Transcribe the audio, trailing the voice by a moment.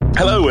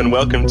Hello and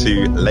welcome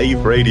to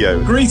Lave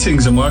Radio.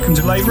 Greetings and welcome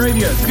to Lave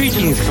Radio.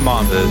 Greetings,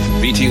 Commanders.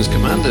 Greetings,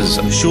 Commanders.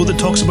 The show that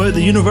talks about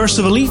the universe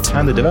of Elite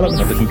and the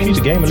development of the computer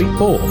game Elite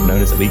 4,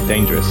 known as Elite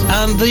Dangerous.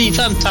 And the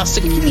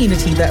fantastic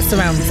community that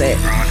surrounds it.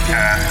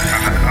 Broadcast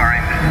from an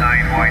orange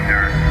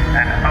Sidewinder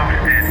and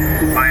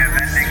hosted by a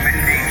vending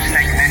machine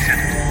technician.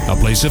 A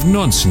place of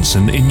nonsense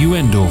and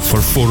innuendo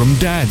for forum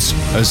dads.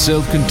 A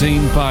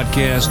self-contained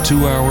podcast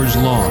 2 hours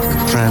long.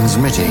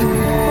 Transmitting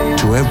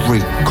to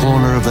every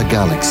corner of the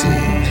galaxy.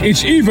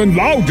 It's even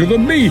louder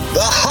than me. The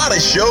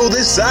hottest show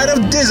this side of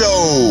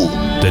Dizzo.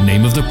 The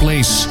name of the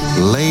place.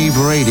 Lave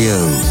Radio.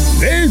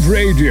 Lave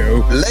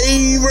Radio.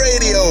 Lave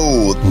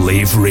Radio.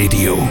 Lave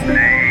Radio. Lave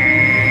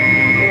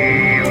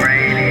Radio. 3,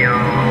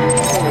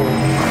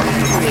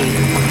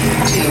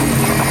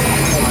 2,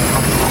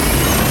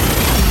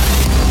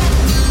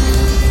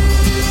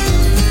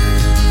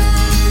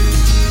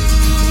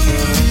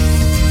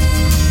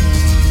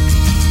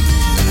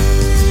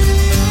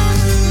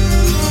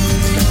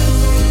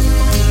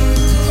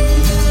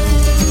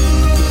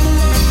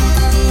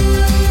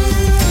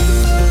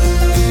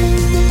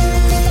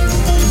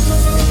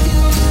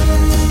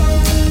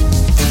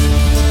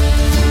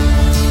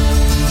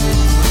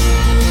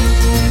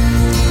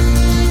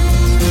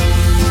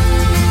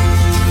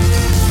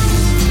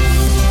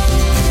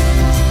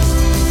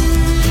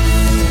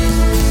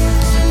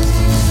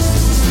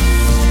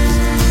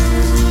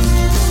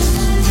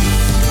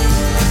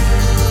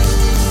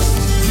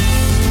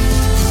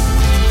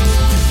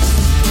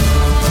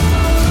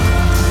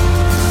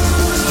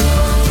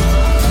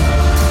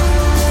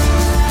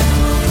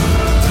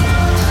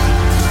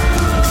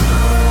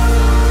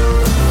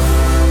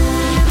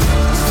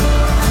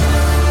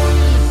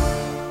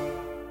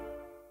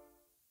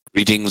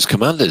 Greetings,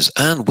 Commanders,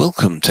 and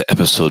welcome to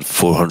episode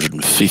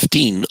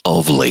 415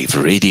 of Lave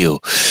Radio,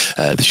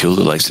 the show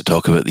that likes to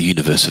talk about the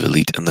universe of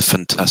Elite and the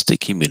fantastic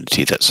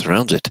community that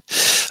surrounds it.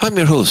 I'm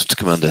your host,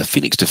 Commander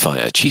Phoenix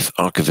Defire, Chief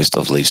Archivist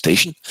of Lave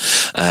Station,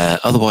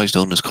 otherwise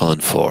known as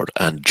Colin Ford,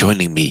 and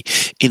joining me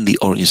in the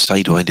Orange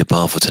Sidewinder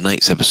bar for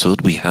tonight's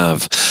episode, we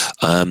have...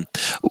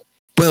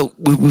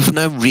 we've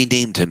now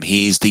renamed him.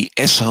 He is the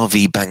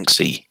SRV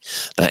Banksy.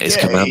 That is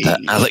Yay. Commander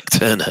Alec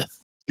Turner.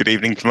 Good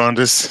evening,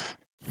 Commanders.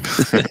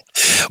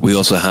 We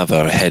also have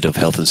our Head of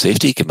Health and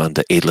Safety,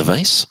 Commander Adler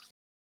Weiss.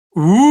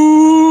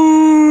 Ooh!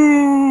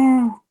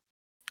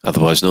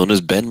 Otherwise known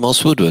as Ben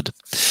Moss Woodward.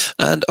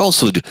 And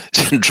also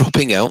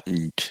dropping out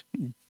and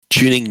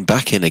tuning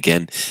back in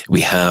again,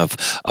 we have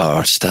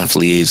our Staff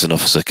Liaison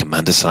Officer,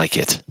 Commander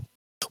Psychit.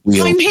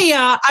 I'm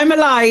here. I'm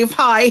alive.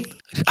 Hi.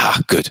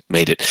 Good.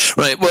 Made it.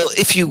 Right. Well,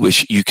 if you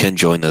wish, you can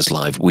join us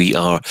live. We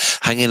are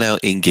hanging out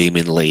in-game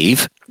in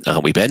Lave,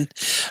 aren't we, Ben?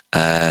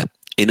 Are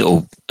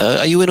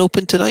you in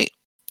open tonight?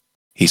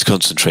 He's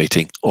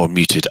concentrating or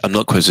muted. I'm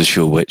not quite so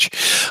sure which.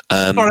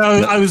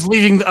 Sorry, I was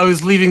leaving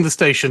the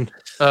station.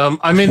 I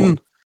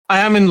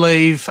am in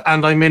Lave,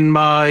 and I'm in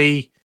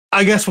my.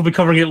 I guess we'll be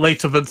covering it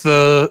later, but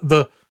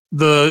the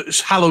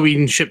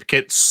Halloween ship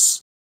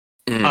kits.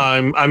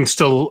 I'm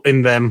still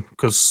in them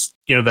because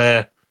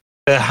they're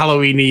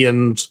Halloweeny,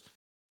 and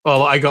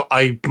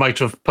I might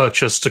have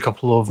purchased a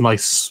couple of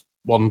nice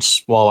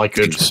ones while I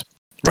could.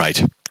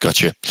 Right,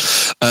 gotcha.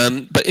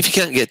 But if you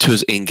can't get to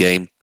us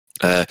in-game,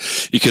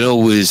 you can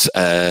always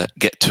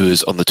get to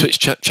us on the Twitch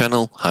chat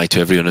channel. Hi to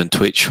everyone on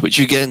Twitch, which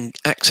you can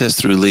access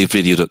through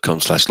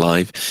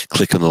laveradio.com/live.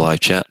 Click on the live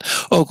chat,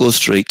 or go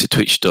straight to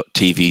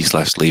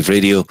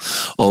twitch.tv/laveradio,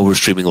 or we're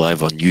streaming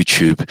live on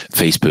YouTube,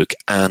 Facebook,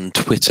 and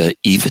Twitter,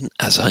 even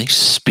as I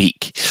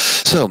speak.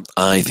 So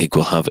I think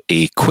we'll have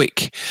a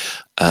quick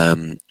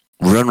run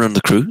around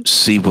the crew,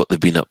 see what they've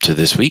been up to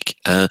this week.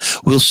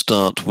 We'll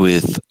start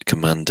with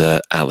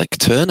Commander Alec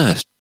Turner.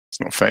 It's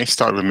not fair. He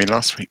started with me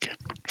last week.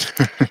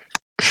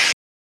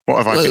 What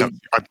have I been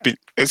up to?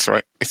 It's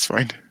right. It's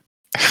fine.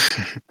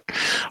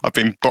 I've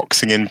been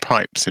boxing in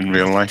pipes in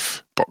real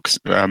life.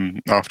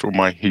 After all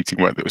my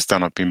heating work that was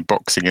done, I've been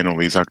boxing in all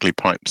these ugly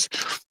pipes.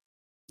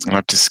 And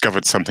I've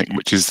discovered something,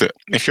 which is that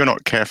if you're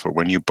not careful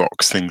when you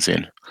box things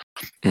in,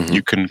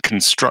 you can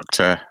construct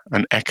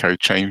an echo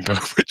chamber,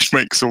 which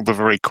makes all the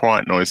very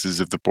quiet noises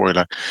of the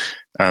boiler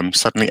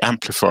suddenly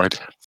amplified.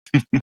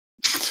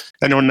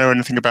 Anyone know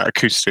anything about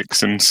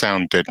acoustics and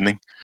sound deadening?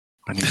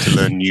 I need to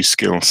learn new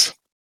skills.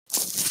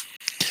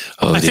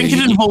 I think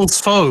it involves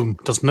foam,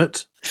 doesn't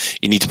it?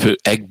 You need to put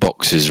egg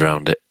boxes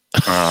around it.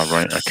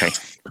 Right, okay.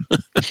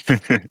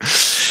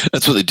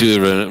 That's what they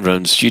do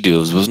around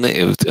studios, wasn't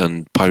it?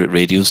 On pirate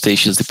radio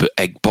stations, they put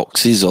egg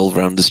boxes all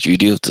around the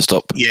studio to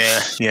stop.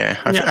 Yeah.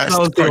 That's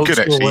quite good,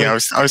 actually. Yeah,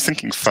 I was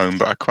thinking foam,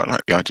 but I quite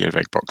like the idea of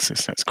egg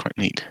boxes. That's quite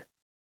neat.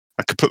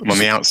 I could put them on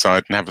the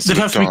outside and have a. They'd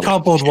have to be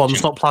cardboard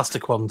ones, not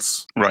plastic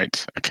ones.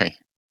 Right. Okay.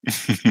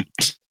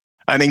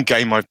 And in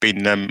game, I've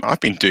been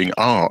doing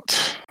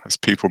art, as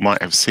people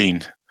might have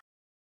seen.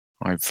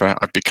 I've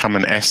become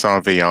an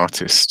SRV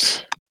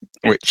artist,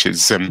 which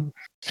is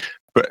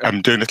but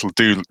I'm doing little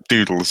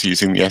doodles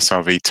using the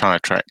SRV tire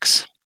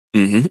tracks.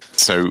 Mm-hmm.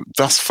 So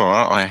thus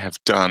far, I have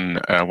done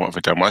what have I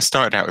done? Well, I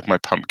started out with my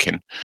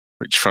pumpkin,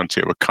 which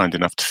Frontier were kind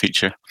enough to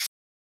feature.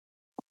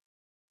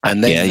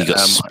 And then you got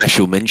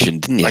special mention,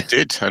 didn't you? I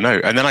did, I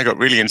know. And then I got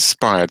really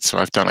inspired. So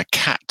I've done a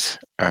cat,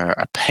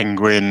 a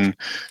penguin,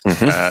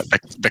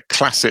 the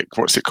classic,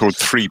 what's it called?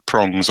 3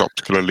 prongs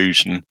optical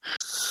illusion.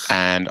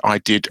 And I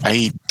did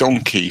a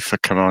donkey for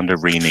Commander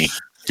Rini.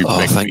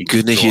 Oh, thank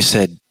goodness you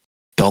said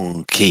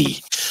donkey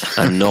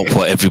and not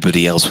what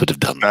everybody else would have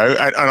done. No,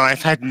 and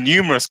I've had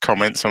numerous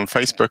comments on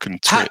Facebook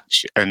and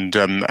Twitch and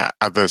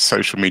other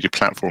social media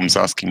platforms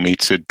asking me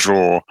to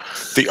draw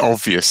the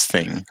obvious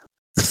thing.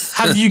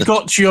 Have you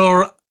got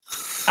your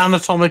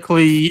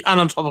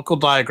anatomical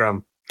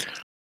diagram?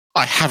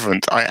 I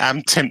haven't. I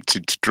am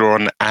tempted to draw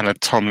an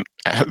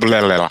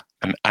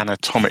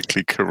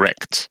anatomically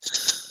correct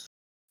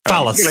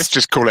phallus. Let's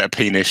just call it a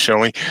penis, shall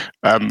we?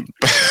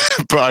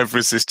 But I've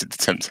resisted the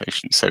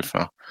temptation so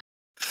far.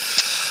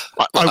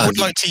 I would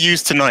like to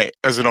use tonight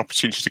as an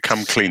opportunity to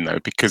come clean, though,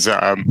 because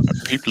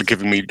people are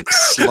giving me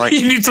slightly.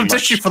 You need some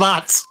tissue for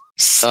that.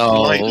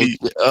 Slightly.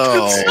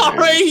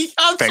 Sorry.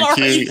 I'm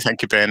sorry.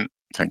 Thank you, Ben.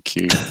 Thank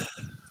you.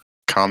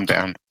 Calm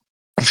down.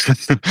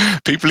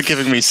 People are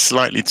giving me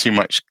slightly too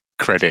much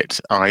credit.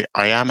 I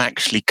am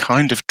actually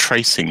kind of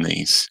tracing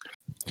these.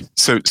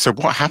 So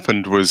what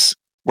happened was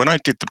when I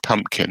did the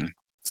pumpkin.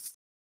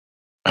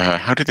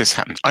 How did this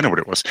happen? I know what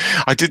it was.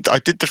 I did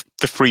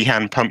the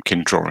freehand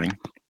pumpkin drawing,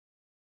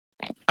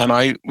 and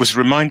I was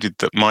reminded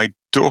that my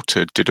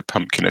daughter did a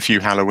pumpkin a few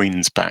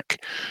Halloweens back,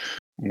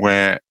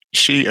 where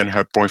she and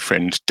her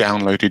boyfriend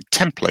downloaded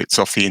templates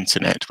off the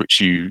internet,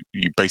 which you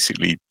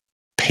basically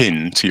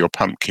pin to your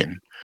pumpkin.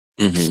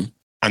 Mm-hmm.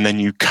 And then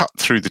you cut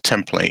through the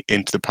template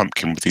into the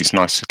pumpkin with these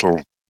nice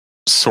little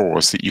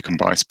saws that you can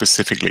buy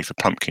specifically for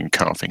pumpkin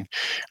carving.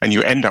 And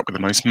you end up with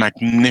the most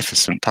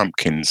magnificent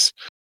pumpkins,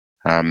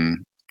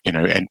 and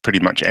pretty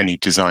much any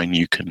design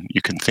you can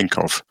think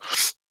of.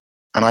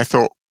 And I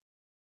thought,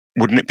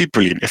 wouldn't it be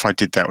brilliant if I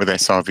did that with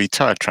SRV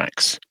tire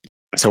tracks?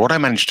 So what I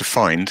managed to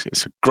find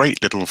is a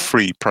great little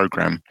free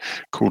program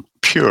called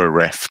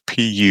PureRef,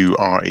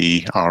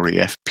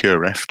 PureRef,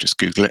 PureRef, just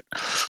Google it.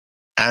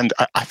 And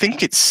I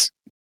think it's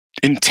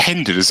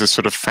intended as a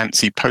sort of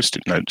fancy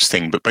post-it notes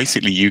thing, but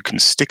basically you can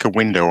stick a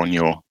window on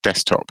your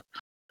desktop,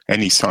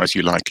 any size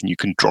you like, and you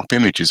can drop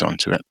images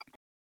onto it.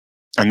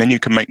 And then you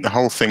can make the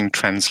whole thing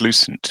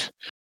translucent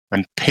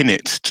and pin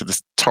it to the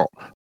top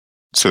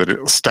so that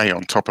it'll stay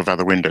on top of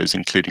other windows,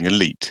 including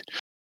Elite.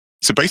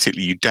 So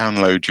basically, you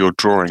download your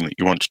drawing that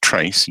you want to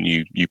trace and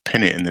you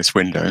pin it in this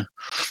window.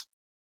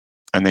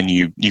 And then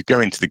you go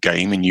into the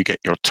game and you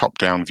get your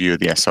top-down view of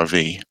the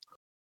SRV.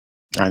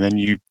 And then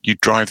you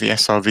drive the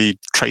SRV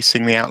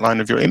tracing the outline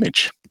of your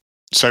image.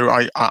 So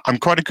I'm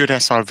quite a good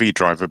SRV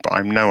driver, but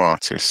I'm no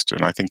artist.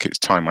 And I think it's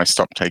time I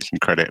stopped taking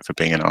credit for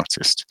being an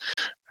artist.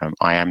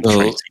 I am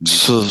tracing.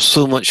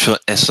 So much for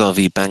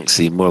SRV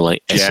Banksy, more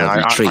like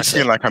SRV Tracer. I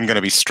feel like I'm going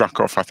to be struck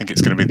off. I think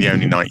it's going to be the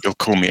only night you'll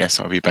call me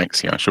SRV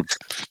Banksy.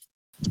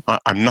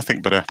 I'm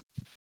nothing but a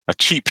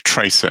cheap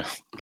tracer.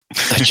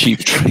 A cheap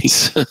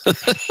tracer.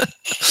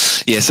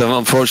 Yes,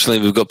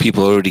 unfortunately, we've got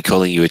people already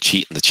calling you a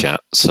cheat in the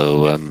chat.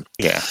 So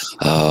yeah.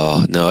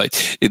 Oh no,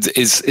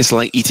 it's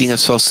like eating a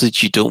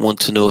sausage. You don't want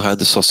to know how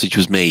the sausage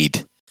was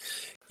made.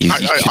 You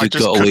could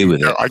have got away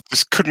with it. I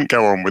just couldn't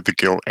go on with the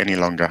guilt any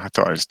longer. I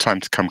thought it was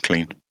time to come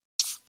clean.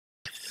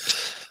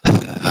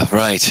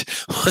 Right.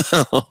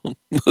 Well,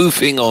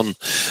 moving on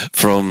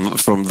from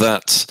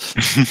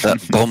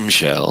that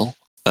bombshell.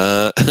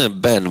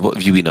 Ben, what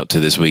have you been up to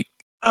this week?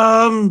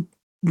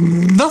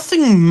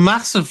 Nothing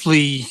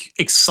massively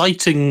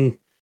exciting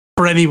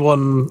for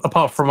anyone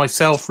apart from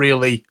myself,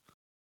 really.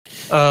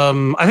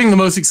 I think the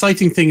most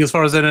exciting thing, as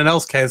far as anyone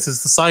else cares,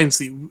 is the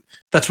science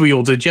that we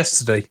all did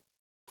yesterday,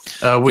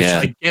 which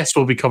I guess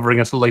we'll be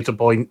covering at a later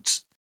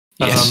point.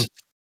 Yes.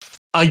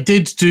 I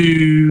did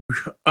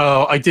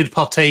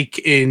partake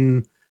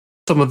in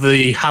some of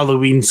the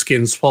Halloween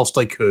skins whilst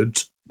I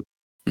could.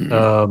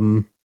 Mm-hmm.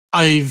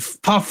 I've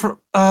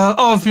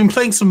been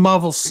playing some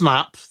Marvel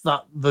Snap,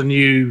 the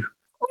new.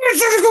 What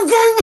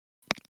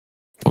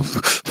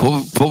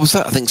was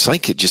that? I think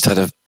Psychic just had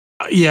a.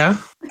 Yeah,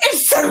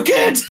 it's so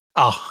good.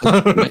 Oh,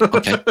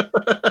 okay.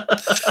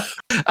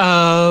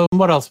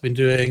 What else have I been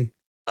doing?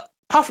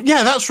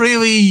 That's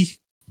really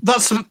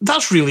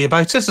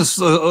about it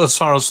as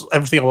far as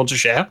everything I want to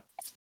share.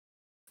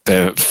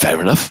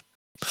 Fair enough.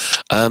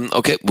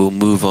 Okay, we'll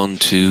move on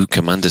to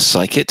Commander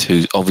Psychic,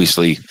 who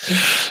obviously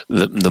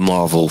the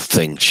Marvel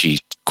thing she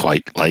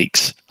quite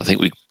likes. I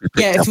think we.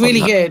 It's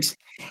really good.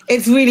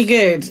 It's really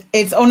good.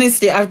 It's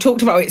honestly, I've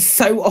talked about it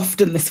so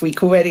often this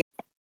week already.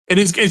 It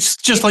is. It's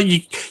just like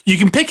you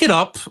can pick it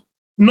up,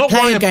 not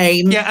play a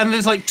game. Yeah, and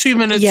there's like 2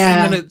 minutes, 3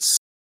 minutes,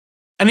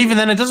 and even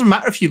then, it doesn't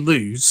matter if you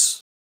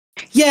lose.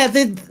 Yeah, at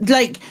the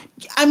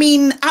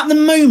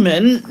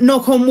moment,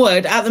 knock on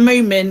wood, at the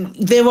moment,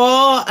 there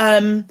are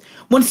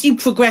once you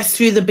progress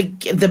through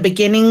the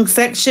beginning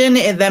section,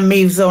 it then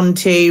moves on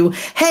to,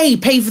 hey,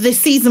 pay for this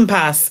season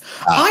pass.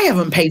 I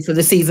haven't paid for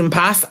the season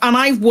pass, and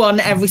I've won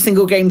every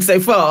single game so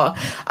far.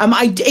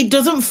 It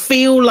doesn't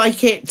feel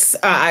like it's.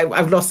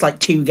 I've lost like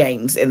 2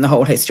 games in the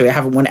whole history. I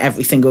haven't won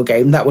every single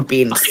game. That would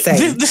be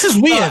insane. This is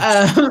weird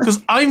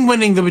because I'm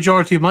winning the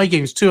majority of my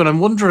games too, and I'm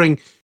wondering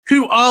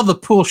who are the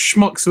poor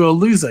schmucks who are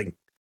losing.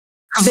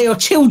 They are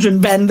children,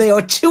 Ben. They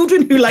are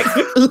children who like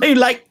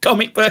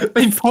comic books.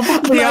 They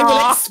probably I are.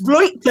 will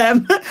exploit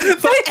them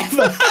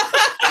forever.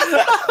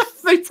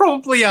 They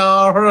probably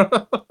are.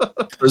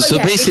 So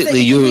yeah,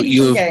 basically,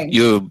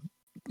 you're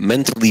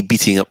mentally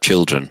beating up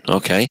children.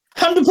 Okay.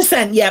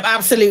 100%. Yeah,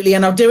 absolutely,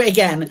 and I'll do it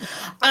again.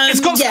 It's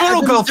got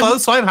Squirrel Girl though,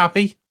 so I'm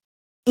happy.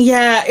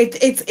 Yeah,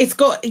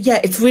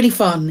 it's really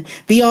fun.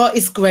 The art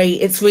is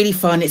great. It's really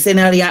fun. It's in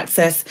early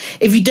access.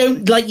 If you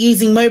don't like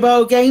using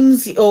mobile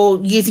games or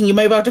using your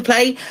mobile to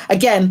play,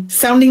 again,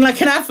 sounding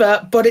like an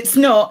advert, but it's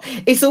not.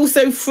 It's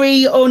also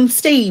free on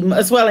Steam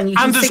as well, and you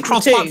can it's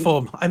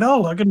cross-platform. I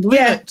know. I can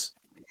believe it.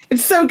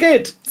 It's so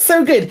good,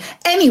 so good.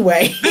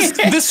 Anyway,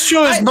 this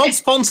show is not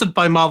sponsored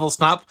by Marvel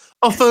Snap,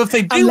 although if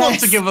they do want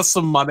to give us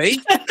some money.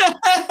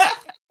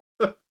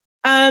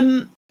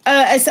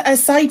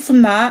 Aside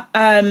from that,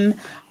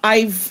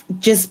 I've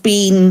just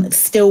been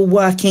still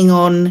working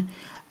on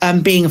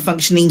being a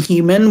functioning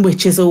human,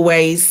 which is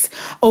always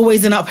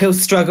an uphill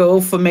struggle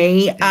for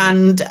me,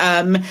 and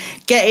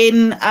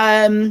getting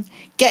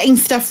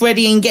stuff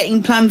ready and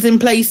getting plans in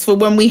place for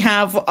when we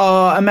have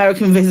our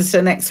American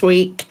visitor next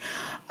week.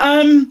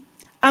 And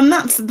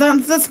that's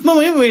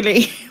my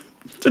really.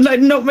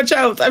 Like, not much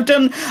else. I've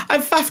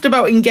faffed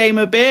about in game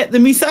a bit. The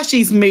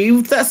Musashi's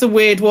moved. That's a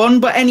weird one,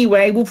 but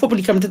anyway, we'll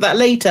probably come to that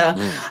later.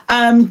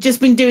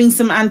 Just been doing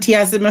some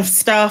anti-Azimuth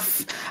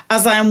stuff,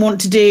 as I want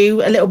to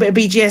do. A little bit of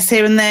BGS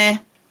here and there.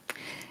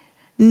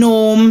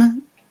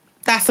 Norm,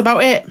 that's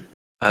about it.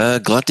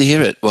 Glad to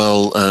hear it.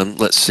 Well,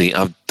 let's see.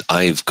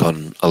 I've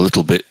gone a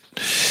little bit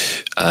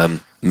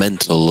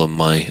mental on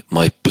my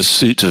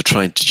pursuit of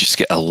trying to just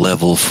get a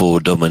level 4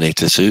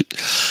 Dominator suit.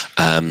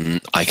 I'm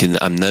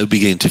now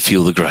beginning to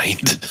feel the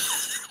grind.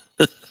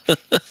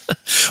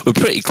 We're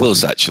pretty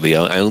close, actually.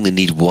 I only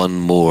need 1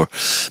 more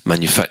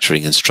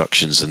manufacturing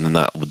instructions, and then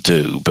that will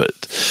do. But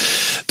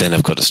then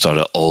I've got to start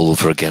it all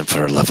over again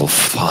for a level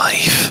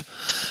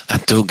 5.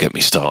 And don't get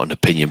me started on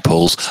opinion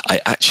polls.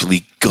 I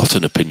actually got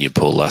an opinion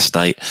poll last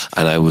night,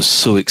 and I was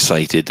so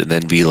excited, and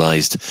then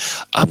realised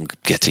I'm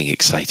getting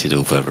excited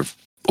over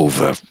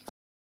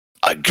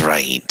a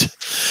grind.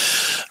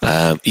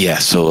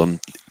 So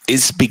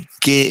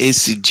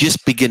it's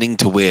just beginning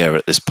to wear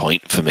at this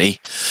point for me.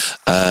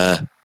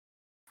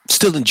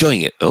 Still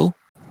enjoying it though.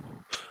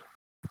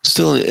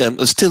 Still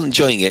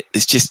enjoying it.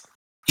 It's just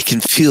you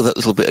can feel that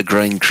little bit of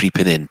grind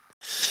creeping in.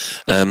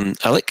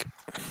 Alec?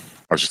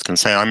 I was just going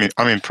to say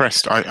I'm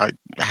impressed. I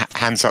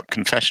hands up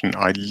confession.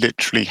 I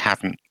literally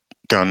haven't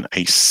done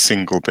a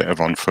single bit of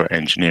on-foot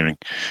engineering.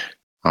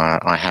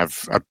 I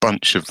have a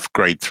bunch of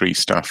grade 3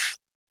 stuff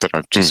that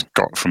I've just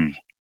got from,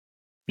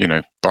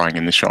 buying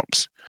in the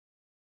shops.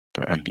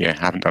 But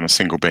haven't done a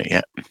single bit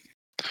yet.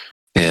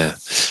 Yeah.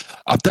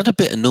 I've done a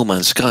bit of No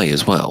Man's Sky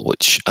as well,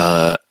 which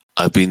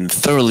I've been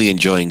thoroughly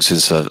enjoying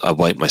since I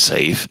wiped my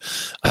save.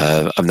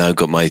 I've now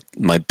got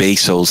my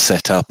base all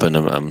set up, and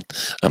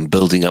I'm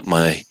building up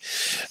my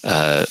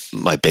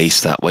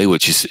base that way,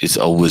 which is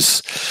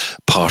always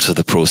part of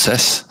the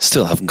process.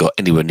 Still haven't got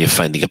anywhere near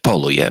finding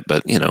Apollo yet,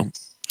 but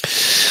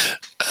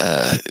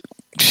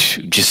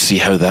just see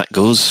how that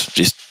goes.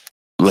 Just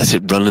let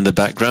it run in the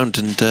background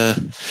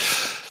and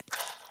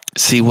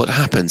see what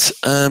happens.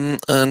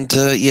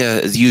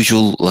 As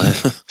usual,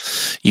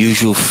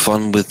 usual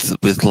fun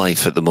with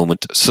life at the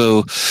moment.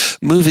 So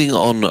moving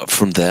on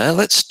from there,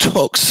 let's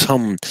talk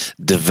some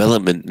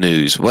development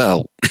news.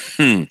 Well,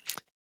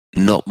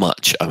 not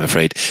much, I'm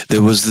afraid.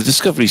 There was the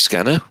Discovery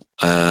Scanner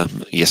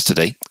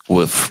yesterday,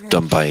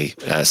 done by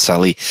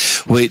Sally,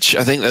 which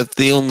I think that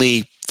the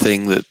only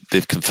thing that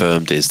they've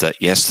confirmed is that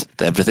yes,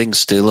 everything's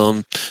still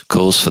on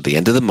course for the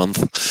end of the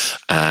month,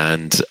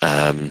 and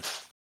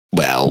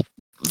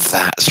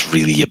that's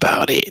really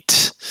about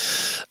it.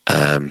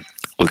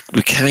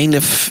 We kind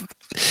of,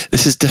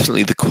 this is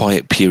definitely the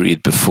quiet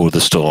period before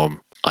the storm,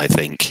 I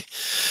think.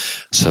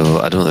 So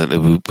I don't think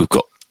that we've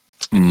got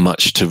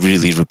much to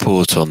really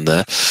report on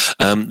there.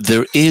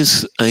 There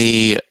is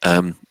a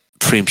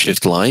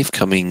Frameshift Live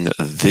coming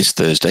this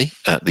Thursday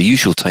at the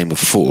usual time of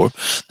 4.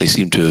 They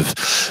seem to have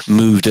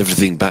moved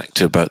everything back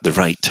to about the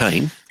right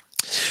time,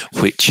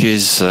 which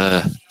is,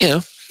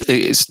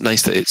 it's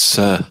nice that it's...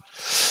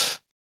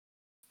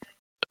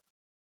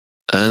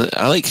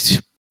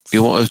 Alex,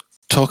 you want to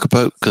talk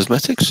about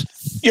cosmetics?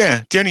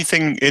 Yeah, the only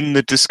thing in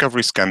the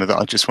Discovery Scanner that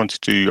I just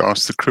wanted to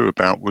ask the crew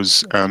about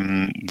was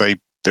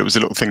there was a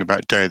little thing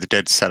about Day of the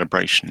Dead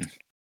celebration.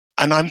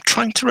 And I'm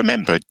trying to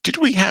remember, did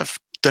we have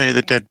Day of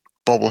the Dead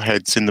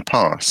bobbleheads in the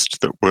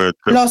past that were...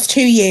 Last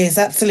 2 years,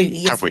 absolutely.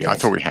 Yes, have we? I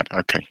thought we had.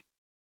 Okay.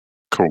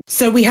 Cool.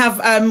 So we've had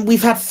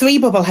 3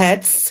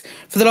 bobbleheads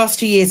for the last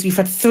 2 years. We've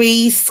had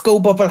 3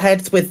 school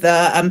bobbleheads with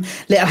the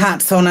little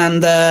hats on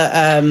and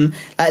the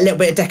a little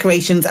bit of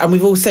decorations, and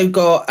we've also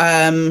got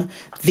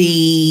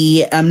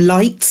the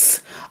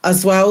lights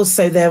as well.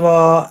 So there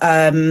are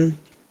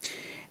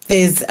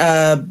there's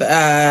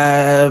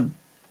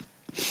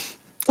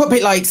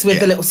cockpit lights with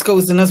the little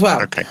schools in as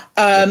well. Okay.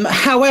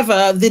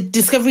 However, the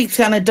Discovery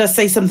Channel does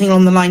say something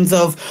along the lines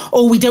of,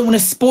 we don't want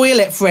to spoil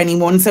it for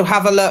anyone, so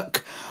have a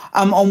look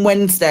on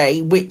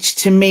Wednesday, which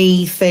to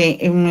me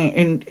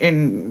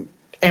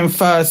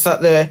infers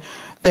that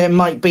there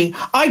might be.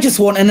 I just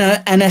want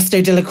an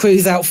Ernesto de la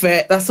Cruz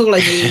outfit. That's all I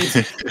need.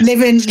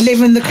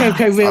 living the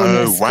Coco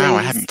realness. Oh wow, please.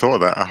 I hadn't thought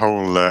of that. A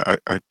whole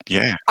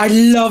yeah. I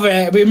love it.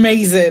 It'd be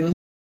amazing.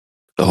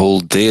 The whole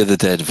Day of the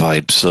Dead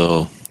vibe.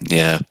 So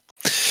yeah.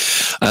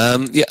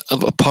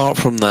 Apart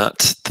from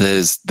that,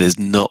 there's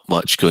not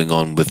much going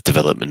on with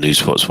development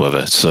news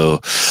whatsoever. So,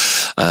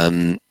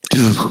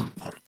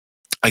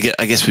 I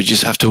guess we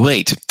just have to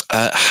wait.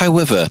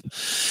 However,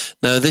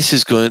 now this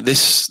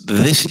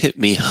hit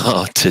me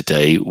hard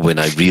today when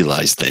I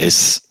realised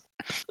this.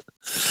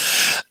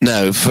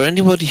 Now, for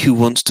anybody who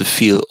wants to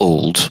feel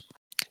old,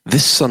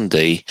 this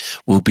Sunday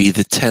will be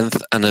the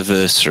 10th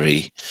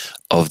anniversary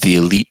of the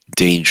Elite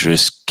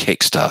Dangerous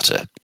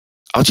Kickstarter.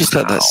 I'll just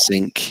let that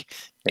sink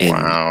in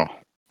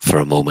for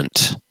a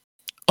moment.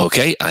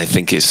 Okay, I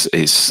think it's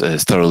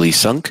thoroughly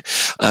sunk.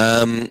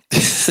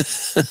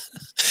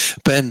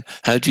 Ben,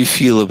 how do you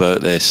feel about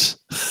this?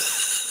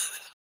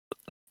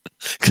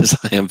 Because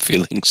I am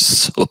feeling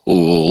so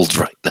old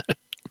right now.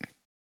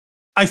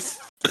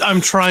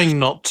 I'm trying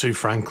not to,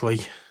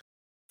 frankly.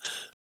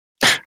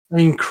 I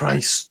mean,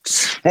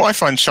 Christ. What I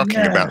find shocking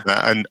about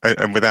that,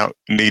 and without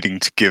needing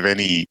to give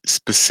any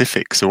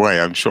specifics away,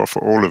 I'm sure for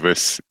all of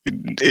us,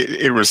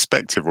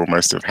 irrespective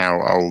almost of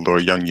how old or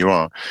young you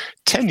are,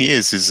 10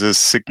 years is a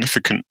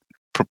significant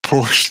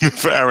proportion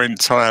of our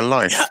entire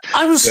life. Yeah,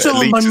 I was still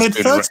in my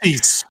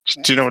mid-30s.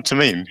 Do you know what I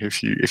mean?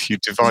 If you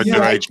divide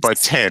your age by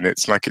 10,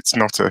 it's like it's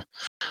not a...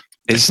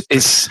 It's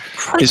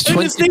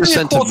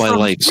 20% of my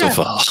life so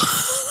far.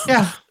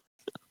 Yeah.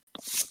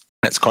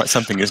 That's quite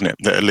something, isn't it?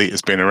 That Elite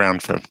has been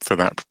around for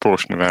that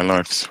proportion of our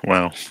lives.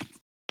 Wow.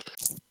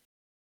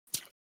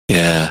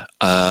 Yeah,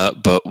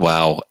 but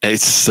wow,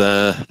 it's...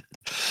 I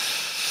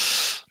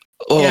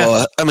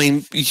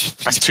mean...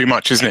 That's too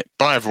much, isn't it?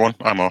 Bye, everyone.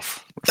 I'm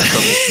off.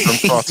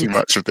 I'm far too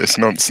much of this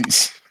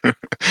nonsense. I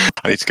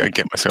need to go and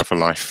get myself a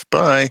life.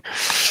 Bye.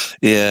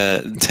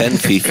 Yeah, 10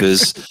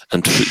 FIFAs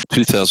and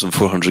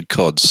 2,400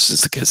 CODs since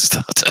the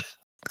Kickstarter.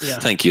 Yeah.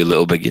 Thank you,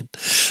 Little Biggin.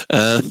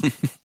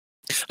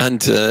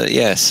 And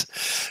yes,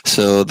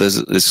 so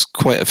there's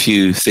quite a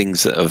few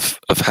things that have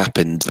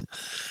happened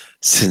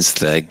since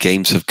the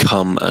games have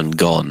come and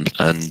gone,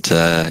 and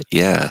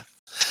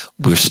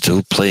we're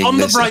still playing. On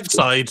the bright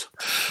side,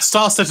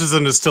 Star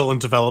Citizen is still in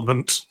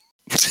development.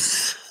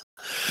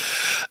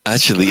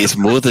 Actually, it's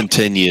more than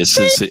 10 years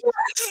since it.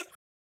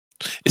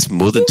 It's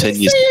more than 10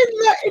 years.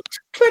 That in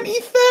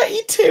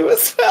 2032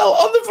 as well.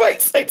 On the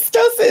bright side,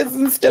 Star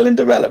Citizen's still in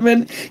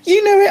development.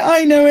 You know it,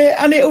 I know it,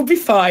 and it'll be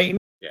fine.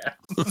 Yeah.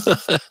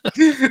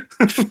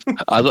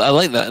 I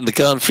like that. In the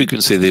Garden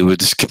Frequency, they were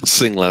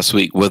discussing last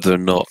week whether or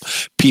not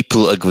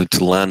people are going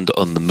to land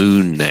on the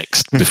moon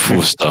next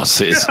before Star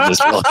Citizen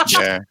is launched.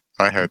 Yeah,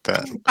 I heard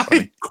that.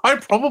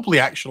 Quite probably,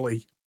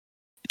 actually.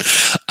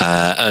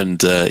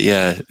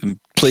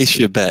 Place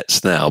your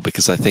bets now,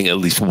 because I think at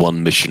least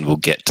one mission will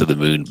get to the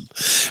moon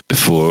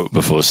before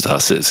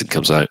Star Citizen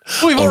comes out.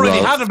 We've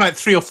already had about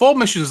 3 or 4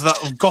 missions that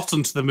have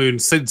gotten to the moon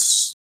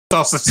since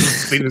Star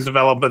Citizen's been in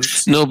development.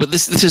 No, but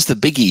this is the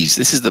biggies.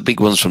 This is the big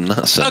ones from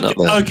NASA.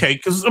 Okay,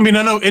 because I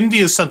know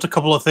India's sent a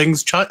couple of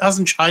things.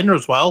 Hasn't China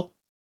as well?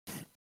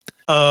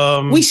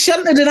 We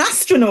shunted an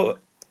astronaut.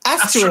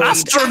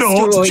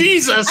 Astronaut.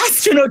 Jesus.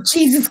 Astronaut.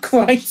 Jesus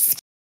Christ.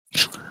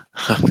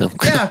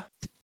 Yeah.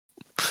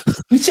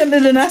 We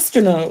shunted an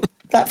astronaut.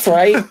 That's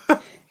right.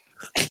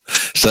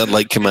 Sound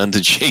like Commander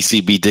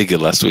JCB Digger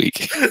last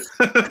week.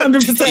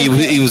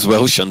 100%. He was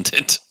well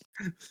shunted.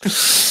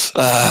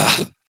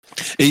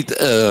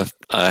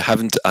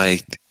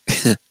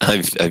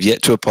 I've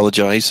yet to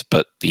apologise,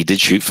 but he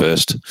did shoot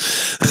first.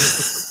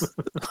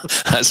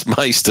 That's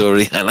my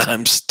story, and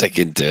I'm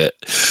sticking to it.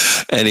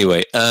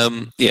 Anyway,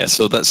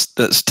 so that's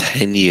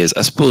 10 years.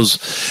 I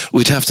suppose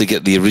we'd have to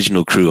get the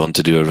original crew on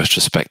to do a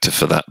retrospective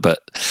for that, but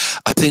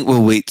I think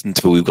we'll wait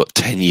until we've got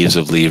 10 years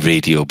of Leave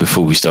Radio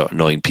before we start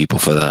annoying people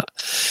for that.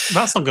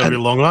 That's not going to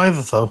be long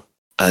either, though.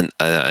 And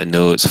I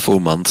know it's 4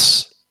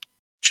 months.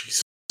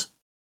 Jesus.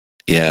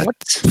 Yeah,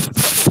 what?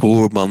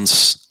 4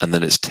 months, and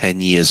then it's 10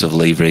 years of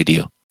Live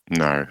Radio.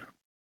 No.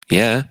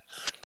 Yeah.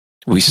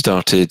 We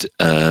started,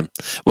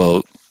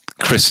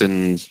 Chris,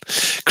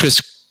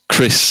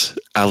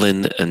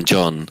 Alan, and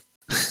John.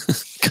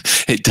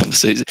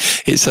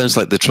 It sounds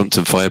like the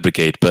Trumpton Fire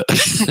Brigade, but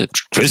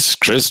Chris,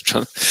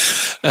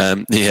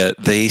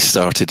 they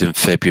started in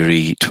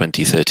February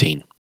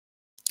 2013.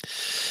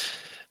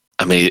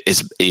 I mean,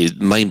 it's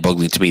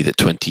mind-boggling to me that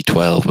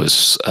 2012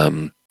 was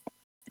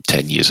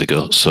 10 years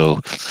ago. So,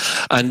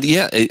 and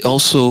yeah, it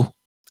also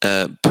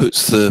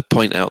puts the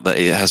point out that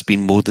it has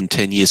been more than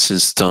 10 years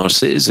since Star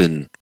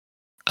Citizen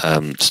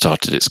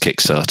started its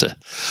Kickstarter.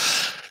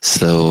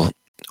 So,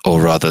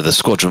 or rather, the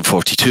Squadron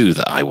 42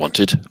 that I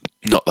wanted.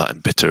 Not that I'm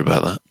bitter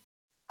about that.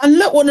 And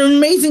look, what an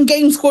amazing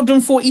game Squadron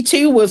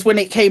 42 was when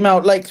it came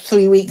out like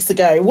 3 weeks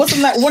ago.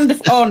 Wasn't that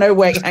wonderful? Oh, no,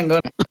 wait, hang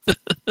on.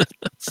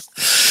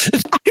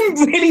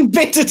 I'm really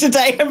bitter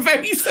today. I'm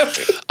very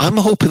sorry. I'm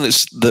hoping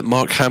that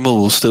Mark Hamill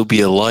will still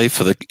be alive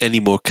for any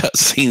more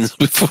cutscenes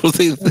before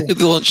they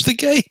launch the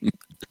game.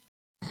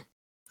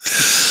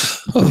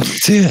 Oh,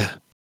 dear.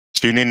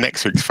 Tune in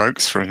next week,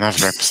 folks, for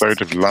another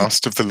episode of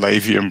Last of the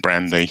Lavian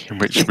Brandy, in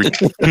which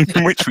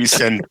we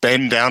send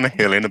Ben down a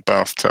hill in a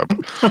bathtub.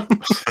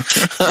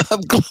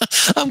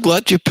 I'm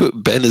glad you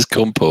put Ben as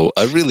Compo.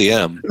 I really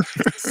am.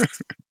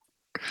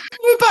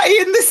 We're back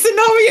in this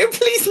scenario.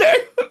 Please no.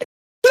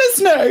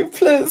 Please no.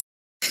 Please.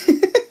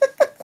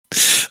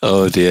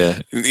 Oh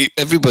dear.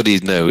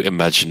 Everybody's now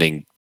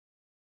imagining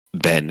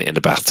Ben in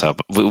a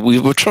bathtub. We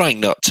were trying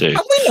not to.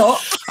 Are we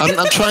not?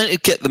 I'm trying to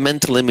get the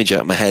mental image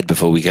out of my head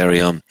before we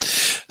carry on.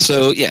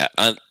 So yeah,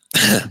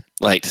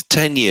 like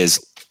 10 years.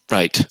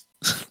 Right.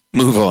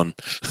 Move on.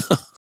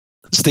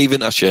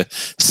 Stephen Usher,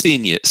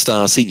 senior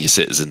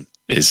citizen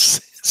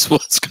is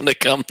what's going to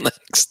come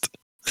next.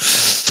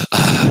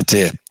 Oh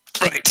dear.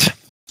 Right.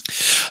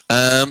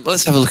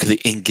 Let's have a look at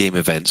the in-game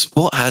events.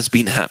 What has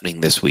been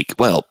happening this week?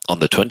 Well, on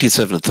the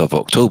 27th of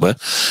October,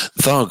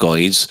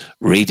 Thargoids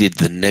raided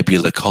the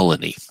Nebula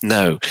colony.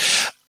 Now,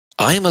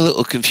 I'm a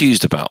little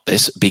confused about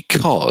this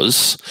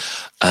because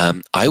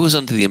I was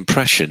under the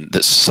impression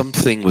that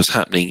something was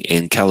happening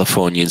in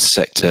Californian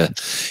sector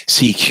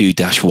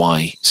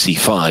CQ-Y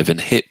C5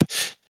 and HIP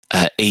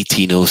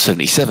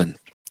 18077.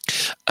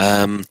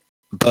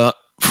 But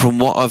from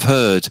what I've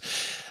heard,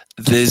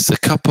 there's a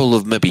couple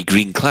of maybe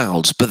green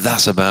clouds, but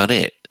that's about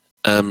it.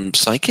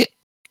 Psychic?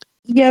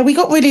 Yeah, we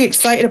got really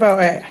excited about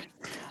it.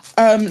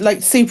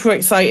 Like super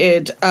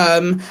excited.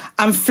 And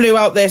flew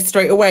out there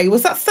straight away.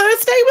 Was that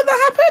Thursday when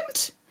that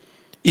happened?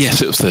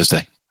 Yes, it was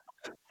Thursday.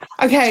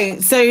 Okay,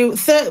 so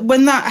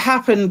when that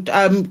happened,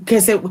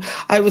 because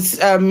I was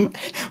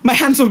my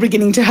hands were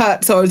beginning to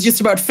hurt, so I was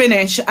just about to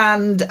finish,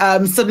 and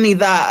suddenly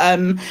that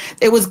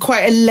it was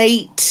quite a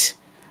late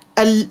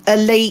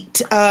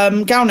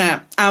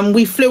Galnet, and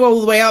we flew all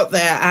the way out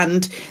there,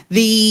 and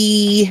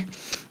the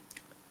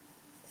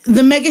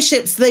mega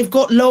ships, they've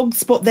got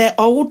logs, but they're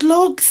old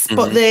logs,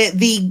 but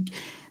the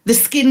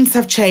skins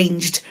have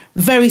changed.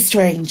 Very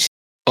strange.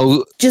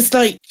 Oh, I just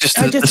wish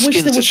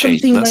there was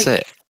something That's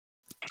like it.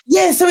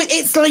 Yeah, so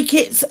it's like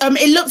it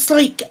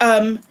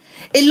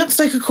looks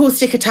like a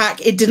caustic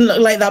attack. It didn't look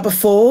like that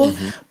before,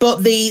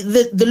 but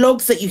the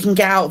logs that you can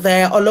get out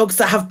there are logs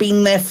that have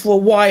been there for a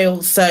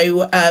while.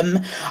 So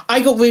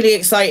I got really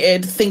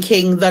excited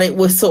thinking that it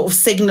was sort of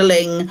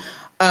signalling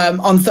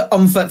on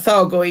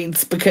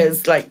Thargoids,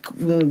 because like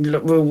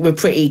we're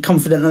pretty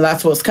confident that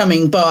that's what's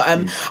coming. But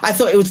I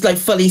thought it was like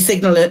fully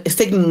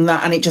signaling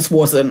that, and it just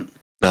wasn't.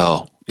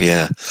 No,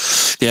 yeah,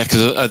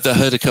 because I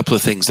heard a couple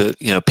of things that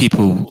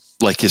people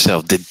like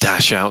yourself did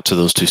dash out to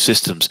those two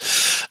systems,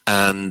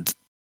 and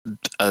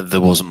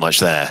there wasn't much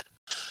there.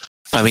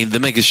 I mean, the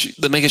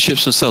mega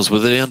ships themselves, were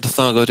they under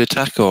Thargoid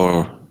attack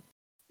or?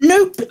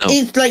 Nope, No.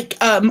 It's like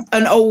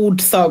an old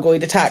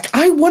Thargoid attack.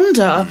 I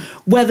wonder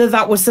whether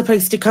that was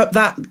supposed to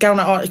that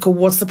Galnet article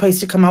was supposed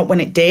to come out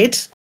when it did.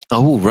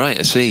 Oh, right,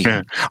 I see.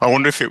 Yeah. I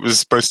wonder if it was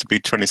supposed to be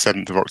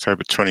 27th of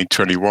October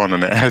 2021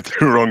 and it had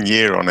the wrong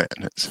year on it,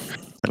 and it's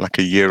like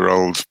a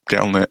year-old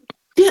Galnet.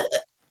 Yeah.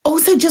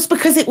 Also, just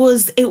because it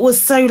was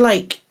so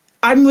like,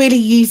 I'm really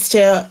used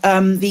to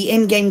the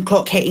in-game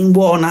clock hitting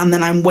 1, and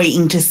then I'm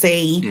waiting to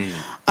see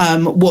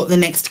what the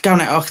next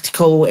Galnet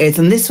article is,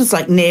 and this was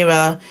like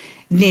nearer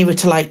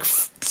to like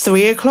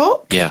 3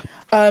 o'clock. Yeah.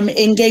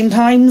 In game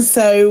time,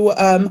 so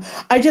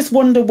I just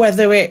wonder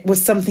whether it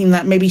was something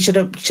that maybe should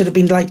have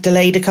been like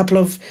delayed a couple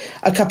of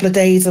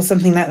days or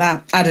something like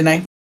that. I don't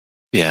know.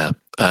 Yeah.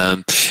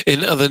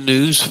 In other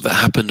news that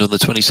happened on the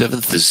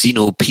 27th, the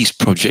Xeno Peace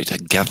Project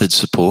had gathered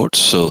support.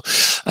 So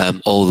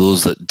all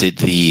those that did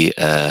the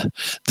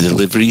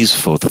deliveries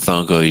for the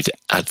Thargoid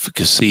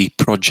Advocacy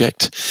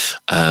Project,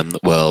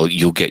 well,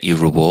 you'll get your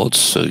rewards.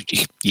 So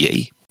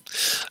yay.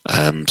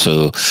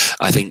 So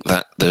I think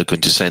that they're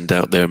going to send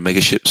out their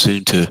megaship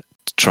soon to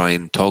try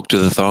and talk to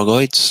the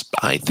Thargoids.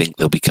 I think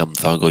they'll become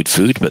Thargoid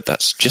food, but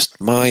that's just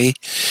my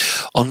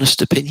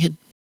honest opinion.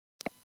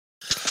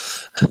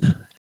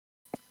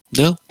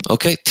 No?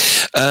 Okay.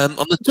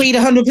 On the Feed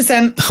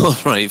 100%. all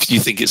right, if you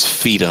think it's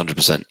feed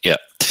 100%, yeah.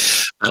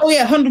 Oh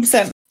yeah,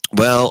 100%.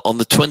 Well, on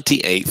the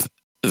 28th,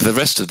 the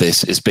rest of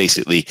this is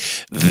basically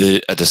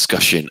a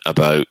discussion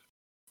about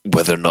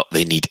whether or not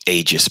they need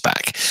Aegis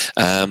back.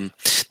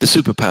 The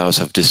superpowers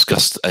have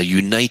discussed a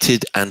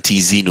united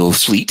anti-Xeno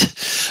fleet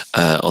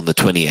on the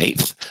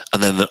 28th,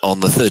 and then on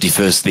the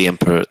 31st,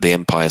 the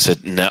Empire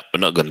said, "No,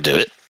 we're not going to do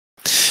it."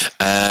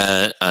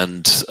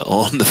 And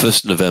on the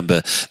 1st of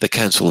November, the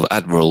Council of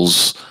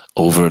Admirals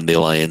over in the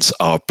Alliance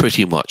are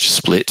pretty much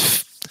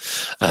split.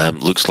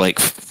 Looks like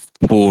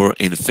 4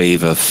 in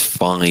favour,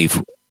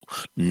 5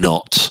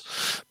 not.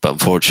 But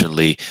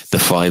unfortunately, the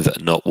 5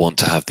 that not want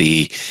to have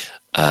the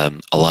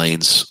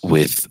alliance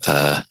with...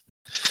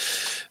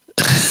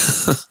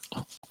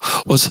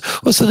 What's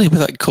the name of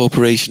that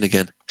corporation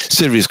again?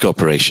 Sirius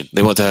Corporation.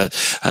 They want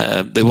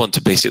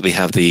to basically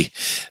have the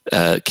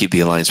keep the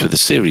alliance with the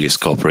Sirius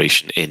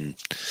Corporation in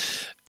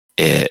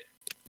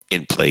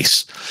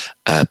place.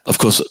 Of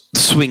course, the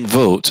swing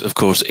vote, of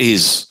course,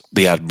 is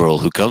the admiral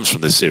who comes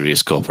from the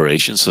Sirius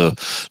Corporation. So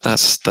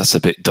that's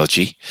a bit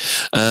dodgy.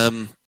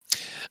 And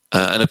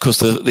of course,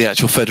 the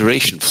actual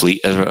Federation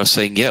fleet are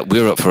saying, yeah,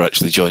 we're up for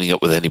actually joining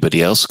up with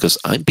anybody else, because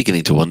I'm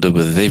beginning to wonder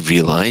whether they've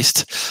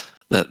realised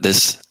that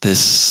there's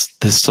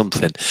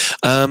something.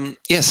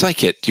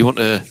 Psychit, do you want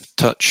to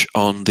touch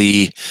on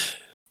the...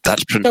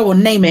 Go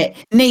on, name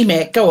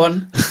it, go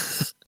on.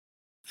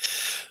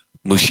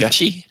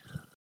 Mushashi?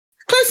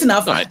 Close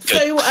enough. Right,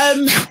 so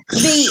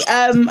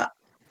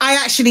I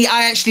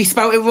actually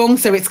spelled it wrong,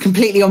 so it's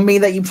completely on me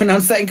that you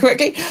pronounced that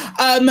incorrectly.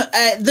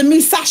 The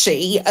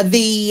Musashi,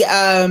 the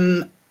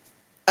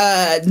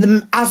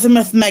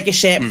Azimuth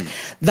megaship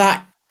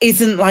that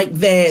isn't like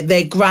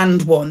their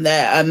grand one.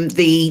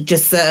 The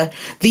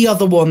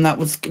other one that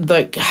was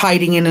like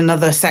hiding in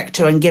another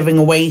sector and giving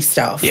away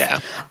stuff. Yeah.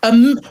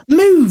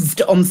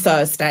 Moved on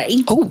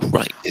Thursday. Oh,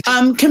 right.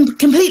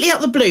 Completely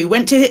out the blue.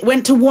 Went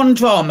to One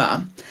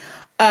Drama.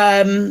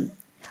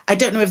 I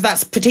don't know if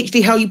that's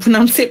particularly how you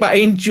pronounce it, but I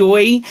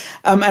enjoy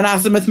an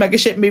Azimuth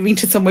megaship moving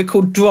to somewhere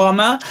called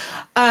Drama.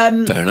 Fair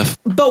enough.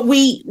 But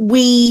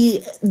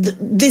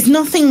there's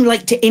nothing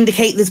like to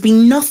indicate. There's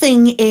been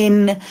nothing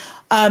in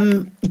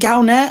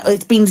Galnet.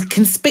 It's been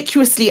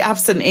conspicuously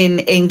absent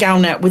in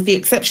Galnet, with the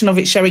exception of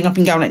it showing up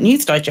in Galnet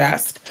News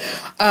Digest.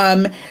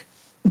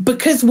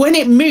 Because when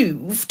it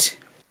moved,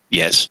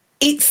 yes,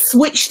 it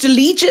switched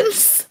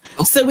allegiance.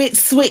 Oh. So it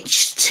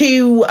switched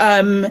to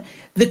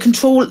the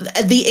control.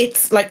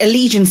 It's like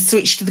allegiance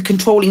switched to the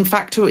controlling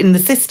factor in the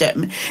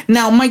system.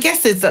 Now, my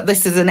guess is that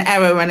this is an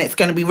error and it's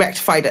going to be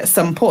rectified at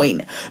some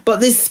point. But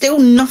there's still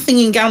nothing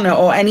in Galnet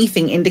or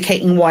anything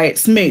indicating why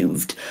it's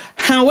moved.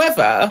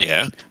 However,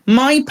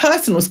 my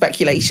personal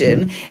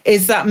speculation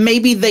is that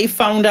maybe they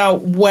found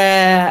out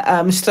where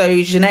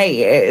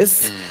Stojane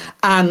is.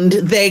 And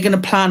they're going to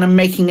plan on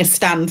making a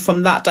stand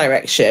from that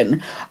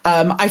direction.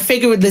 I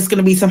figure there's going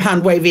to be some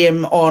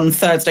hand-waving on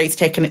Thursday's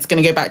tick, and it's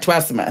going to go back to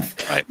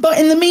Azimuth. Right. But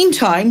in the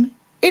meantime,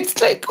 it's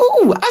like,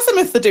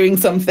 Azimuth are doing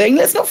something.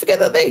 Let's not forget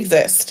that they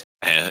exist.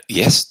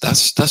 Yes,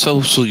 that's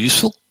also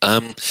useful.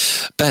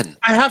 Ben?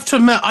 I have to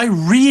admit, I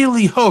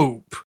really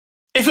hope,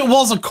 if it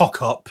was a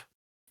cock-up,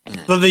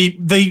 that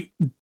they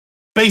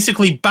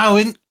basically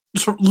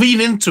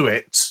lean into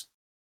it,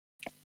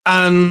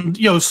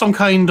 and, some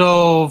kind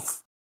of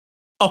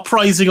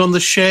uprising on the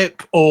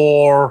ship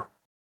or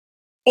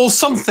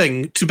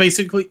something to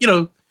basically,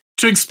 to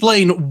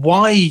explain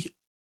why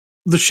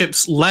the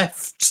ship's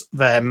left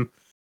them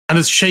and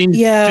has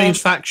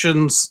changed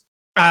factions,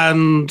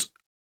 and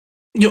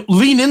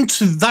lean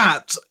into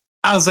that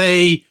as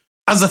a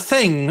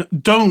thing.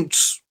 Don't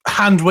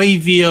hand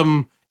wave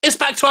it's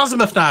back to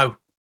Azimuth now.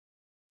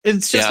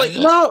 It's just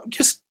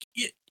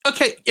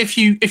okay, if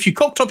you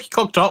cocked up, you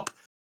cocked up.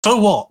 So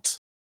what?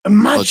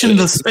 Imagine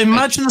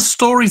the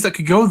stories that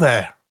could go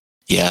there.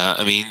 Yeah,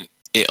 I mean,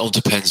 it all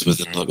depends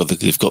whether or not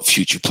they've got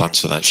future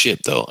plans for that ship,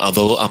 though.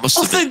 Although I must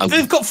admit, if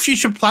they've got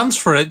future plans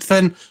for it,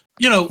 then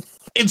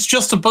it's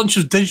just a bunch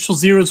of digital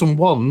zeros and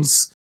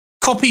ones.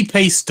 Copy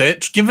paste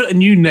it, give it a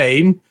new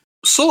name,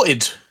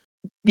 sorted.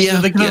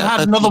 Yeah, they could have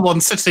had another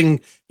one sitting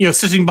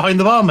behind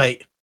the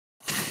barmate.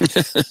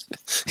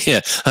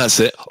 Yeah, that's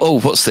it. Oh,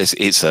 what's this?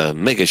 It's a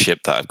mega ship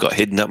that I've got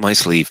hidden up my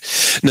sleeve.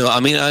 No, I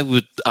mean, I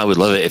would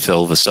love it if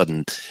all of a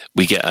sudden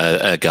we get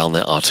a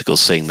Galnet article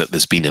saying that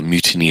there's been a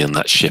mutiny on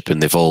that ship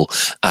and they've all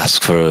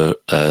asked for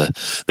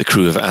the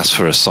crew have asked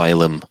for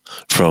asylum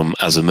from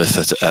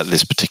Azimuth at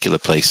this particular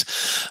place.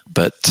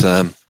 But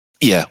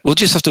yeah, we'll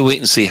just have to wait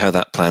and see how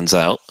that plans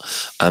out.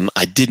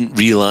 I didn't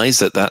realise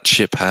that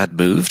ship had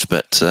moved,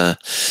 but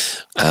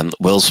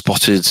well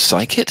spotted,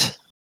 Psychit.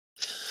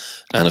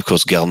 And of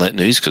course, Galnet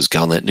News, because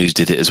Galnet News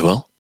did it as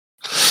well.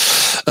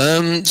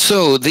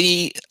 So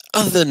the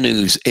other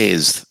news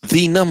is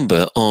the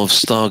number of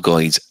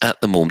Stargoids at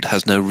the moment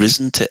has now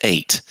risen to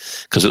 8,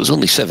 because it was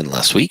only 7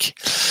 last week.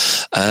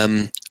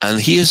 And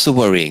here's the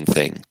worrying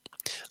thing.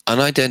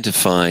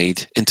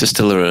 Unidentified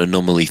interstellar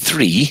anomaly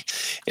 3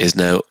 is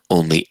now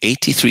only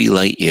 83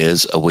 light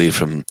years away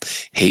from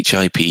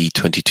HIP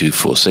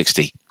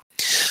 22460.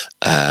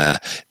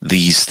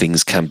 These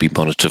things can be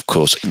monitored, of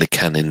course, in the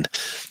Canon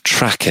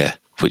tracker,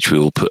 which we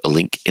will put a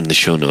link in the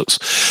show notes.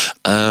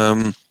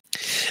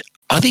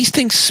 Are these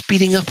things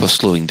speeding up or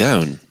slowing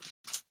down?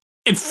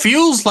 It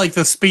feels like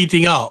they're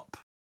speeding up,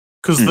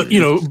 because but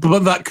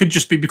that could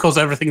just be because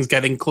everything's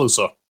getting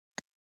closer.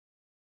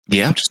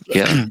 Yeah,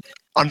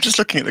 I'm just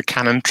looking at the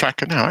Canon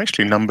tracker now.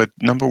 Actually, number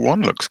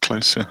 1 looks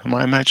closer. Am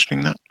I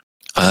imagining that?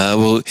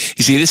 Well,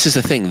 you see, this is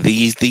the thing.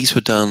 These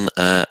were done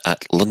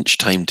at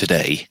lunchtime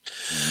today.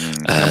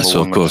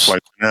 So, of course,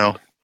 now.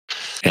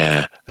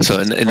 Yeah. So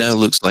it now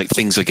looks like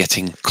things are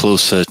getting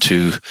closer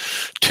to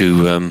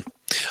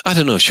I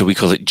don't know, shall we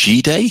call it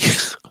G-Day?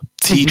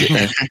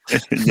 T-Day?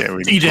 Yeah,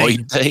 T-Day.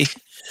 Day?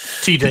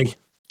 T-Day.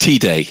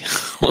 T-Day.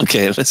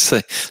 Okay, let's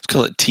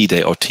call it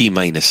T-Day or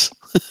T-minus.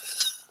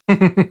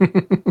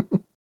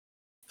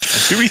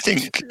 Do we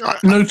think...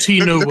 No T,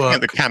 no looking work.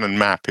 at the Canon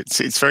map,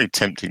 it's very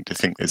tempting to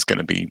think there's going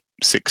to be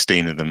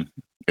 16 of them,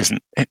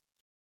 isn't it?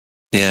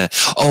 Yeah.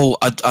 Oh,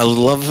 I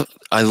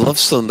love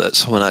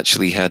someone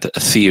actually had a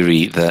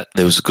theory that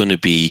there was going to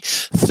be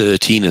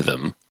 13 of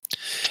them,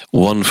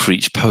 one for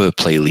each power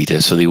play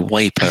leader. So they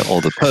wipe out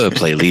all the power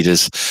play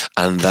leaders,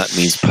 and that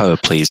means power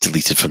play is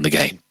deleted from the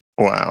game.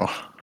 Wow.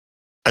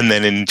 And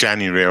then in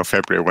January or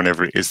February, or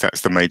whenever it is,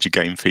 that's the major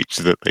game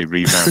feature that they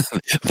revamp.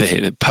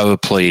 The Power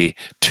Play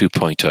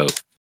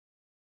 2.0.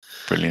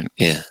 Brilliant.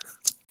 Yeah.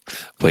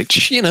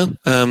 Which,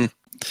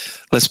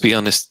 let's be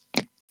honest,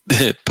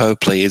 Power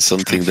Play is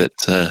something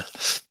that,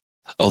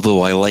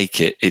 although I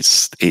like it,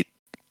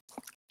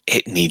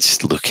 it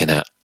needs looking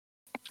at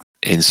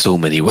in so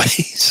many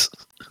ways.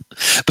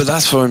 But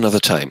that's for another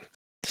time.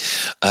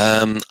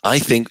 I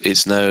think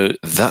it's now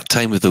that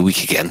time of the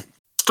week again.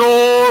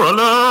 Store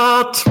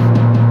alert!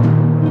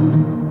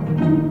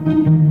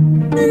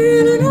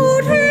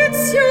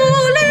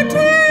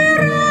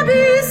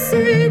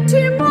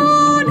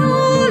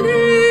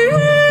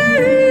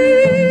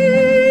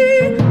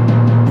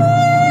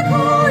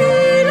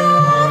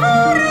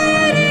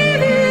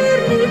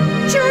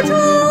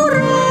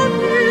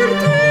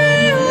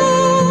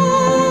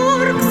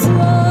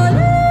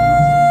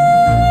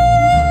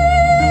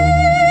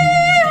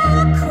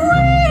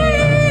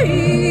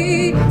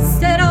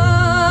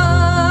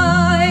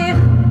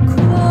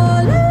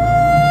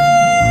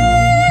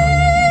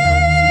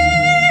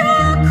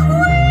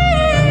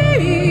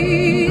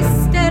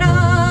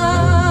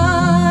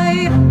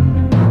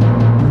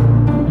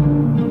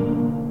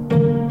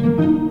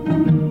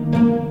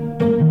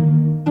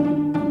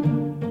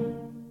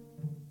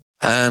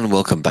 And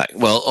welcome back.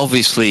 Well,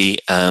 obviously,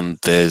 they've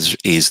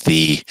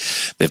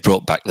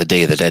brought back the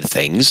Day of the Dead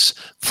things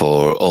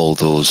for all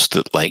those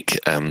that like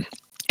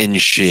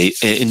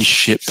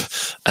in-ship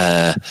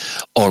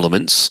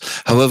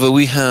ornaments. However,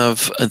 we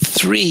have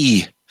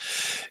 3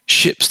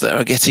 ships that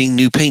are getting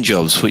new paint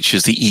jobs, which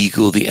is the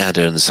Eagle, the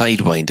Adder, and the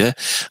Sidewinder,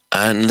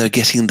 and they're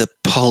getting the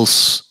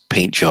Pulse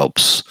paint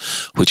jobs,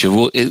 which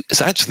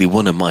it's actually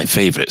one of my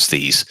favourites.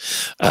 These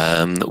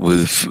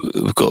we've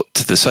got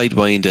the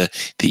Sidewinder,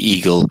 the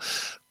Eagle,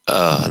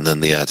 and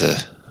then the Adder.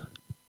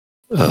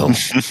 Oh,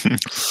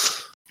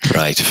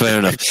 right, fair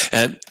enough.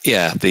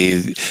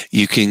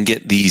 You can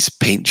get these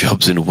paint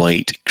jobs in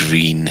white,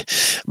 green,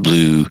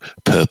 blue,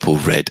 purple,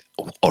 red,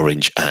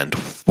 orange, and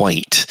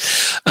white.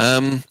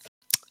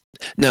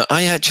 Now,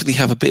 I actually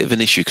have a bit of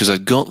an issue because I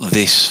got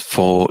this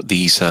for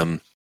these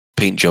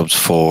paint jobs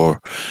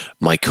for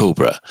my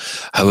Cobra.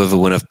 However,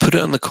 when I've put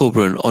it on the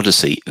Cobra and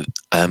Odyssey,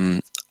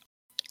 it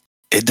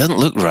doesn't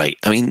look right.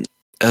 I mean,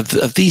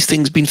 have these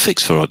things been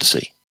fixed for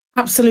Odyssey?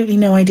 Absolutely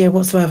no idea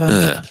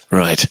whatsoever.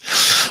 Right.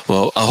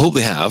 Well, I hope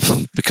they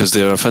have, because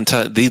they are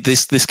fantastic.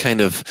 This kind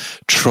of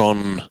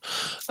Tron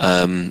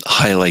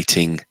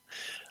highlighting,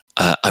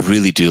 I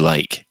really do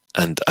like.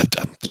 And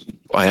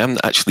I am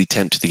actually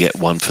tempted to get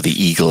one for the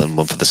Eagle and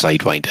one for the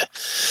Sidewinder,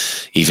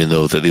 even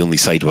though that the only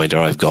Sidewinder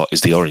I've got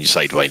is the orange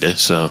Sidewinder.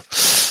 So,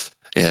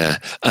 yeah.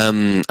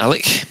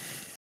 Alec?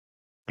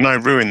 And I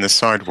ruined the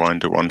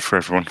Sidewinder one for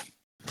everyone.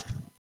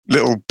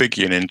 Little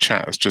Bigian in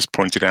chat has just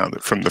pointed out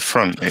that from the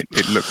front,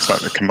 it looks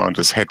like the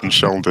Commander's head and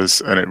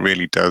shoulders, and it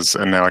really does,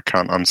 and now I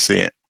can't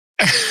unsee it.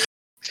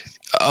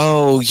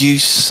 Oh, you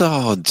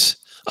sod.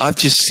 I've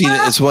just seen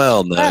it as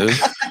well now.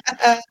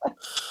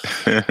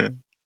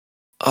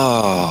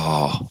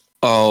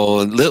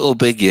 Oh, Little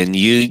Bigian,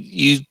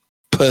 you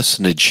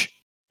personage.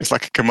 It's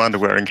like a Commander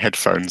wearing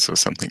headphones or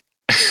something.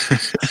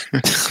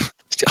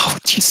 Oh,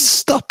 just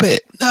stop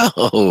it!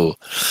 No.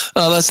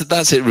 Oh,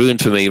 that's it.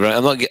 Ruined for me, right?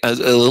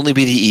 It'll only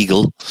be the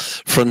Eagle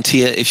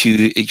Frontier if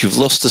you've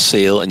lost the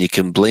sail, and you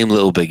can blame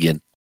Little Bigian.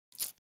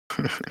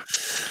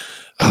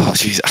 Oh,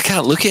 jeez, I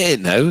can't look at it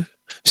now.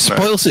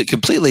 Spoils it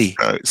completely.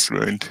 No, it's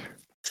ruined.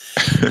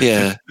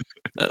 Yeah.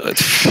 I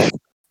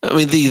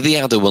mean, the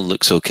Adder one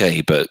looks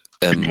okay, but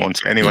didn't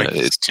want it anyway.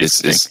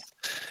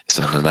 It's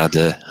on an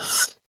Adder.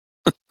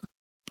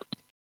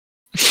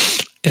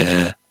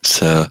 Yeah.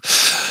 So,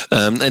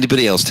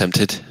 anybody else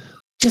tempted?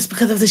 Just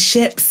because of the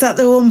ships that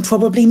they're on,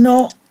 probably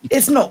not.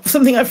 It's not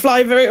something I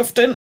fly very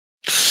often.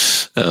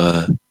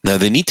 Now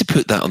they need to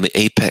put that on the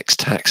Apex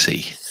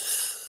Taxi.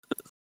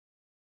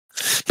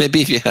 Maybe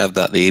if you have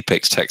that, the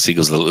Apex Taxi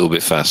goes a little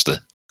bit faster.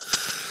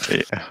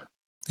 Yeah.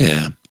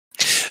 Yeah.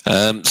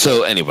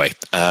 So anyway,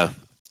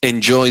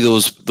 enjoy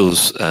those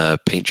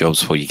paint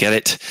jobs before you get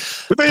it.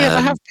 Do they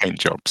ever have paint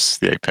jobs,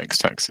 the Apex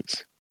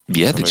Taxis?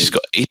 Yeah, they've just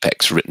got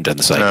Apex written down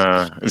the side.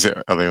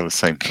 Are they all the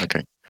same?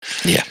 Okay.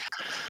 Yeah,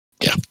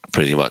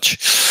 pretty much.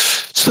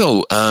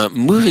 So,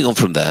 moving on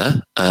from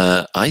there,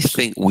 I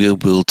think we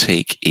will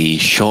take a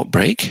short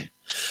break,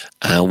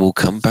 and we'll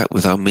come back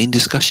with our main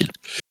discussion.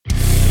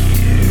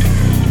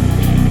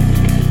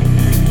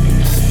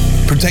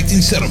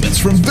 protecting settlements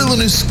from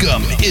villainous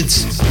scum.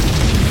 It's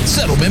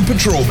Settlement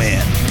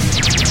Patrolman.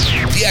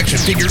 The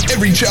action figure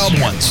every child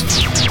wants.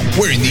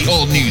 Wearing the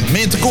all-new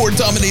Manticore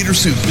Dominator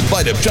suit with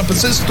light-up jump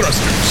assist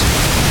thrusters.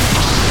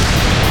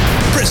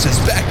 Press his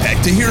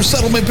backpack to hear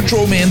Settlement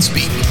Patrolman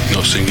speak.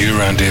 Not seen you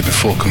around here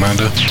before,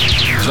 Commander.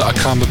 Is that a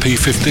Karma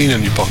P15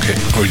 in your pocket,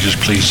 or are you just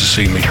pleased to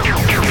see me?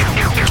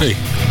 Hey,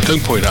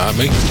 don't point that at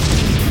me.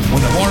 When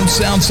the horn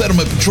sounds,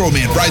 Settlement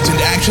Patrolman rides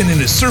into action in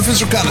his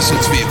surface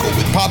reconnaissance vehicle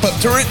with pop-up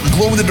turret and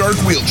glow-in-the-dark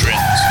wheel trims.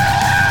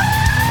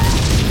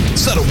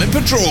 Settlement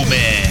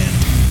Patrolman.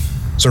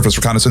 Surface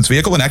reconnaissance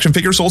vehicle and action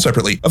figure sold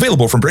separately.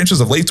 Available from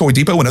branches of Lathe, Toy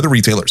Depot, and other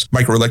retailers.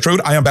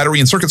 Microelectrode, ion battery,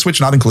 and circuit switch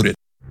not included.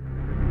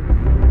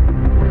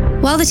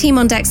 While the team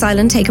on Dex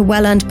Island take a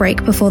well-earned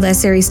break before their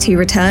Series 2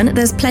 return,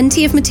 there's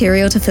plenty of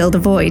material to fill the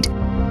void.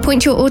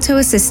 Point your auto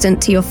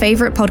assistant to your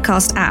favourite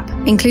podcast app,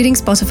 including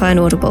Spotify and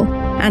Audible,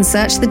 and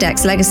search The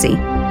Dex Legacy.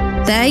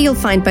 There you'll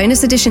find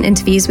bonus edition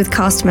interviews with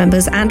cast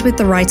members and with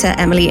the writer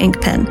Emily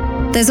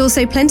Inkpen. There's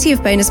also plenty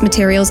of bonus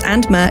materials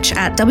and merch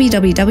at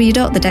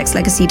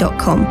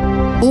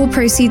www.thedexlegacy.com. All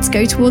proceeds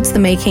go towards the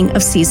making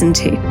of Season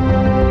 2.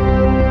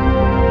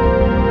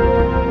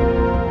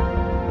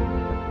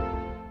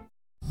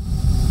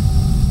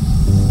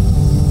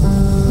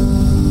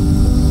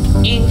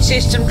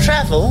 In-system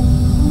travel?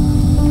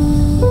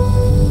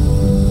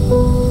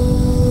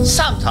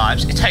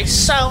 Sometimes it takes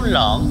so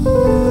long.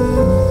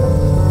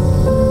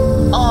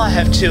 I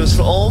have tools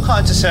for all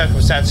kinds of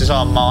circumstances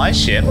on my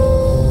ship.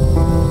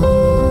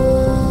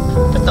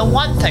 But the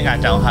one thing I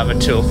don't have a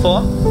tool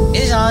for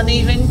is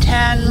uneven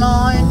tan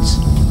lines.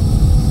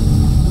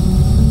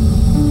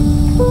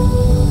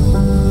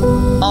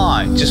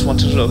 I just want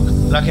to look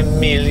like a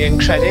million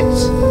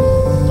credits.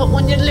 But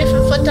when you're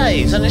living for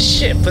days on a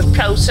ship with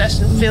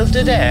processed and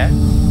filtered air,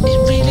 it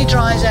really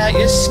dries out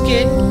your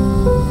skin.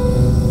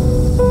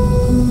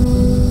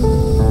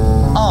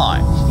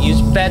 I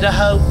use Better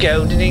Hope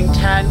Goldening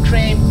Tan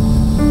Cream.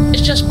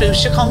 It just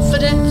boosts your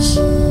confidence.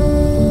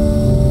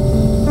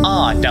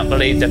 I don't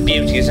believe that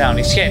beauty is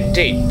only skin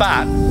deep,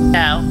 but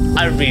now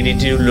I really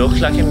do look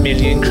like a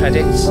million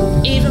credits.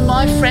 Even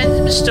my friends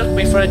mistook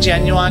me for a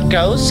genuine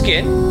gold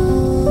skin.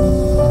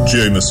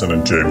 Jameson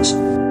and James.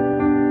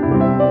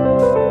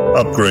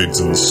 Upgrades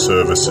and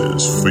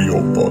services for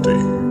your body.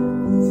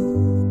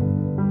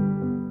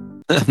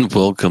 And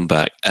welcome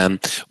back.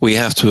 We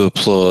have to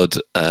applaud.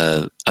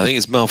 I think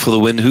it's Mal for the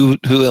win. Who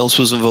else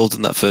was involved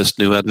in that first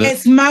new advert?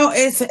 It's Mal.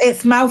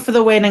 It's Mal for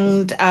the win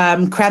and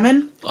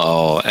Kremen.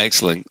 Oh,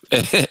 excellent,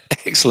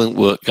 excellent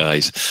work,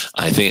 guys.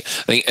 I think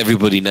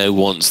everybody now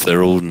wants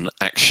their own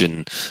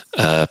action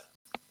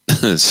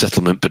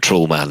settlement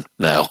patrolman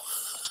now.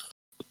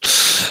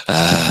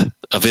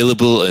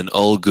 Available in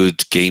all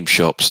good game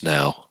shops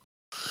now.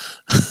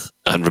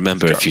 And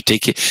remember, if you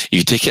take it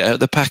out of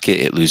the packet,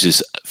 it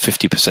loses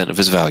 50% of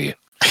its value.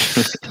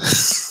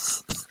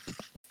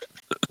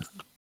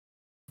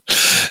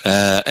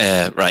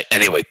 Right.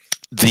 Anyway,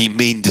 the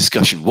main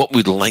discussion. What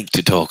we'd like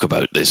to talk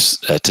about this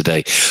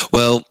today.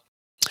 Well,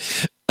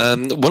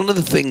 one of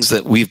the things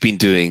that we've been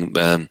doing,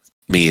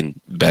 me and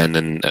Ben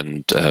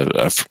and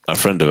a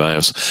friend of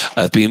ours,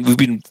 we've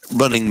been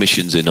running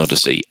missions in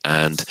Odyssey,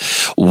 and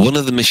one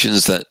of the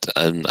missions that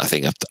I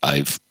think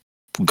I've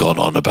gone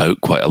on about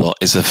quite a lot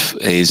is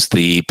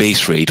the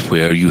base raid,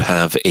 where you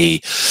have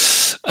a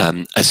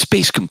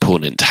space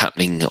component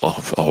happening,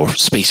 or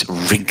space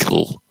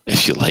wrinkle,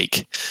 if you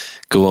like.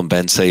 Go on,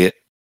 Ben, say it.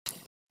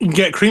 You can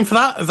get cream for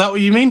that? Is that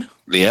what you mean?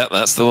 Yeah,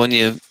 that's the one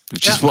you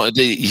just wanted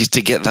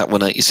to get that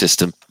one out your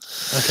system.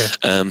 Okay.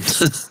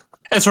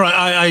 That's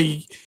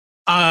right.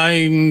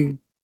 I'm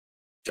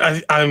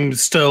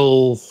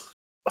still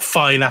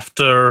fine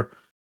after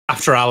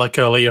Alec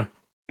earlier.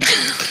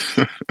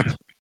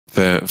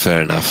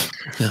 Fair enough.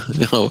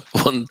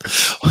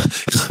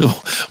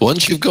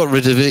 Once you've got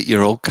rid of it,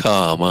 you're all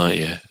calm, aren't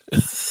you?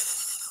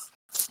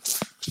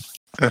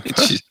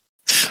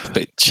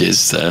 Which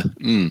is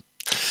that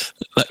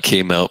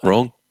came out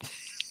wrong.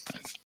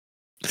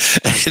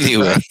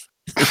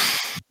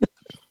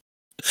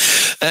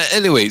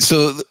 Anyway,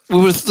 so we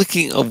were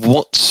thinking of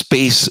what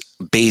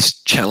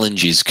space-based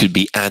challenges could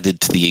be added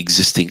to the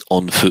existing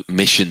on-foot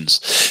missions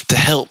to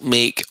help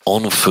make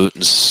on-foot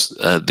and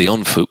the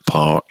on-foot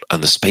part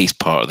and the space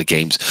part of the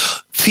games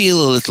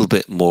feel a little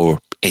bit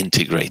more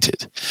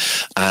integrated.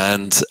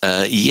 And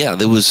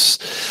there was.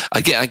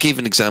 I gave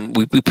an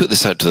example. We put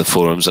this out to the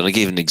forums, and I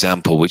gave an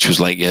example, which was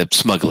like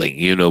smuggling.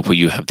 You know, where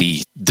you have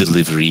the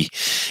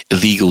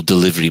illegal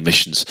delivery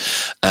missions.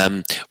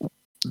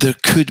 There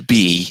could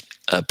be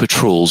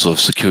patrols of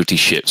security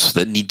ships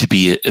that need to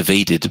be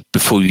evaded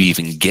before you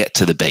even get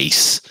to the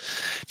base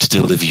to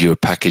deliver your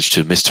package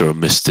to Mr. or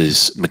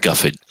Mrs.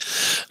 MacGuffin.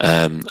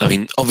 I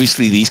mean,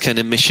 obviously, these kind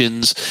of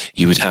missions,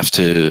 you would have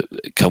to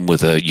come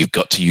with you've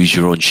got to use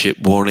your own ship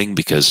warning,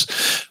 because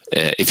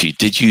if you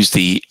did use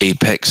the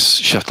Apex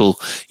shuttle,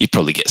 you'd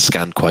probably get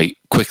scanned quite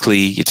quickly,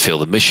 you'd fail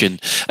the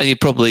mission, and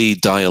you'd probably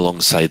die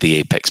alongside the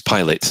Apex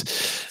pilot,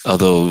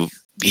 although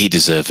he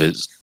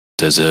deserves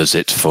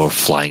it for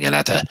flying an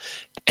at a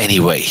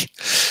Anyway,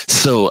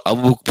 so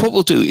what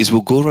we'll do is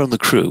we'll go around the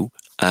crew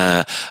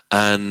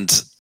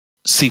and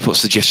see what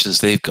suggestions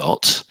they've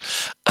got,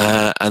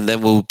 and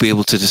then we'll be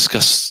able to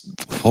discuss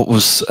what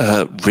was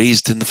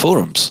raised in the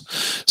forums.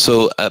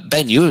 So,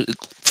 Ben, you're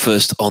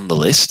first on the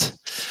list.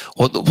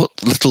 What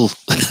little,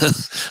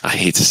 I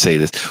hate to say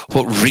this,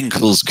 what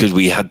wrinkles could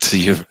we add to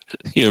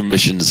your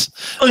missions?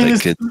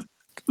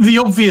 The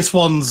obvious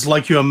ones,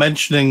 like you were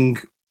mentioning,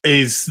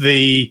 is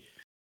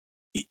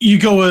you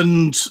go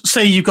and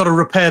say you've got to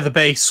repair the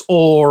base,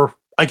 or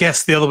I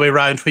guess the other way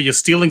around, where you're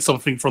stealing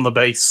something from the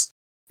base.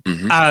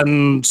 Mm-hmm.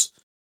 And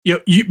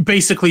you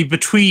basically,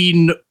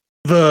 between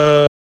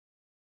the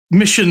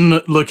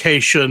mission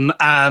location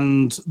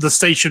and the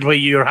station where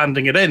you're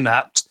handing it in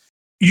at,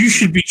 you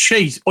should be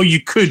chased, or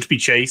you could be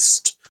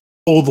chased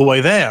all the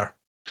way there.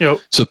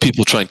 So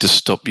people trying to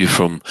stop you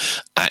from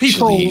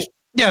actually.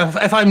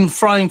 If I'm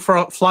flying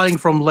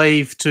from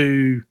Lave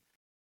to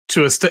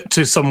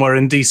somewhere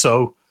in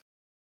DSO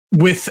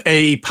with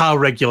a power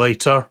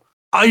regulator,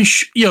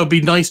 it'd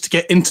be nice to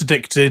get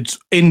interdicted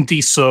in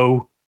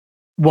DSO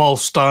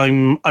whilst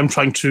I'm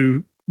trying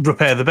to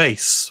repair the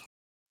base,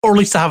 or at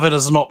least to have it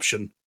as an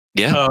option.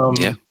 Yeah.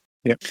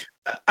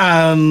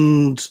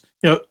 And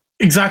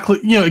exactly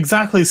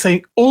the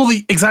same,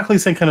 exactly the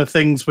same kind of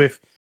things with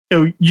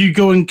you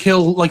go and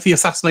kill like the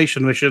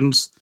assassination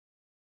missions,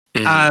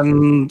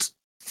 and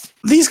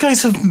these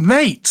guys have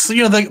mates.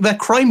 They're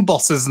crime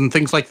bosses and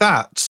things like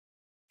that.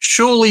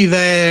 Surely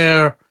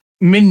their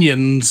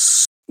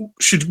minions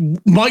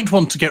might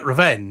want to get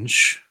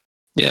revenge.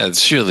 Yeah,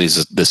 surely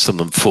there's some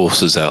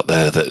enforcers out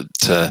there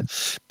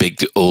that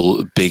big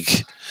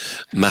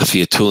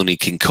Mafia Tony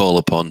can call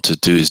upon to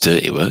do his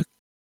dirty work.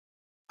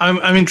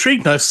 I'm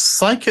intrigued now.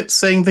 Psychit's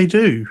saying they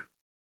do.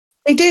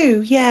 They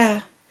do,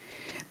 yeah.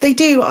 They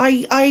do.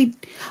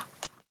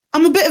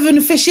 I'm a bit of an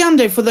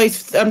aficionado for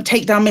those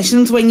takedown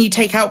missions when you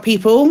take out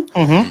people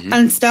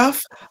and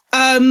stuff.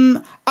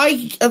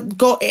 I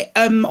got it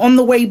on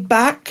the way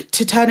back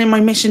to turn in my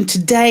mission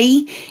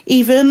today.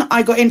 Even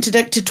I got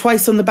interdicted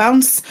twice on the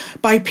bounce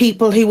by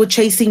people who were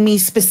chasing me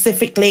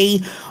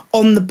specifically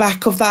on the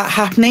back of that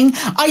happening.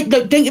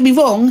 Don't get me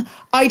wrong.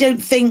 I don't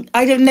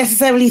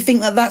necessarily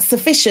think that that's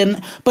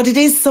sufficient, but it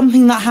is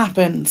something that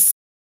happens.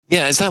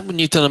 Yeah, is that when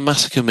you've done a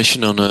massacre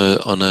mission on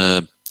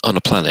a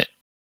planet?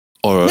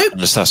 Or nope, an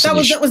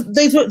assassination?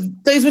 Those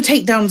were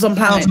takedowns on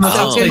planets.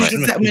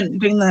 Settlement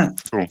doing that.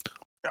 Cool.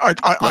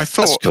 I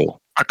thought cool.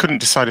 I couldn't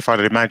decide if I'd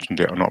imagined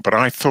it or not, but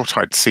I thought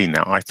I'd seen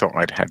that. I thought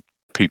I'd had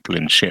people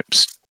in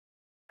ships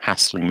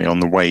hassling me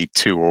on the way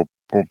to or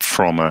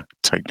from a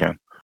takedown.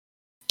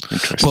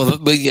 Interesting. Well,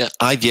 yeah,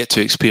 I've yet to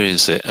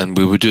experience it, and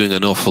we were doing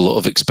an awful lot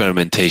of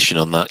experimentation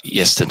on that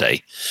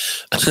yesterday.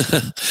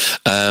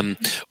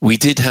 We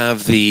did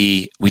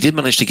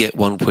manage to get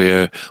one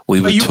where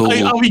we were told.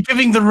 Are we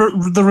giving the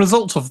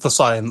result of the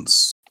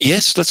science?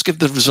 Yes, let's give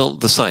the result of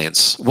the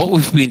science. What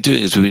we've been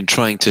doing is we've been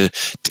trying to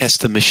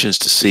test the missions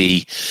to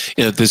see.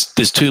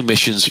 There's two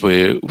missions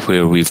where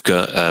we've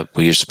got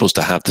where you're supposed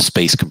to have the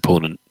space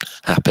component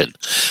happen.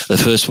 The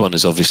first one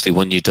is obviously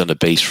when you've done a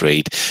base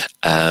raid.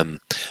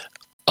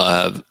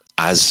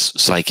 As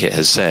Psychit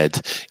has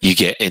said, you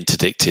get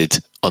interdicted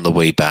on the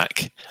way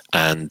back,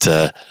 and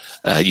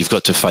you've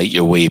got to fight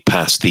your way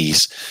past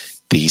these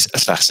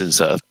assassins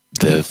that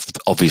they've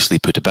obviously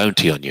put a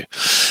bounty on you.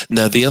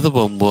 Now, the other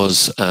one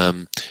was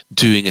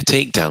doing a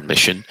takedown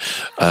mission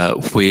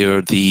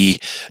where the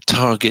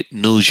target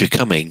knows you're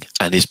coming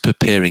and is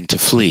preparing to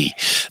flee.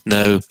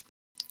 Now,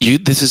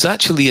 this is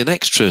actually an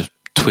extra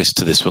twist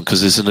to this one,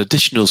 because there's an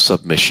additional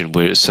submission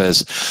where it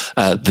says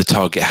the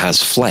target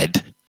has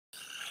fled.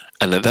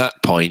 And at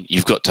that point,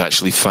 you've got to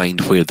actually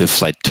find where they've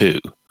fled to.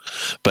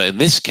 But in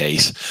this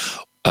case,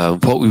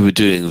 what we were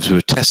doing was we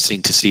were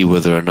testing to see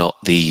whether or not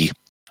the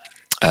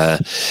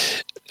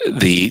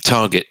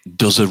target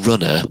does a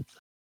runner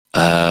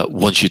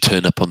once you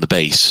turn up on the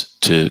base,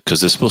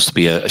 because there's supposed to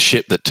be a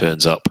ship that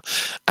turns up,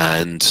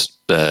 and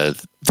the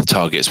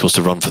target is supposed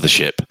to run for the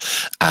ship.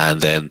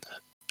 And then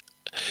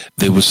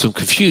there was some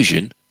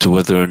confusion to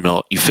whether or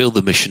not you failed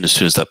the mission as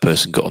soon as that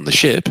person got on the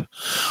ship,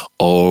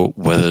 or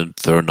whether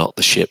or not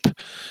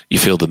you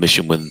failed the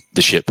mission when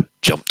the ship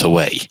jumped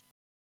away.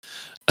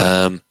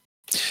 In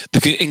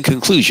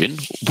conclusion,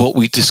 what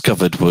we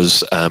discovered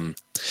was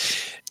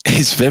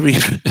it's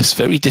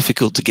very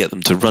difficult to get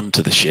them to run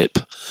to the ship.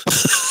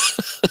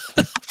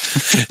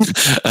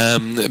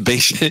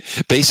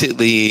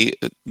 Basically,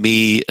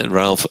 me and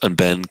Ralph and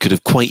Ben could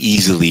have quite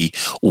easily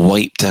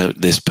wiped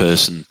out this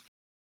person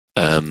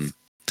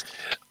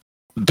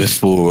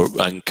before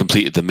and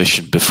completed the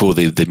mission before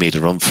they made a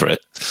run for it.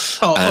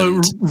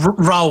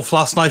 Ralph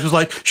last night was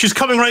like, "She's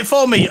coming right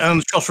for me,"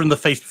 and shot her in the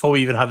face before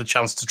we even had a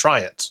chance to try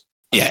it.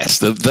 Yes,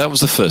 that was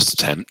the first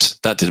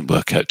attempt. That didn't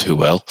work out too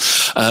well.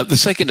 The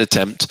second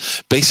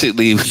attempt,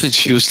 basically,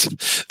 she was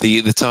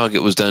the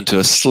target was down to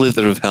a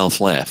slither of health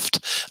left,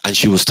 and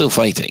she was still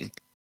fighting.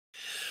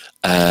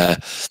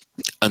 And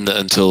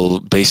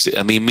until basically,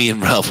 I mean, me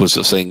and Ralph was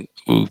sort of saying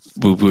we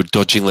were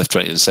dodging left,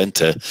 right, and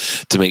centre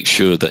to make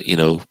sure that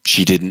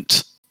she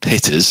didn't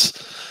hit us,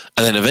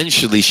 and then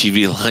eventually she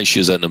realised she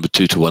was outnumbered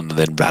 2-1 and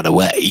then ran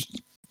away.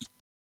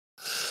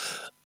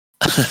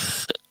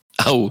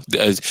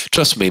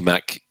 Trust me,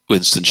 Mac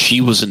Winston,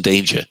 she was in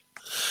danger.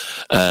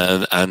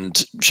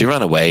 And she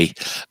ran away,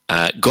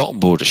 got on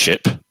board a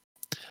ship.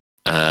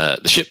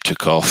 The ship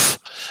took off,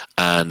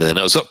 and then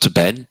it was up to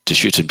Ben to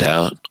shoot him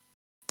down.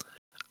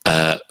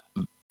 But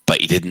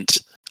he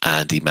didn't,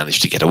 and he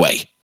managed to get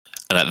away.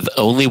 And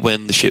only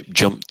when the ship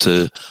jumped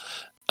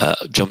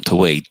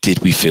away did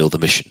we fail the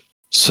mission.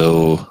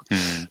 So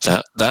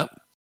that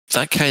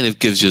kind of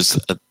gives us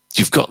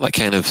you've got that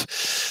kind of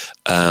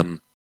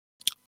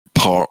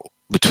part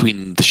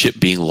between the ship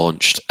being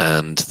launched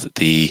and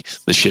the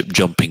ship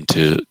jumping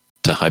to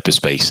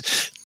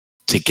hyperspace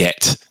to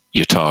get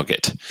your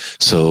target.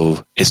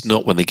 So it's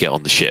not when they get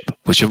on the ship,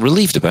 which I'm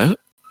relieved about.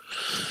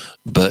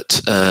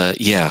 But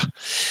yeah,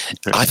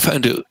 I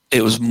found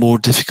it was more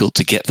difficult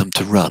to get them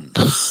to run.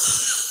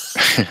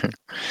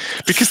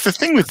 Because the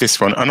thing with this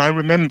one, and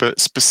I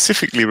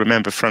specifically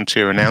remember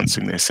Frontier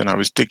announcing this, and I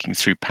was digging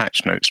through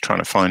patch notes trying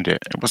to find it.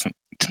 It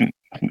didn't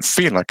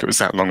feel like it was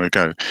that long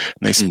ago. And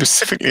they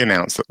specifically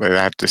announced that they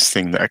had this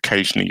thing that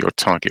occasionally your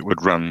target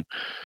would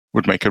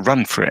make a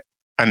run for it.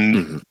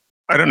 And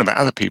I don't know about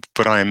other people,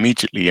 but I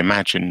immediately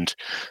imagined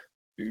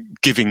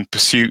giving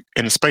pursuit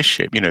in a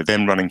spaceship,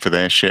 them running for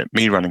their ship,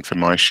 me running for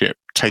my ship,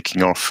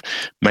 taking off,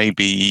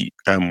 maybe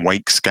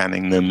wake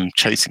scanning them,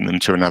 chasing them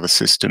to another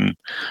system,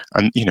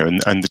 and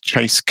and the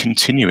chase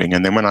continuing.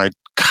 And then when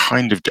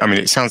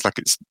it sounds like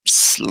it's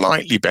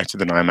slightly better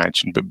than I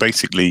imagined, but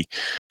basically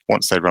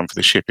once they run for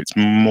the ship, it's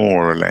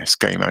more or less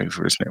game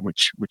over, isn't it?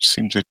 Which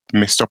seems a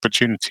missed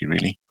opportunity,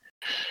 really.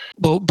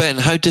 Well, Ben,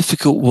 how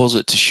difficult was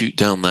it to shoot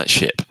down that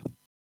ship?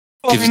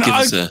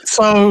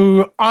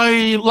 So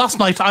last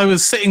night I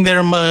was sitting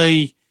there in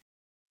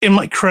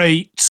my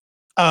crate.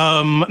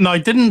 Now I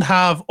didn't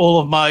have all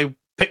of my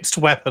picked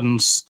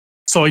weapons,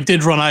 so I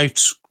did run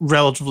out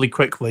relatively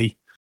quickly.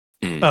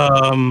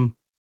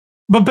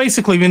 But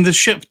basically, when the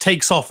ship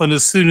takes off, and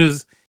as soon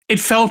as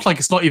it felt like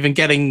it's not even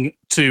getting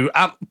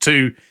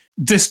to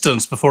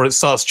distance before it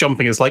starts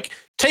jumping, it's like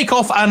take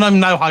off, and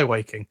I'm now high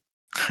waking.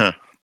 Huh.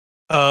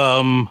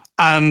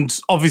 And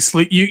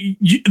obviously,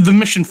 the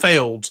mission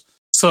failed.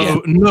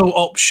 So no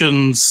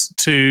options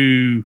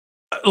to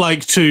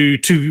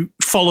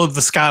follow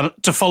the scan,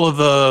 to follow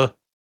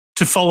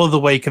the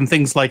wake and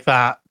things like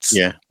that.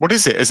 Yeah. What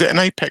is it? Is it an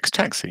Apex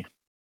taxi?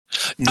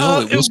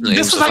 No, it wasn't.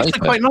 This was actually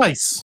quite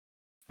nice.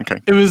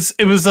 Okay. It was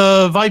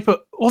a Viper.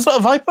 Was it a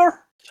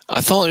Viper? I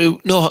thought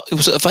it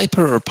was a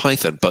Viper or a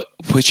Python, but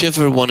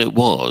whichever one it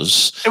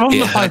was, it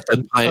wasn't a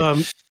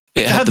Python.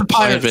 It had the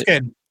pirate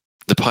skin.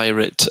 The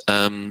pirate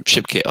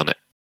ship kit on it.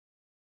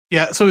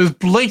 Yeah, so it was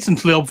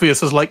blatantly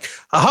obvious as like,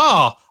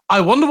 aha,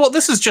 I wonder what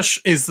this that's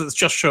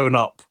just shown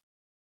up.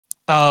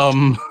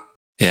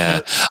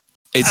 Yeah,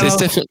 it's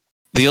definitely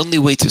the only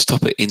way to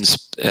stop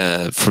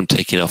it from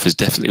taking off is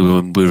definitely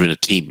when we're in a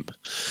team,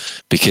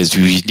 because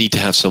we need to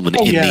have someone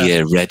in the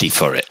air ready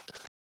for it.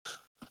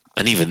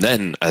 And even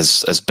then,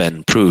 as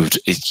Ben proved,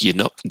 you're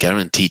not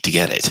guaranteed to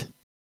get it.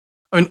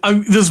 I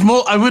mean, there's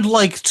more. I would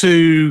like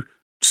to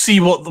see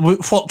what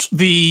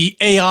the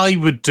AI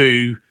would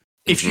do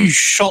if you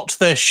shot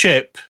their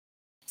ship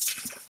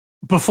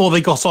before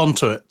they got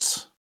onto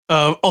it.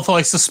 Although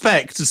I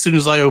suspect as soon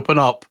as I open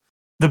up,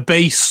 the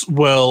base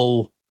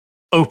will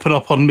open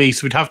up on me,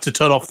 so we'd have to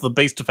turn off the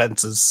base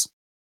defenses.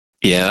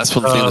 Yeah, that's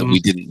one thing that we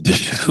didn't do.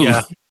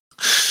 Yeah.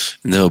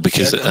 No,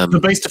 because the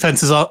base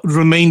defenses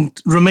remain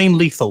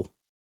lethal.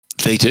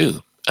 They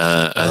do.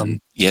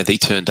 And they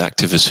turned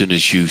active as soon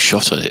as you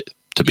shot at it,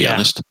 to be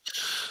honest.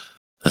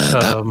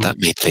 That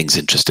made things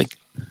interesting.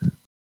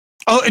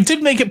 Oh, it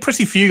did make it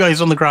pretty for you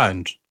guys on the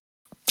ground.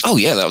 Oh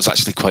yeah, that was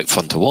actually quite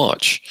fun to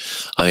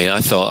watch. I mean,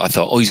 I thought,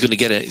 oh, he's going to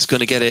get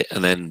it,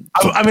 and then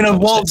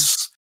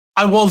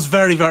I was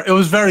very, very. It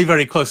was very,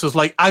 very close. It was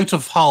like out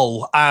of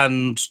hull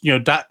and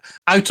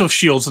out of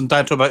shields and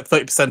down to about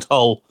 30%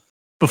 hull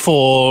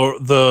before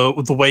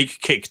the wake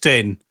kicked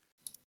in,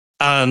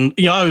 and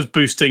I was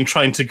boosting,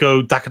 trying to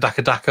go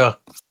Daka,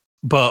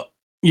 but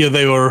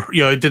they were.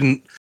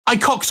 I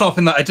cocked up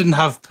in that I didn't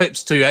have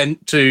pips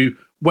to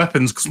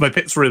weapons because my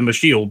pips were in my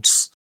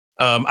shields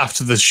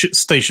after the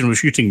station was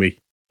shooting me.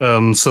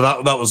 So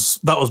that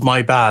was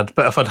my bad.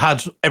 But if I'd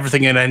had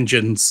everything in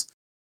engines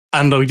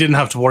and we didn't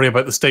have to worry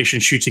about the station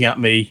shooting at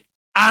me,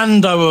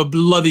 and I were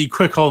bloody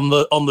quick on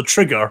the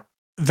trigger,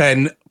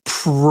 then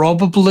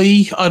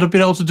probably I'd have been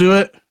able to do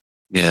it.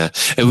 Yeah,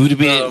 it would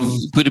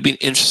have been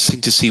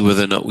interesting to see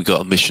whether or not we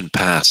got a mission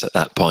pass at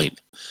that point.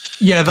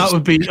 Yeah, that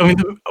would be. I mean,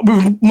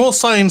 we've more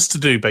science to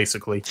do,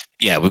 basically.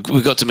 Yeah,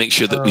 we've got to make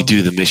sure that we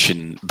do the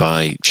mission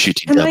by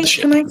shooting down the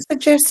ship. Can I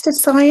suggest a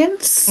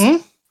science?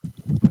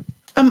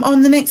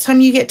 On the next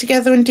time you get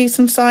together and do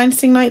some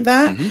sciencing like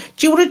that, do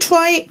you want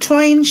to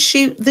try and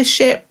shoot the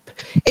ship?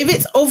 If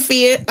it's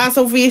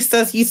obvious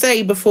as you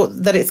say before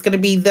that it's going to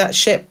be that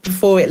ship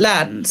before it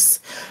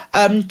lands,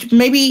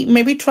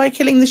 maybe try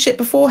killing the ship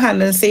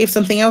beforehand and see if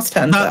something else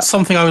turns up. That's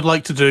something I would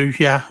like to do.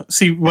 Yeah,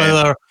 see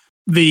whether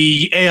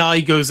the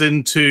AI goes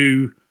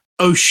into,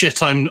 oh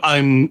shit,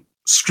 I'm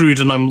screwed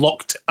and I'm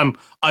locked. I'm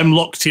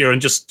locked here,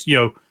 and just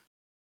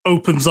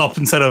opens up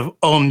instead of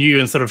on you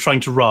instead of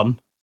trying to run.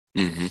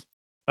 Mm-hmm.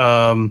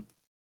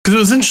 Because it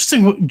was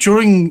interesting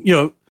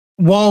during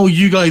while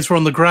you guys were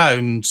on the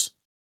ground,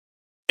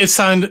 it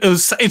sounded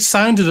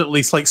at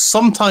least like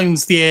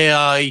sometimes the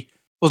AI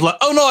was like,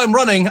 oh no, I'm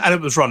running, and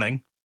it was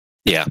running.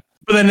 Yeah.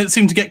 But then it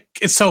seemed to get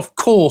itself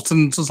caught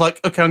and was like,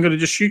 okay, I'm going to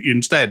just shoot you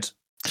instead.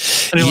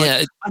 And you're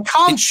like, I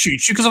can't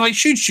shoot you because if I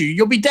shoot you,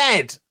 you'll be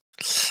dead.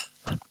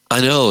 I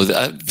know.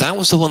 That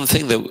was the one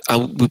thing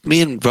that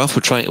me and Ralph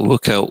were trying to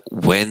work out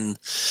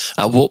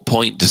at what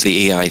point does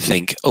the AI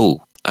think,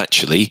 oh,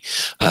 actually,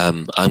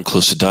 I'm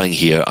close to dying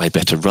here, I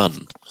better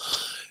run.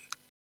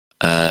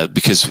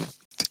 Because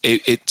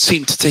it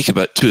seemed to take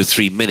about 2 or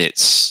 3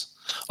 minutes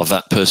of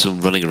that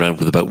person running around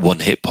with about 1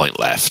 hit point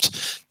left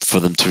for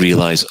them to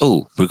realize,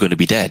 oh, we're going to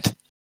be dead.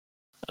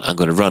 I'm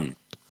going to run.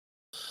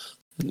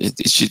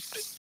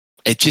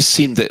 It just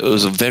seemed that it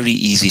was very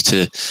easy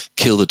to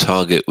kill the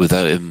target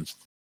without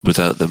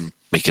them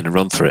making a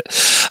run for it.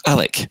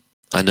 Alec,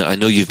 I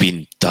know you've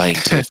been dying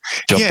to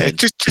jump in.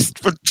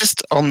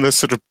 Just on the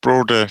sort of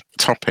broader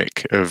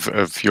topic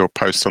of your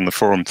post on the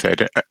forum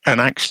thread, and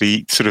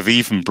actually sort of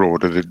even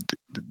broader,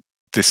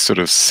 this sort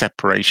of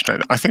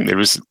separation. I think there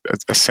is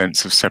a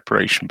sense of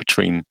separation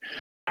between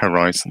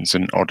Horizons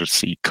and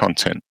Odyssey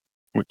content,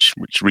 which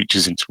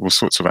reaches into all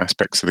sorts of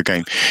aspects of the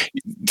game.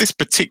 This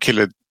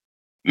particular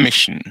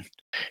mission,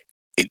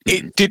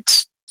 it did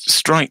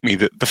strike me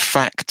that the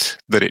fact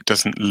that it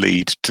doesn't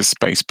lead to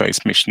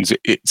space-based missions,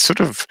 it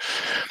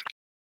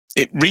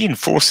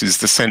reinforces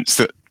the sense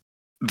that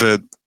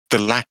the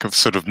lack of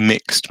sort of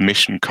mixed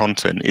mission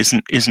content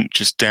isn't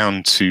just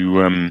down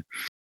to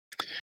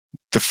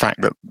the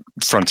fact that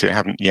Frontier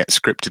haven't yet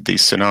scripted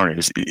these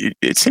scenarios.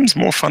 It seems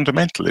more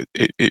fundamental.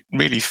 It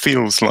really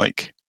feels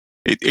like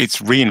it's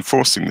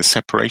reinforcing the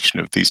separation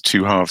of these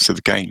two halves of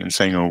the game and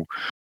saying, oh,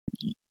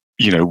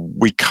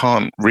 we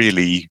can't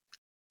really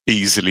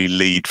easily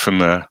lead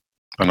from an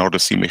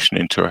Odyssey mission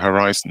into a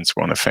Horizons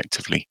one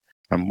effectively,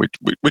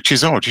 which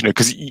is odd,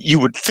 because you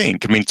would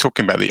think,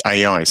 talking about the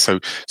AI, so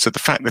the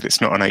fact that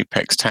it's not an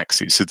Apex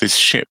taxi, so this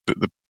ship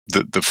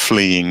that the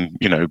fleeing,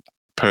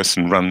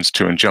 person runs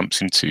to and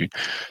jumps into,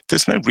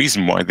 there's no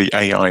reason why the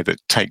AI that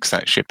takes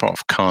that ship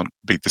off can't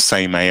be the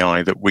same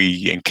AI that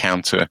we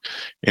encounter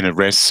in a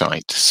res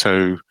site.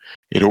 So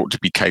it ought to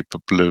be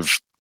capable of,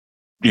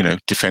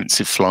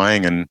 defensive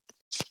flying, and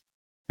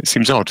it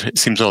seems odd. It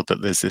seems odd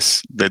that there's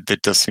this. There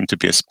does seem to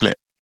be a split,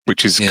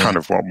 which is kind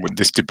of what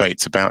this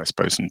debate's about, I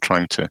suppose, and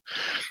trying to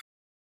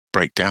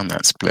break down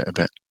that split a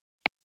bit.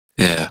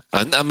 Yeah,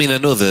 I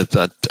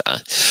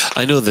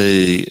know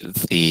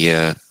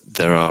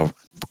there are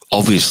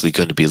obviously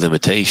going to be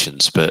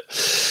limitations, but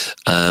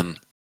I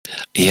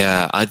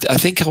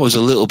think I was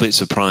a little bit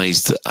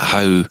surprised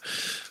how,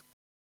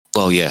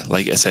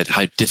 like I said,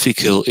 how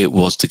difficult it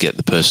was to get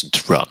the person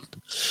to run,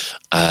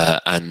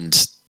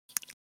 and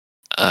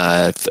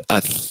I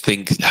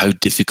think how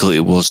difficult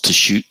it was to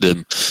shoot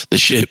the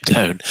ship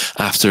down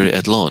after it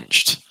had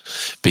launched,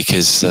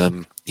 because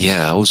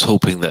I was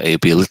hoping that it'd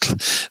be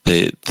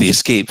the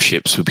escape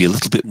ships would be a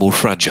little bit more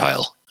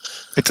fragile.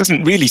 It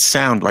doesn't really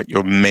sound like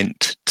you're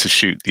meant to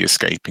shoot the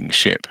escaping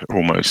ship,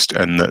 almost,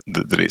 and that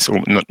it's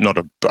not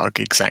a bug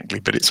exactly,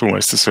 but it's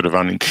almost a sort of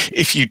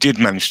if you did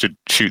manage to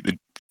shoot the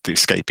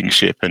escaping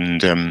ship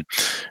and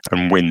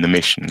win the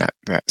mission,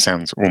 that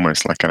sounds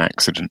almost like an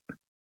accident.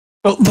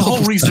 Well, the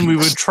whole reason we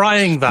were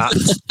trying that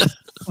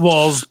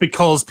was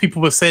because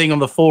people were saying on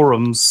the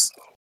forums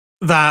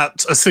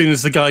that as soon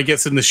as the guy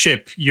gets in the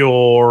ship,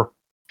 your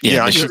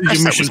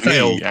mission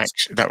failed.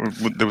 That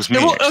was me.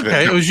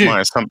 Okay, it was you. My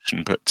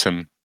assumption, but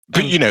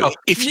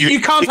if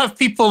you can't have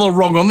people that are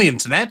wrong on the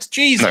internet.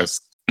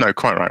 Jesus. No,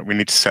 quite right. We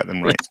need to set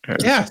them right.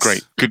 Yes.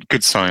 Great,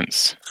 good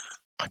science.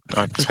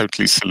 I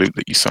totally salute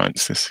that you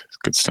science this. It's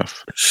good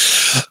stuff.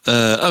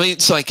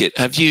 Psychic,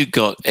 have you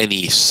got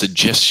any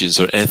suggestions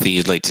or anything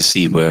you'd like to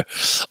see where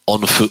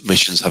on-foot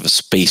missions have a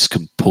space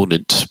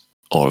component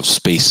or a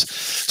space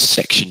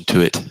section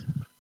to it?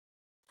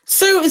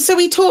 So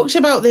we talked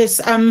about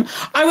this.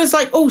 I was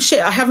like, oh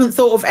shit, I haven't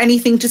thought of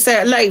anything to say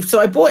at live, so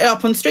I brought it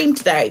up on stream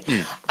today.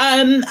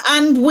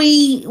 And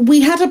we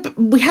had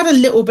a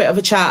little bit of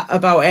a chat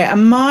about it.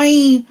 And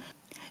that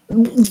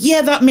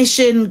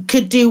mission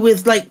could do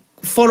with like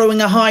following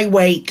a high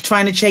wake,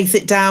 trying to chase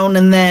it down,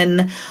 and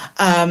then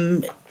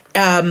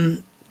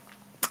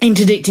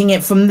interdicting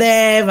it from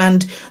there,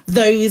 and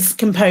those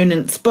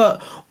components.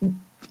 But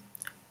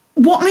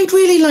what I'd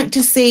really like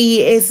to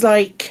see is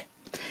like,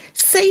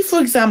 say, for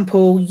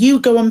example,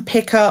 you go and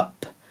pick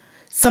up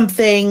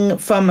something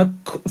from a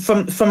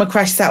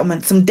crash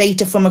settlement, some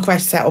data from a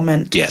crash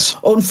settlement, yes,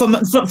 or from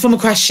a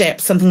crash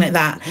ship, something like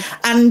that,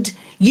 and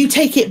you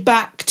take it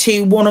back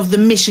to one of the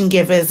mission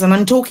givers, and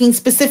I'm talking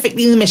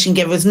specifically the mission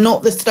givers,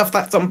 not the stuff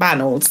that's on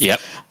panels. Yep.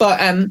 But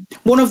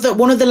one of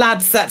the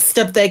lads that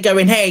stood there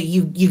going, "Hey,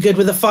 you good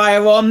with a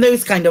firearm?"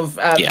 Those kind of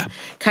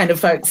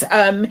folks.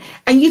 And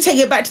you take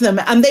it back to them,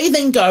 and they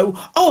then go,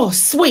 "Oh,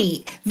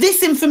 sweet!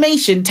 This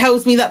information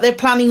tells me that they're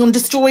planning on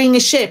destroying a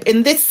ship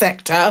in this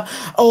sector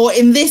or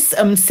in this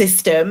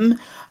system.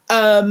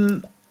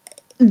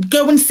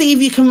 Go and see if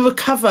you can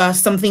recover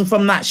something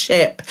from that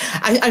ship."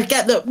 I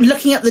get that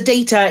looking at the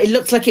data, it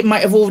looks like it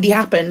might have already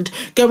happened.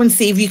 Go and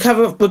see if you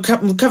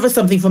recover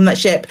something from that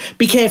ship.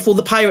 Be careful,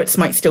 the pirates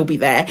might still be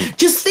there.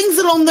 Just things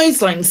along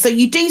those lines. So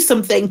you do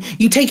something,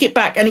 you take it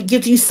back, and it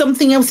gives you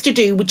something else to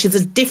do, which is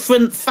a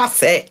different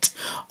facet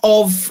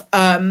of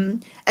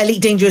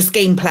Elite Dangerous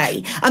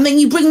gameplay. And then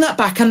you bring that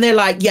back, and they're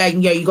like, yeah,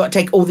 you got to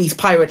take all these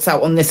pirates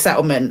out on this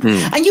settlement.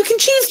 And you can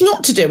choose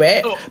not to do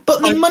it,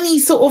 but the money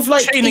sort of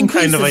like chaining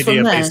kind of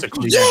idea,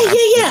 basically.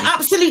 Yeah,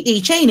 absolutely.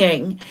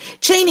 Chaining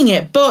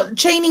it, but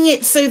chaining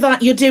it so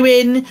that you're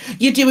doing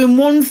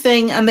one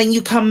thing, and then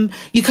you come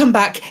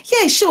back.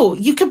 Yeah, sure,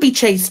 you could be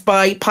chased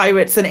by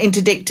pirates and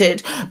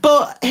interdicted,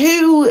 but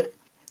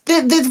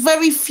there's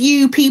very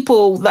few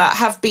people that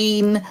have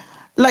been.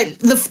 Like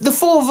the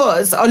four of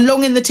us are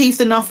long in the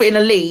tooth enough in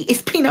Elite.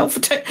 It's been out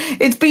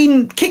it's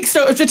been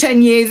kickstarted for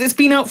 10 years. It's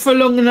been out for a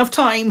long enough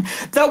time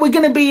that we're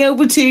going to be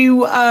able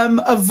to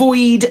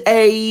avoid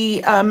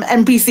a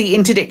NPC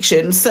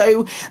interdiction.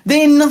 So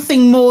they're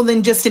nothing more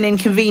than just an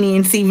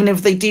inconvenience, even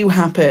if they do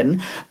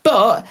happen.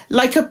 But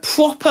like a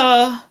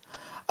proper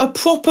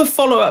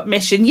follow-up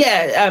mission,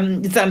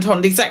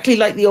 Xanton, exactly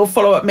like the old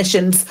follow-up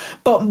missions,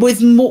 but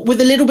with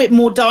a little bit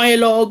more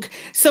dialogue,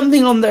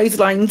 something on those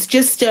lines,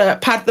 just to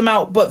pad them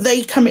out. But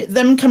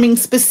them coming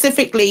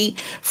specifically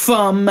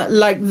from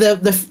like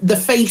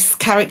the face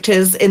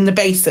characters in the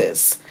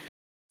bases.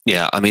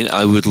 Yeah, I mean,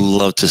 I would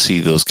love to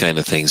see those kind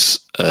of things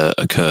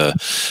occur,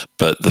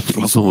 but the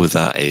problem with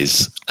that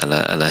is, and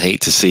I hate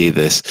to say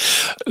this,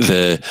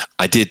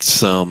 I did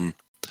some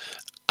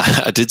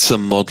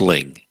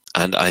modelling.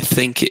 And I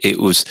think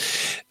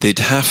they'd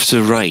have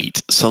to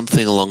write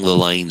something along the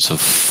lines of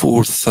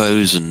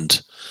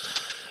 4,000,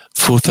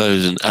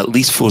 at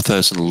least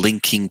 4,000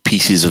 linking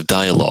pieces of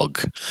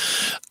dialogue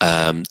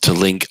to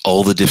link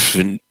all the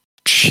different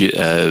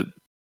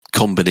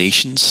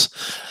combinations.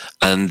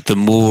 And the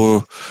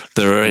more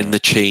there are in the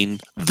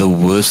chain, the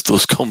worse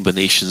those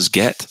combinations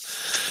get.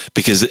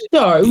 Because,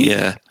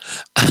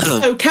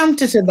 so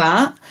counter to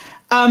that,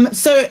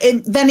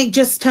 then it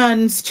just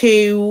turns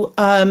to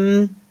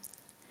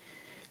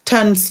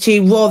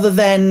rather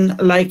than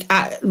like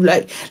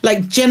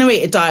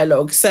generate a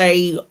dialogue,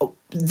 say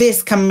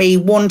this can be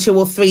 1, 2,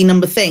 or 3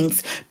 number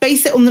things.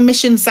 Base it on the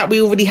missions that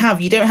we already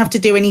have. You don't have to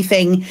do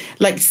anything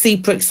like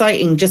super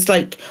exciting. Just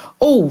like,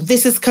 oh,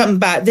 this has come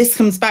back. This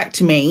comes back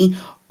to me.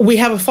 We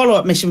have a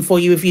follow-up mission for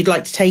you if you'd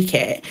like to take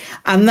it.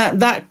 And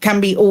that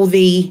can be all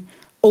the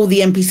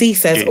NPC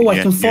says. I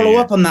can follow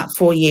up on that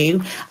for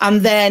you.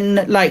 And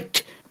then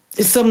like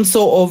some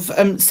sort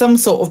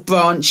of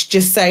branch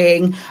just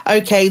saying,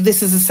 okay,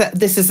 this is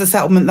a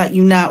settlement that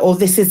you now, or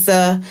this is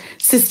the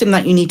system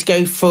that you need to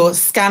go for,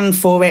 scan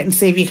for it and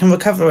see if you can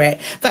recover it.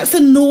 That's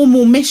a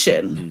normal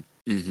mission.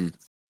 Mm-hmm.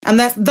 And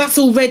that's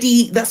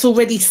already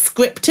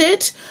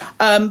scripted,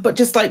 but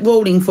just like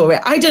rolling for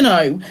it. I don't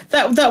know.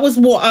 That was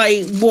what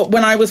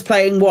when I was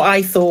playing, what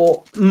I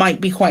thought might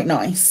be quite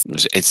nice.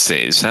 It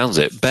sounds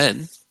it.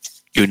 Ben,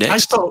 you're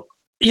next.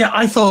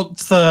 I thought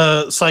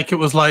the Psychic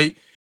was like,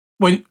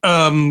 when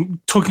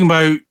talking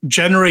about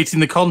generating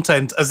the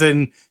content, as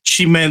in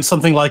she meant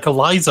something like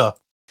Eliza,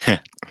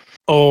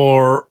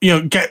 or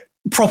get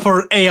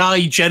proper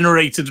AI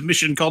generated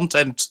mission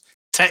content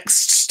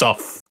text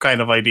stuff kind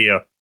of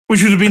idea,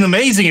 which would have been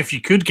amazing if you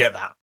could get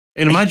that.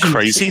 And imagine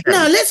crazy.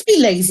 No, let's be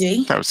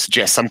lazy. That would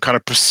suggest some kind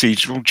of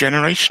procedural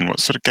generation. What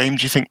sort of game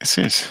do you think this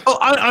is? Oh,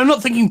 I'm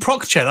not thinking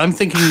ProcGen. I'm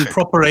thinking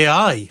proper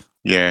AI.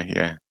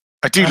 Yeah.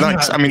 I do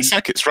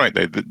Psychic's right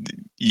though. That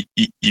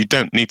you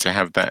don't need to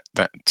have that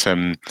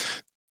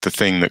the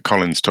thing that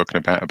Colin's talking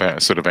about a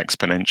sort of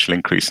exponential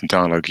increase in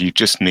dialogue. You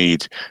just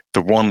need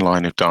the one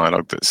line of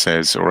dialogue that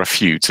says, or a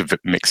few to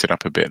mix it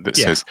up a bit, that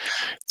says,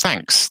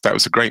 "Thanks, that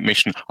was a great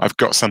mission. I've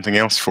got something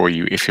else for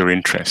you if you're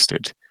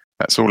interested."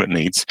 That's all it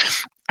needs.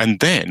 And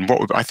then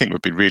what I think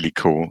would be really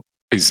cool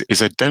is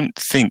I don't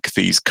think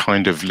these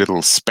kind of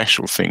little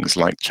special things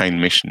like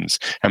chain missions,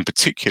 and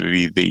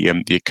particularly the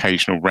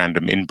occasional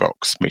random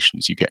inbox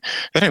missions you get,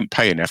 they don't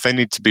pay enough. They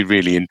need to be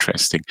really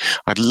interesting.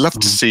 I'd love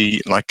to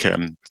see like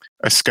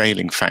a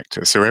scaling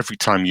factor. So every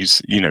time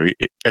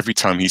every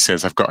time he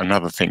says, "I've got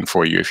another thing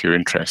for you if you're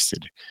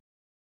interested,"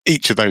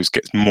 each of those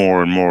gets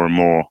more and more and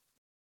more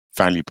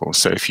valuable.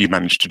 So if you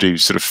manage to do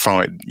sort of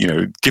 5,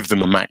 give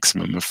them a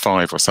maximum of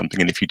 5 or something,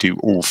 and if you do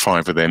all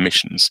 5 of their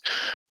missions,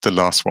 the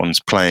last one's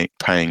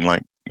paying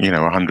like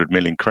 100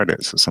 million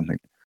credits or something.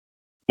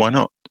 Why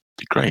not? It'd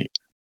be great.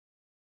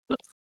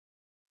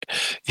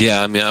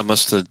 Yeah, I mean, I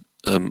must have.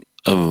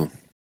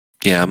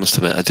 I must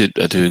admit, I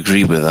do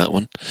agree with that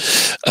one.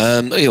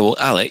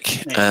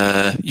 Alec,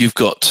 you've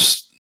got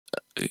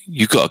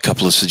you've got a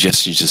couple of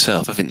suggestions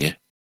yourself, haven't you?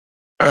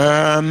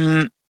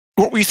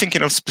 What were you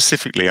thinking of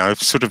specifically?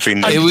 I've sort of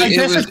been. I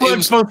guess it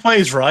works both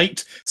ways,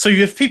 right? So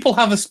if people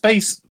have a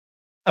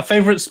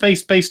favorite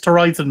space-based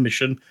Horizon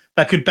mission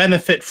that could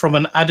benefit from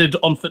an added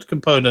on-foot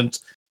component,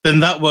 then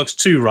that works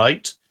too,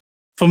 right?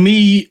 For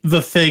me,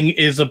 the thing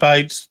is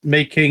about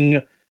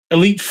making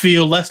Elite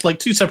feel less like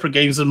two separate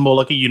games and more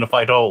like a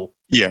unified whole.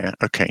 Yeah.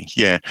 Okay.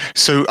 Yeah.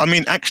 So, I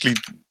mean, actually,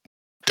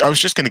 I was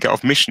just going to get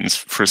off missions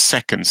for a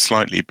second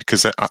slightly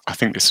because I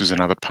think this was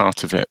another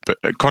part of it, but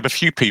quite a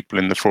few people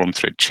in the forum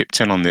thread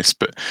chipped in on this,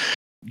 but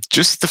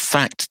just the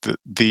fact that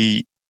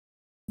the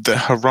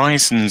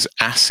Horizons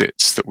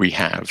assets that we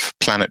have,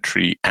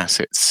 planetary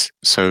assets,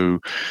 so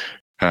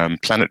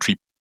planetary,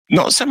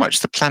 not so much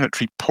the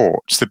planetary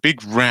ports, the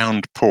big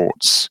round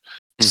ports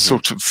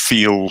sort of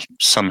feel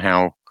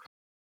somehow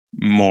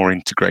more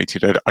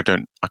integrated. I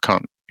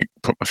can't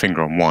put my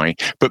finger on why,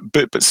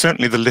 but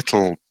certainly the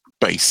little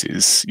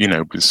bases,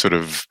 with sort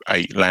of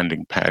 8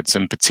 landing pads,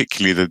 and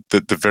particularly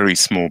the very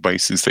small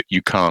bases that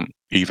you can't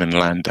even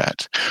land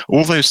at.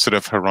 All those sort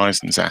of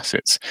Horizons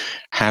assets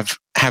have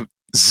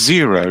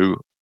zero.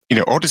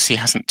 Odyssey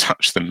hasn't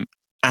touched them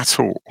at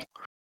all.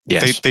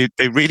 Yes. They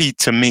really,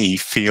 to me,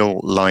 feel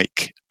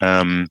like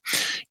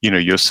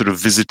you're sort of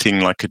visiting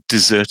like a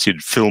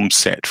deserted film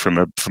set from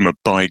a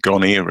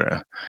bygone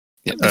era.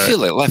 Yeah, they feel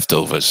like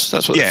leftovers.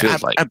 That's what they feel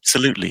like.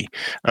 Absolutely.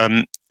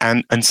 And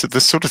so the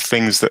sort of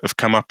things that have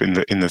come up in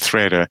the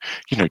thread are,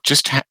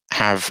 just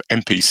have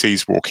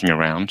NPCs walking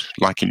around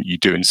like you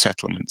do in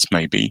settlements,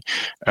 maybe.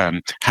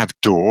 Have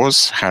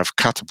doors, have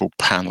cuttable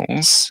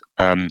panels.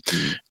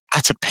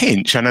 At a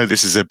pinch, I know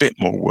this is a bit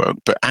more work,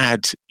 but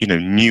add,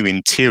 new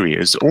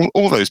interiors.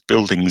 All those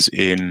buildings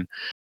in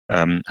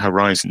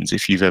Horizons,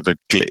 if you've ever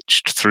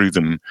glitched through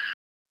them,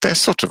 they're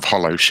sort of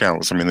hollow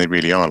shells. I mean, they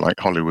really are like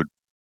Hollywood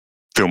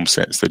film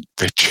sets.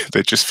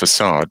 They're just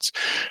facades.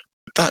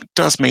 That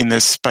does mean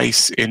there's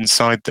space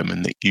inside them,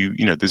 and that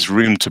there's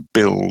room to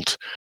build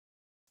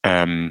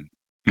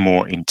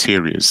more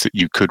interiors that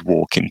you could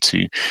walk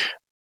into.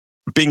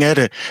 Being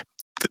able to,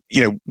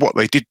 what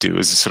they did do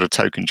as a sort of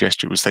token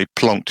gesture was they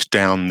plonked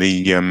down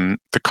the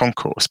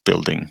concourse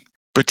building,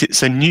 but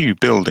it's a new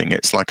building.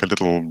 It's like a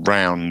little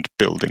round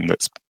building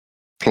that's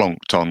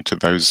plonked onto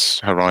those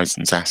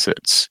Horizons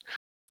assets.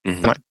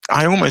 Mm-hmm. And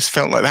I almost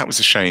felt like that was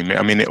a shame.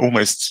 I mean, it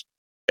almost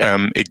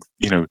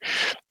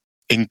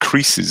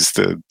increases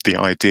the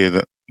idea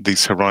that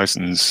these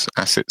Horizons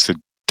assets are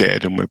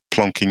dead and we're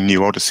plonking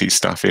new Odyssey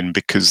stuff in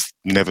because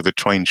never the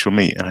twain shall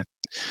meet.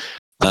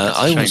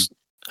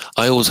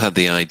 I always had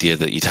the idea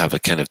that you'd have a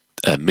kind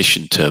of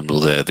mission terminal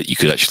there that you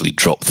could actually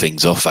drop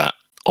things off at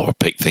or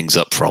pick things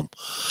up from.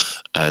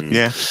 And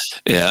yeah,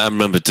 I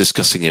remember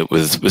discussing it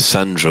with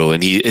Sandro,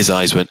 and his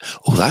eyes went,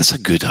 "Oh, that's a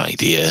good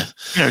idea."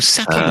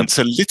 Settlements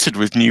are littered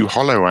with new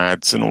holo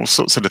ads and all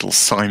sorts of little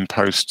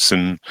signposts,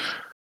 and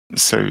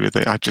so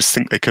I just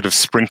think they could have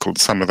sprinkled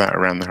some of that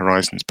around the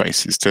Horizons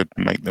bases to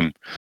make them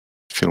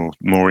feel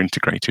more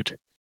integrated.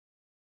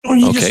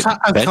 Well, as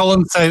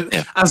Colin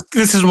said, as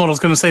this isn't what I was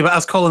going to say, but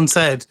as Colin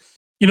said,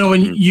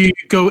 when you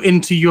go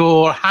into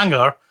your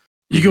hangar,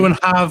 you go and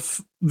have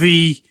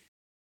the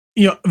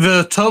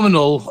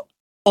terminal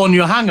on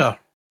your hangar,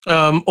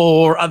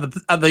 or at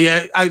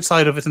the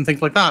outside of it and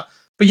things like that.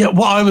 But yeah,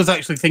 what I was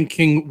actually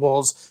thinking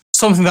was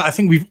something that I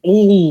think we've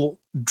all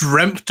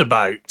dreamt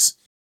about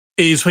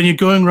is when you're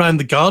going around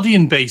the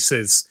Guardian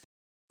bases,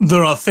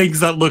 there are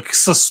things that look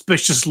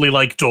suspiciously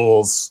like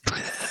doors.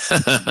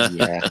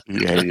 Yeah.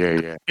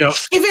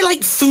 Give it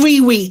like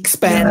 3 weeks,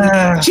 Ben.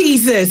 Yeah.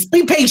 Jesus,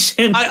 be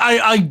patient.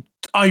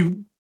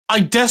 I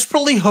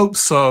desperately hope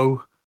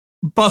so.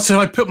 But if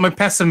I put my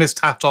pessimist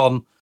hat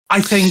on, I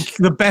think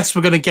the best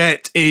we're going to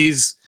get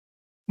is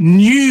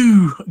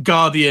new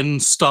Guardian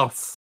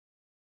stuff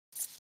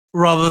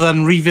rather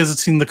than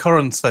revisiting the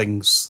current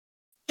things.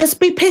 Just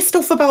be pissed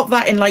off about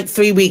that in like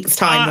 3 weeks'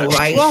 time, all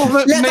right? Well,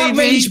 let that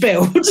rage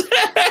build.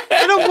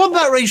 I don't want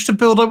that rage to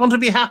build. I want to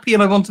be happy,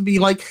 and I want to be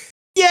like,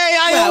 yay,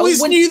 I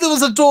always knew there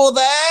was a door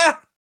there.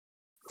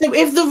 So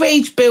if the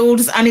rage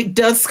builds and it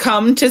does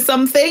come to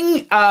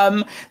something,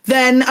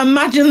 then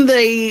imagine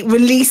the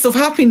release of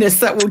happiness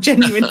that will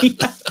genuinely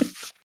happen.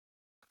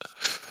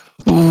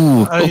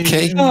 Ooh,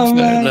 okay,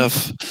 fair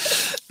enough.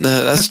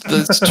 No,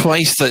 that's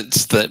twice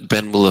that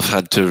Ben will have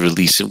had to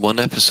release in one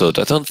episode.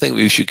 I don't think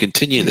we should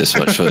continue this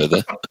much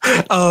further.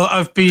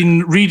 I've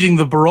been reading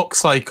The Baroque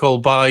Cycle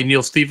by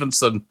Neil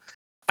Stephenson,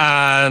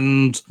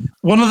 and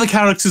one of the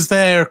characters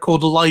there,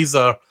 called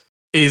Eliza,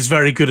 is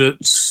very good at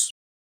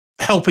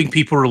helping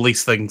people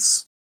release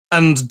things,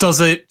 and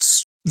does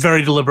it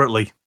very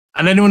deliberately.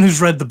 And anyone who's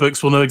read the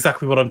books will know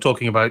exactly what I'm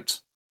talking about.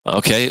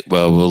 Okay,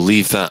 well, we'll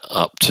leave that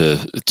up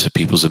to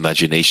people's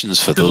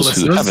imaginations for those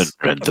who haven't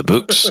read the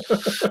books.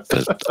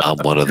 But I'm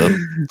one of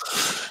them.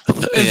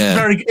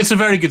 It's a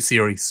very good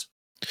series.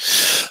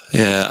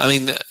 Yeah, I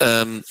mean,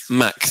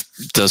 Mac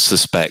does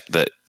suspect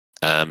that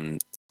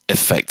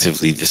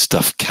effectively this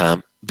stuff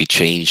can't be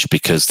changed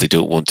because they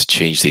don't want to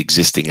change the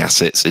existing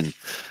assets in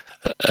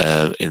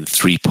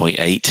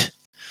 3.8.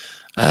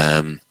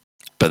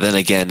 But then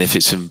again, if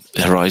it's in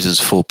Horizons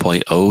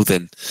 4.0,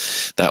 then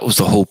that was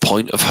the whole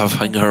point of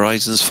having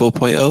Horizons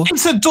 4.0.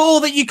 It's a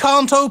door that you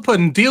can't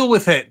open. Deal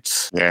with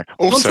it. Yeah.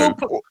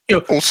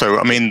 Also,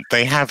 I mean,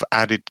 they have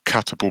added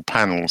cuttable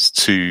panels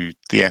to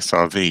the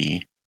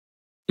SRV.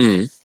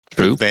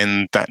 True.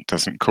 Then that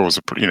doesn't cause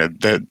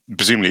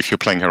presumably if you're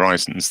playing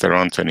Horizons, there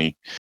aren't any.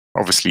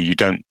 Obviously, you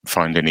don't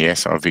find any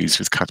SRVs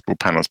with cuttable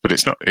panels, but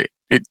it's not.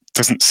 It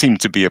doesn't seem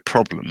to be a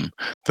problem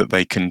that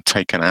they can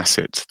take an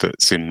asset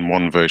that's in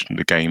one version of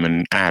the game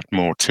and add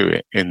more to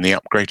it in the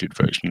upgraded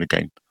version of the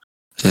game.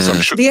 So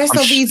the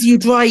SRVs you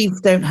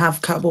drive don't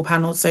have cuttable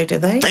panels, so do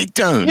they? They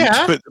don't.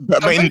 Yeah.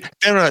 But I mean,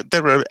 there are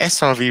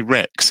SRV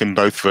Rex in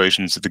both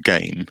versions of the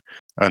game,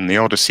 and the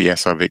Odyssey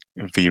SRV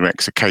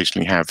Rex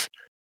occasionally have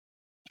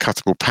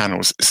cuttable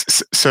panels.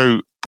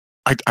 So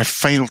I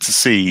fail to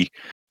see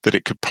that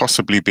it could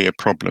possibly be a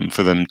problem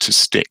for them to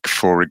stick,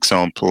 for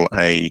example,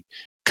 a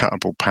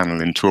cuttable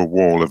panel into a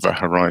wall of a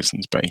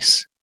Horizons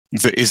base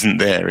that isn't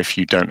there if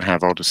you don't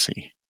have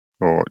Odyssey.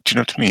 Or do you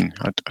know what I mean?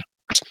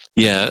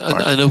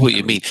 I know what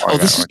you mean.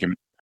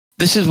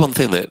 This is one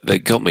thing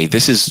that got me.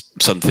 This is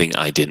something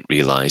I didn't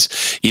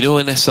realise. You know,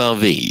 in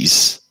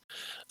SRVs,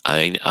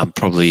 I'm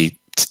probably...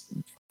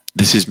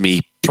 This is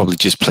me probably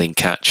just playing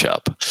catch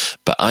up,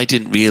 but I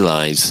didn't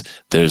realise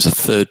there's a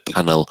third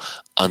panel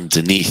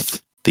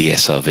underneath the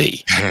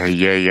SRV.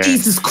 Yeah.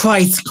 Jesus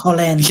Christ,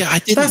 Colin. Yeah, I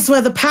didn't. That's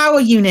where the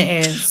power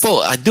unit is.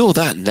 Well, I know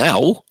that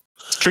now.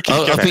 It's tricky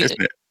to get at, isn't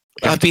it?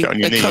 I've been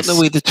cutting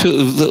away the two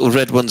little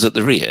red ones at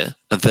the rear,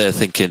 and they're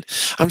thinking,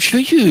 I'm sure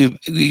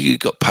you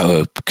got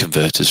power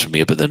converters from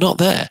here, but they're not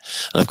there.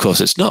 And of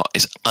course it's not.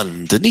 It's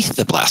underneath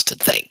the blasted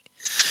thing.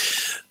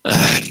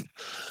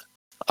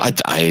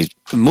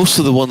 Most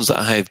of the ones that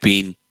I have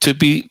been, to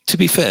be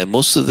fair,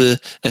 most of the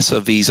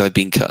SRVs I've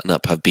been cutting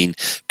up have been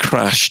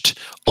crashed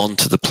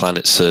onto the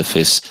planet's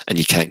surface, and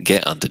you can't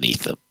get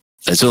underneath them.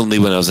 It's only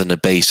when I was in a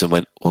base and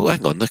went, well,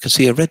 hang on, I can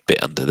see a red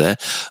bit under there.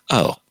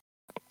 Oh,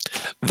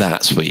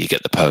 that's where you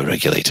get the power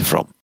regulator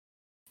from.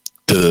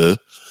 Duh.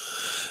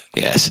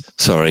 Yes,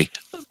 sorry,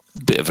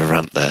 bit of a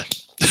rant there.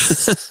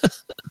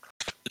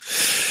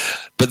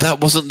 But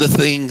that wasn't the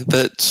thing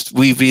that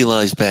we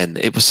realised, Ben.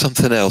 It was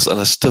something else, and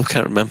I still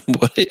can't remember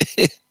what it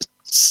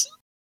is.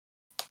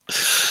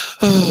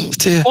 Oh,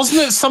 dear.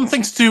 Wasn't it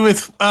something to do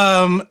with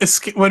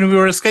when we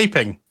were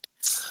escaping?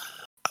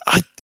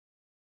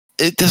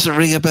 It doesn't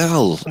ring a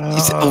bell.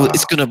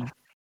 It's going to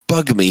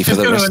bug me for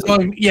the rest of the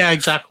day. Yeah,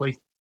 exactly.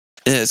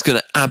 Yeah, it's going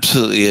to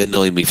absolutely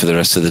annoy me for the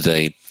rest of the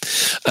day.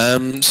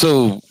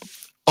 So...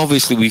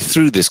 Obviously, we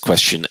threw this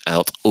question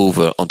out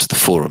over onto the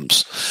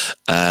forums.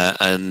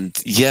 And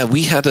yeah,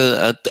 we had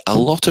a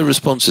lot of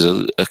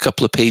responses, a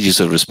couple of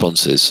pages of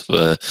responses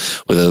with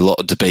a lot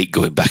of debate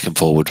going back and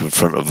forward in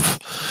front of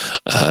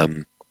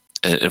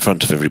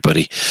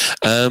everybody.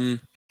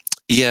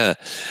 Yeah,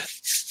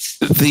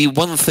 the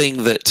one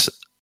thing that,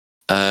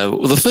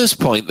 the first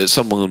point that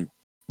someone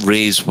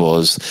raised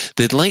was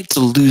they'd like to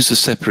lose the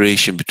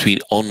separation between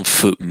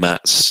on-foot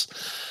mats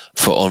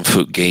for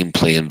on-foot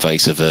gameplay and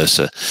vice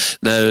versa.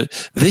 Now,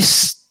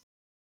 this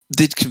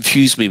did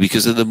confuse me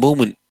because at the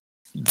moment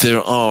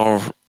there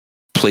are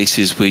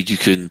places where you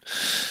can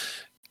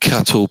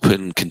cut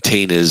open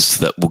containers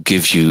that will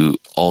give you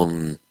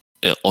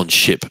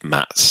on-ship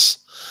mats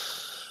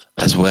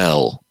as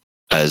well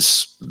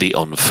as the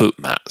on-foot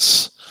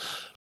mats,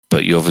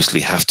 but you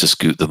obviously have to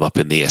scoot them up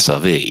in the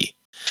SRV.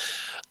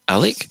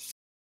 Alec?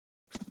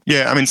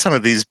 Yeah, I mean, some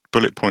of these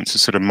bullet points are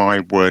sort of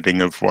my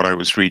wording of what I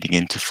was reading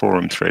into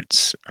forum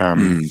threads.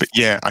 But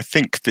yeah, I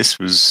think this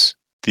was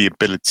the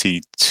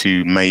ability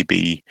to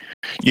maybe,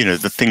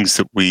 the things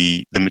that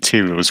the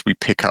materials we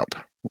pick up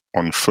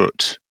on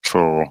foot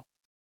for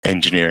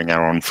engineering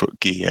our on-foot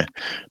gear,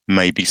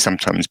 maybe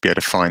sometimes be able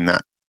to find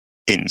that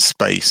in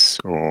space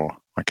or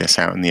I guess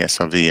out in the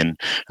SRV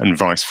and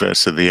vice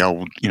versa. The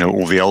old,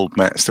 all the old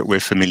mats that we're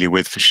familiar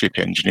with for ship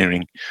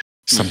engineering,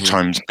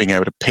 sometimes being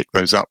able to pick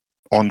those up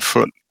on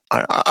foot.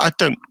 I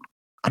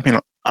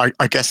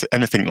guess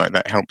anything like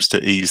that helps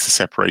to ease the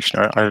separation.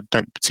 I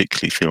don't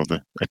particularly feel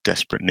a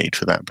desperate need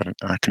for that, but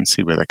I can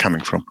see where they're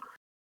coming from.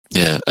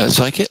 Yeah,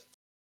 Psychic?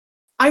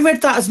 I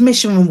read that as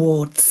mission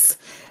rewards.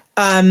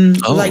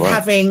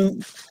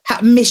 Having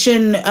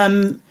mission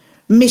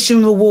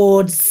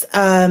rewards.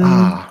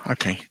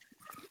 Okay.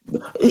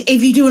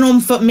 If you do an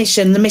on-foot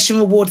mission, the mission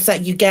rewards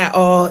that you get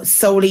are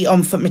solely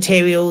on-foot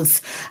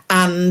materials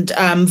and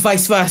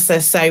vice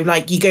versa. So, you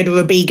go to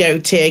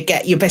Robigo to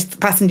get your best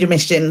passenger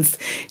missions,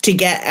 to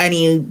get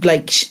any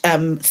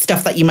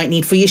stuff that you might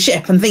need for your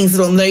ship and things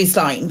along those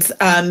lines.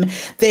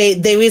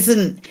 There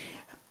isn't.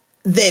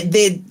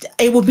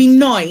 It would be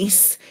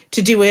nice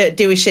to do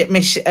a ship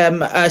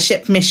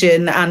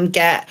mission and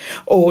get,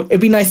 or it'd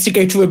be nice to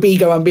go to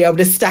Robigo and be able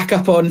to stack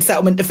up on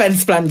settlement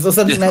defense plans or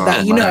something like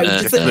that,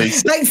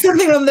 like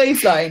something on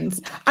those lines.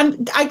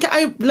 And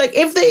I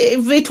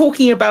if they're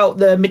talking about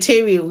the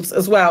materials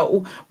as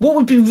well, what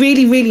would be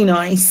really, really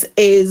nice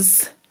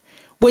is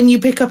when you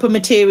pick up a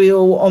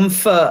material on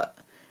foot,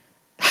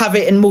 have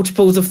it in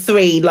multiples of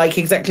 3, like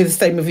exactly the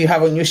same as you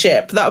have on your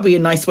ship. That would be a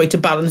nice way to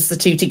balance the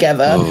two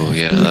together. Oh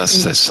yeah, that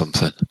says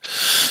something.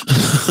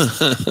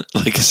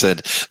 Like I said,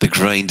 the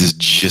grind is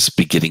just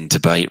beginning to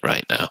bite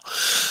right now.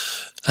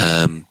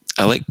 I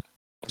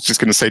was just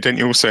going to say, don't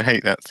you also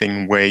hate that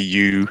thing where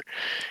you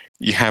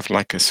have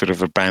like a sort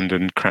of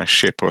abandoned crash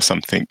ship or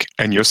something,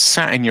 and you're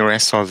sat in your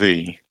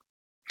SRV,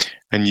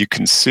 and you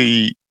can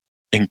see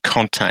in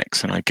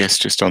contacts, and I guess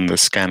just on the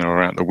scanner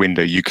or out the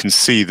window, you can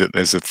see that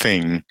there's a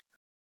thing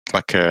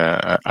like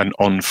an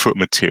on-foot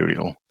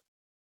material.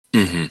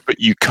 Mm-hmm. But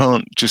you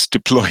can't just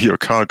deploy your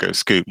cargo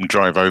scoop and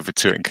drive over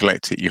to it and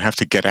collect it. You have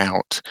to get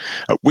out,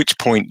 at which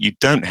point you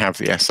don't have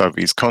the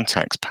SRV's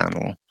contacts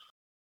panel.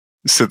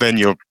 So then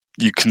you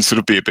can sort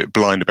of be a bit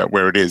blind about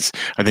where it is,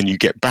 and then you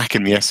get back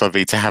in the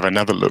SRV to have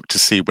another look to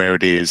see where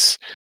it is,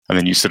 and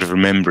then you sort of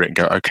remember it and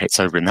go, okay, it's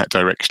over in that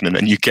direction, and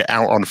then you get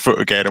out on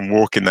foot again and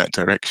walk in that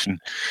direction.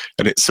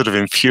 And it's sort of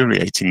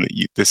infuriating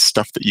that there's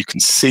stuff that you can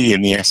see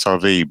in the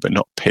SRV but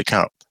not pick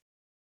up.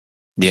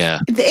 Yeah,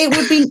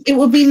 it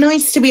would be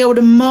nice to be able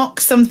to mark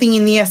something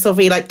in the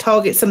SRV, like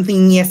target something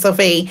in the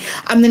SRV,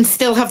 and then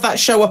still have that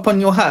show up on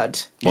your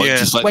HUD. Yeah,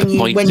 just like when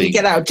you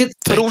get out.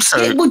 But also,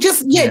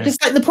 just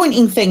like the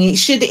pointing thing. It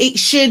should.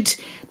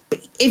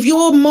 If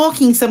you're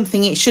marking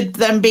something, you should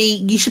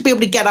be able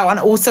to get out and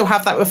also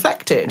have that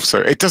reflected. So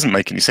it doesn't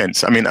make any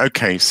sense. I mean,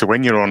 okay, so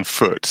when you're on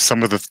foot,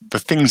 some of the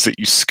things that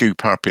you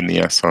scoop up in the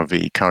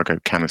SRV, cargo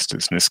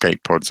canisters and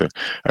escape pods,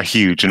 are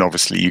huge, and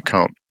obviously you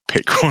can't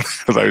pick one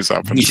of those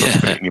up and sort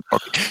of put it in your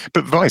pocket.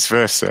 But vice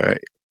versa,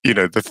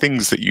 the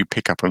things that you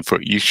pick up on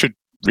foot, you should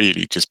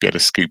really just be able to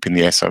scoop in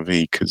the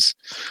SRV, because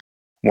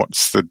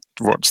what's the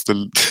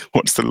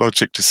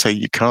logic to say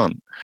you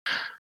can't?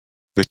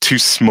 They're too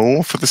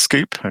small for the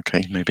scoop?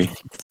 Okay, maybe.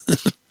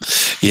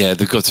 Yeah,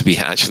 they've got to be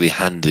actually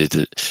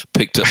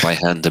picked up by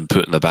hand and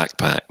put in the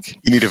backpack.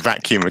 You need a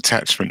vacuum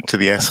attachment to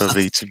the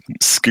SRV to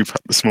scoop up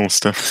the small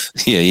stuff.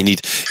 Yeah, you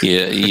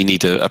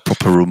need a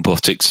proper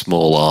robotic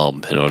small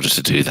arm in order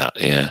to do that.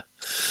 Yeah,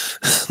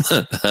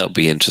 that'll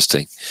be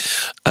interesting.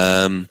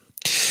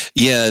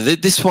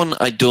 This one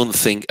I don't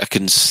think I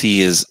can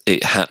see as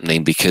it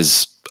happening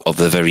because of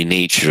the very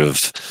nature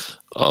of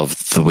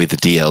the way the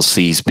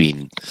DLC's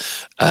been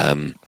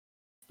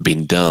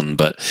done,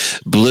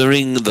 but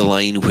blurring the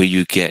line where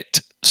you get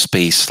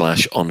space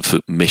 / on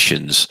foot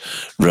missions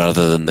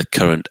rather than the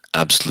current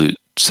absolute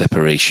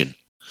separation.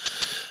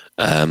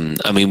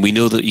 I mean, we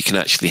know that you can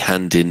actually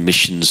hand in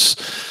missions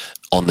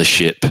on the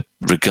ship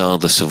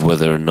regardless of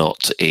whether or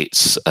not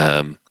it's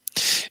an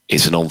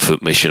on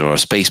foot mission or a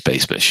space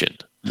based mission.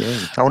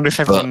 Yeah. I wonder if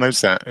everyone knows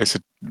that. It's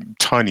a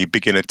tiny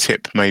beginner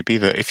tip, maybe,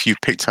 that if you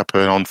picked up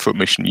an on-foot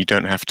mission, you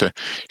don't have to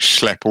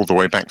schlep all the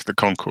way back to the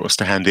concourse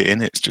to hand it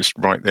in. It's just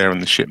right there on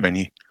the ship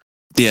menu.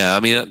 Yeah, I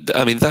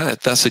mean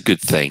that's a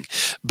good thing,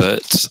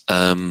 but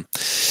I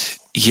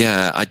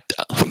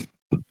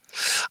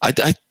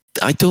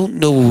don't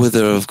know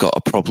whether I've got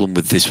a problem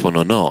with this one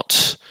or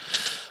not.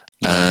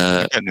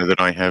 I don't know that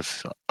I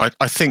have.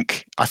 I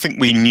think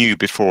we knew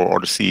before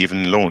Odyssey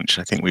even launched.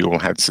 I think we all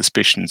had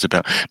suspicions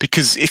about,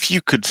 because if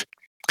you could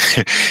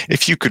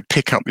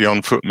pick up the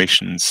on-foot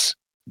missions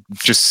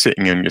just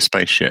sitting on your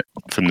spaceship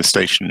from the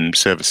station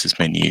services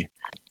menu,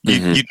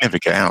 you'd never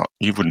get out.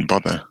 You wouldn't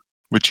bother,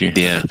 would you?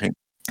 Yeah.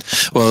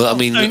 Well, I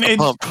mean,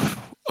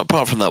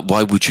 apart from that,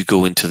 why would you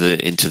go into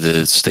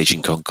the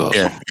station concourse?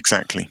 Yeah,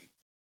 exactly.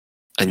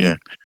 And yeah.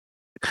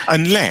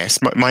 Unless,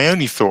 my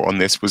only thought on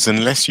this was,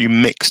 unless you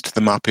mixed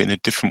them up in a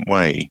different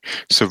way.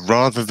 So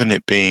rather than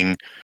it being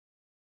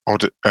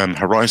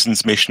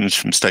Horizons missions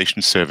from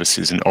station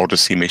services and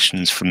Odyssey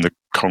missions from the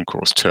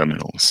concourse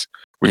terminals,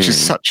 which is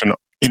such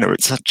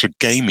it's such a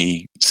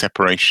gamey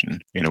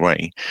separation in a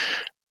way,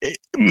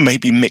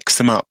 maybe mix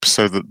them up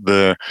so that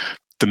the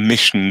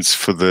missions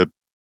for the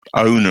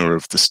owner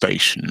of the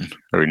station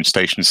are in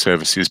station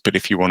services, but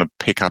if you want to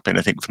pick up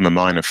anything from a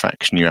minor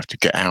faction, you have to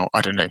get out.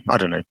 I don't know.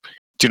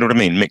 Do you know what I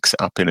mean? Mix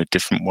it up in a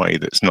different way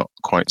that's not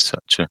quite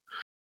such a...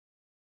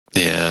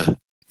 Yeah.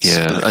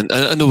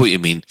 I know what you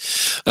mean.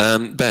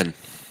 Ben?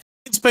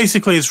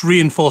 It's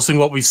reinforcing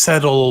what we've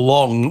said all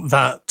along,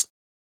 that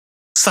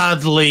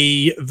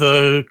sadly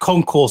the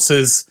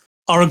concourses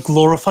are a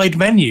glorified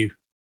menu.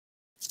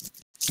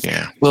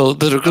 Yeah. Well,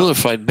 they're a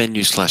glorified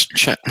menu /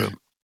 chat room.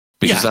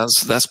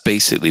 Because that's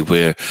basically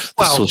where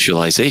the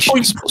socialization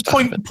is supposed to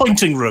happen.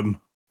 Pointing room.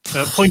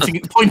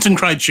 Point and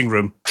crouching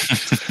room.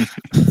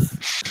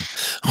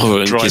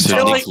 Or in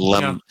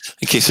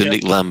case of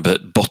Nick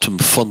Lambert, bottom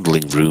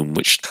fondling room,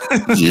 which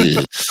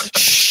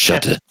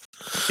shudder.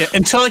 Yeah,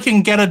 until I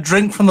can get a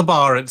drink from the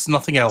bar, it's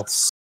nothing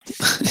else.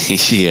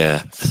 Yeah,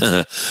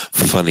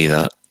 funny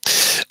that.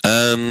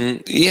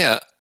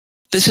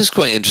 This is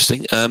quite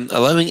interesting.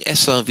 Allowing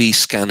SRV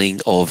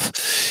scanning of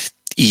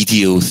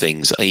EDO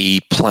things,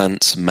 i.e.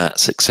 plants,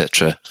 mats,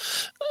 etc.,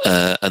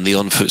 and the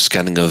on-foot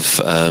scanning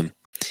of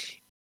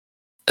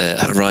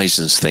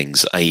Horizons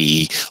things,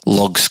 i.e.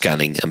 log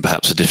scanning and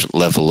perhaps a different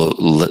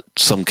level,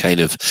 some kind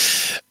of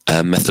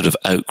method of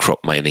outcrop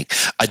mining.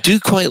 I do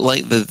quite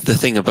like the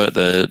thing about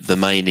the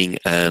mining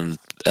and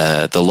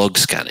the log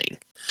scanning,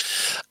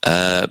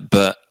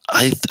 but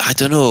I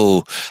don't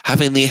know,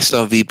 having the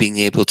SRV being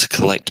able to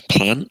collect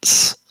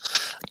plants,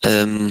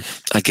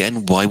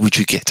 again, why would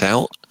you get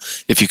out?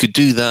 If you could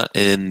do that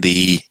in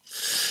the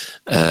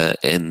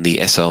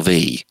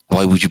SRV,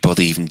 why would you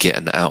bother even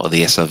getting out of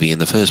the SRV in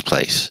the first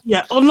place?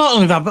 Yeah, well, not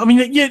only that, but I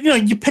mean,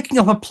 you're picking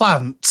up a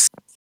plant.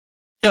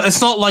 Yeah,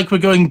 it's not like we're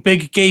going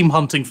big game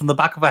hunting from the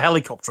back of a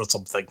helicopter or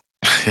something.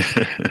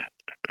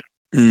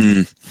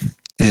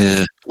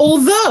 Yeah.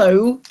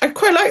 Although I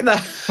quite like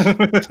that.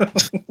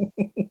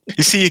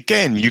 You see,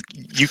 again, you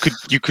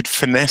could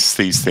finesse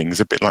these things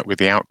a bit like with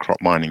the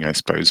outcrop mining, I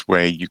suppose,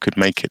 where you could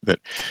make it that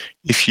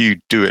if you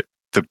do it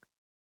the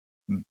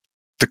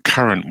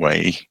current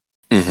way,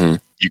 you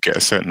get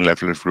a certain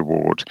level of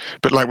reward.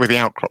 But like with the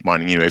outcrop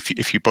mining,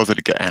 if you bother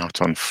to get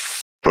out on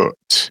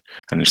foot,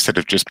 and instead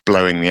of just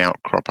blowing the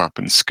outcrop up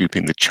and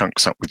scooping the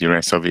chunks up with your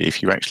SRV,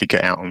 if you actually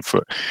get out on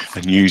foot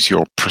and use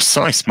your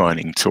precise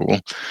mining tool,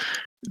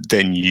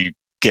 then you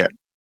get,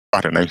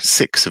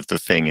 6 of the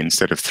thing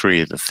instead of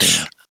 3 of the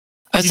thing.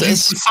 That's a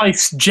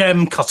precise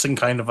gem cutting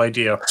kind of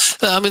idea.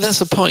 I mean, that's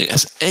the point.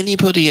 Has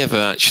anybody ever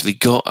actually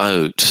got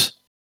out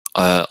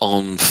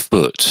on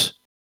foot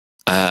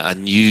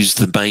and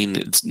used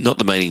not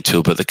the mining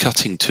tool, but the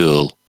cutting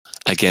tool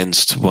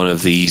against one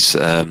of these,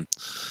 things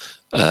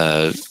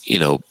that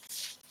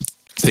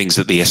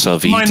the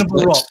SRV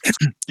mineable rocks?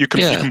 You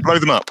can blow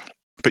them up,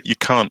 but you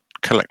can't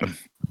collect them.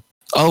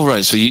 Oh,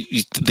 right. So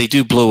they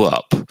do blow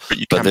up,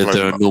 but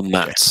there are no up,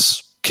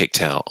 mats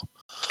kicked out.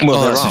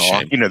 Well, there that's are.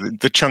 a shame.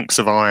 The chunks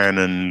of iron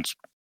and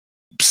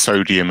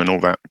sodium and all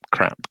that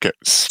crap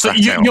gets. So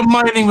you're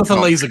mining with a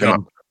laser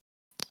gun.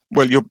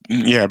 Well,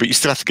 but you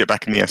still have to get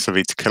back in the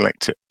SRV to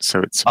collect it.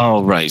 So it's.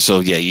 Oh, right. So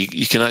yeah,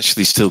 you can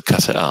actually still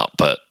cut it up,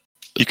 but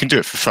you can do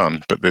it for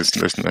fun. But there's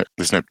no point.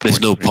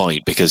 There's no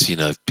point because you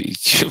might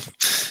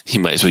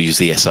as well use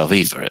the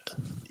SRV for it.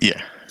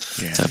 Yeah.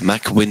 Yeah.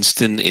 Mac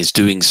Winston is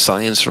doing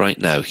science right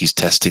now. He's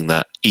testing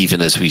that even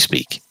as we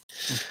speak.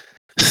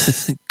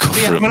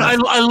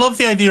 I love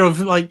the idea of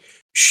like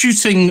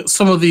shooting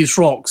some of these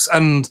rocks,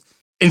 and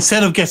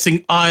instead of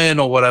getting iron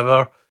or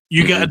whatever,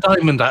 you get a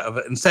diamond out of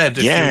it instead.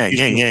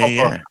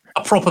 A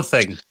proper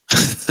thing.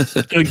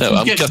 I'm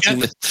cutting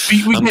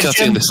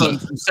this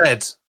up.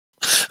 Instead.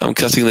 I'm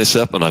cutting this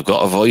up, and I've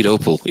got a void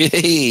opal.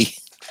 Yay!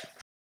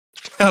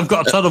 I've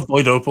got a ton of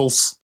void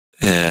opals.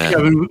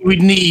 Yeah.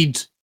 We'd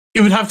need. It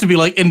would have to be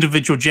like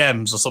individual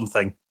gems or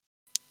something.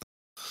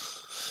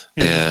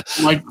 Yeah.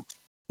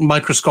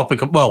 Microscopic.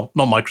 Well,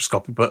 not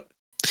microscopic, but.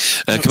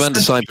 Commander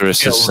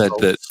Cyberus has said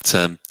that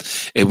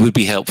it would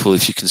be helpful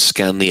if you can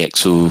scan the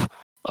exo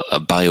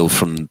bio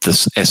from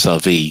this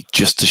SRV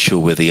just to show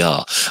where they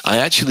are. I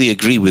actually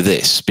agree with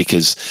this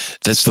because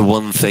that's the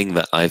one thing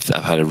that I've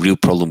had a real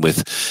problem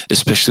with,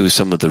 especially with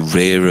some of the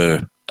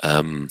rarer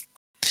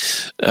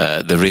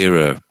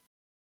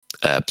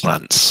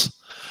plants.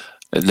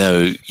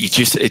 No,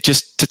 just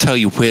to tell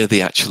you where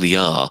they actually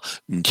are.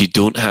 You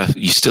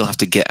still have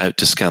to get out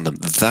to scan them.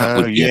 That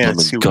would be a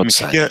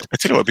godsend. Yeah, I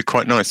tell you what would be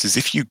quite nice is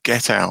if you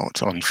get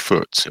out on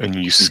foot and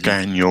you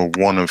scan your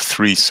 1 of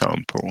 3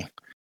 sample.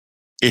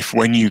 If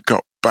when you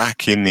got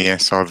back in the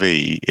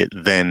SRV, it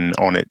then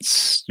on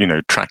its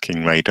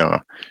tracking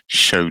radar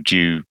showed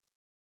you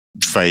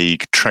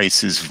vague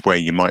traces of where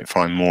you might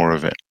find more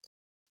of it.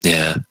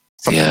 Yeah,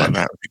 something like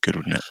that would be good,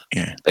 wouldn't it?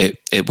 Yeah,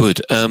 it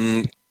would.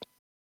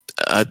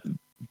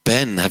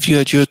 Ben, have you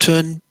had your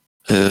turn?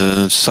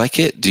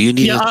 Psychit, do you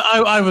need? Yeah,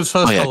 I was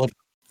first.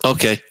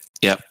 Okay,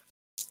 yeah.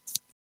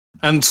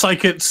 And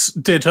Psychit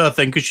did her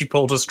thing because she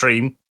pulled a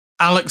stream.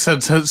 Alex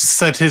has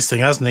said his thing,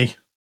 hasn't he?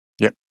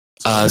 Yep.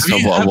 That's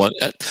not what I want.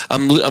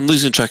 I'm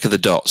losing track of the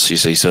dots, you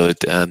see. So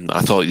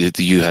I thought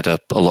you had a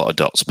lot of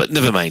dots, but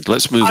never mind.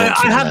 Let's move on.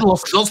 I had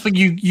lots of dots, but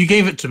you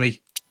gave it to me.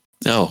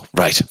 Oh,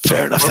 right.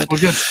 Fair enough. Then. We're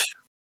good.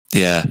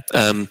 Yeah.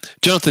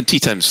 Jonathan T.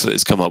 Times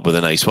has come up with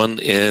a nice one.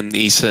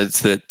 He said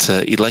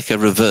that he'd like a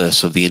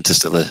reverse of the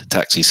interstellar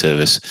taxi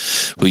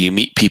service where you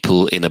meet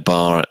people in a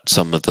bar at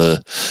some of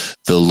the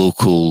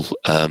local,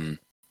 some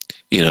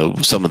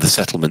of the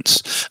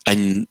settlements,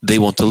 and they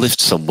want to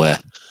lift somewhere.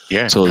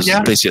 Yeah. So it's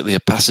basically a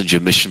passenger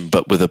mission,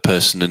 but with a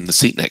person in the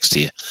seat next to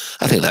you.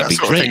 I think that'd be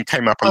sort great. Of thing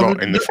came up a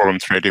lot in the forum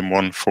thread in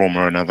one form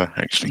or another,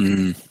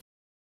 actually.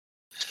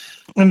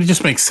 And it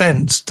just makes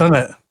sense, doesn't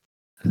it?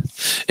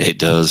 It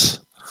does.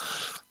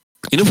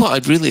 You know what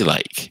I'd really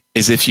like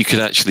is if you could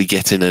actually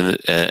get in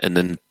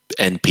an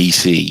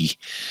NPC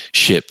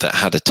ship that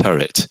had a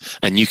turret,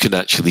 and you could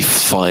actually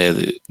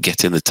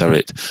get in the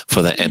turret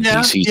for that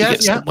NPC to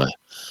get somewhere.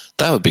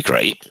 That would be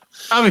great.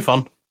 That'd be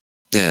fun.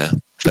 Yeah,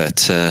 but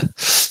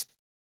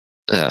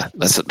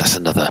that's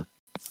another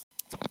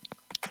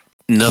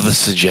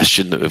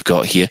suggestion that we've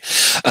got here.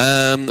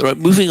 Right,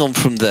 moving on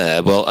from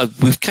there. Well,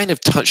 we've kind of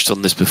touched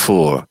on this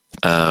before,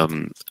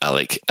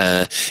 Alec.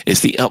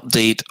 Is the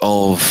update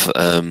of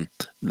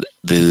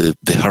the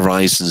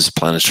Horizons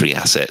planetary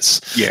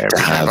assets. Yeah, to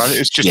have.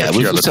 It's just a few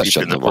we've other touched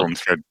people on in the that one. forum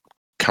thread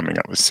coming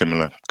up with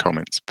similar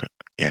comments, but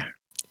yeah.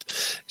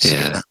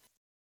 Yeah.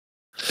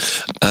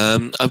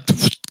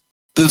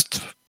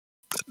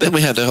 Then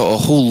we had a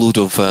whole load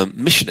of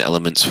mission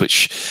elements,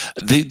 which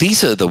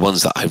these are the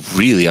ones that I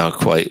really are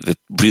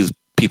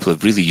people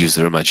have really used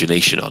their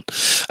imagination on.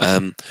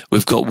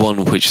 We've got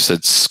one which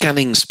said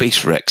scanning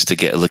space wrecks to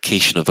get a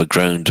location of a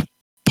ground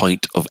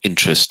point of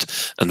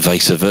interest and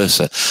vice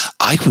versa.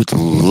 I would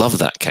love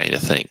that kind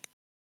of thing,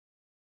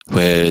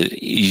 where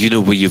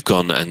where you've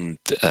gone and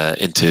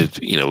into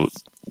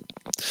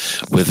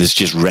where there's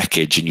just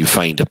wreckage and you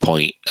find a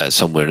point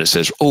somewhere and it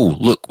says, oh,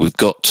 look, we've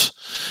got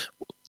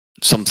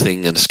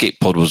something, an escape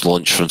pod was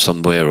launched from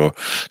somewhere or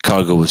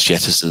cargo was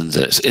jettisoned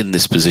that's in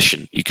this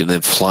position. You can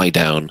then fly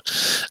down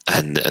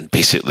and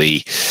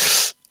basically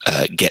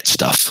get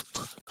stuff.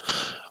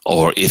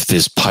 Or if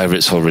there's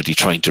pirates already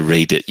trying to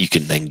raid it, you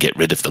can then get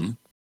rid of them.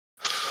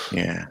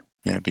 Yeah,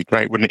 it'd be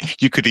great, wouldn't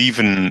it? You could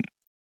even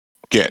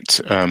get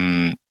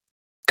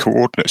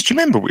coordinates. Do you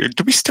remember?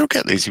 Do we still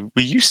get these?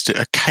 We used to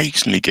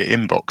occasionally get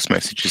inbox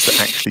messages that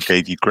actually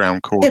gave you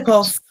ground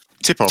coordinates.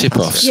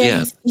 Tip-offs.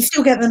 Yeah. You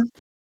still get them.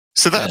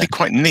 So that'd be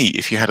quite neat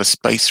if you had a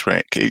space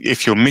wreck.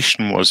 If your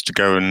mission was to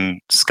go and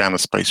scan a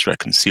space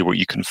wreck and see what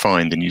you can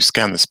find, and you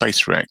scan the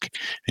space wreck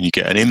and you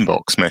get an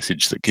inbox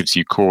message that gives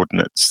you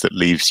coordinates that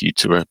leaves you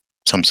to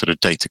some sort of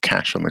data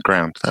cache on the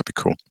ground. That'd be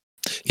cool.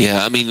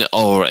 Yeah, I mean,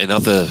 or in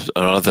other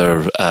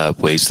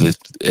ways,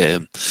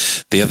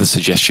 the other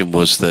suggestion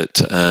was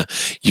that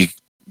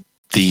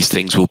these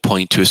things will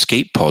point to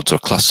escape pods or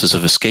clusters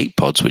of escape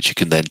pods, which you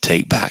can then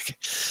take back.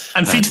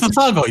 And feed to the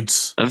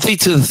Thargoids. And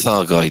feed to the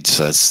Thargoids,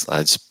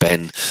 as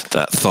Ben,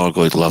 that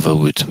Thargoid lover,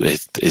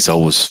 is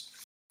always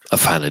a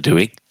fan of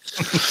doing.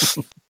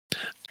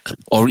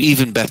 Or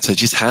even better,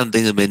 just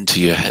handing them into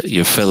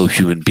your fellow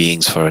human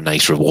beings for a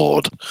nice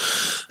reward.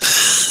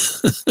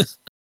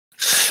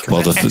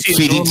 Well,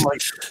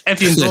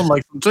 Etienne's don't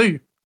like them too.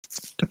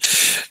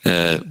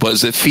 What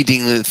is it?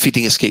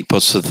 Feeding escape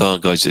pods to the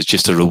Thargoids is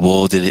just a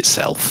reward in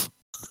itself.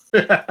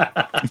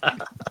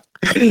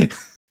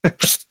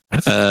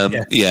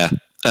 Yeah.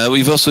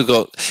 We've also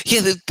got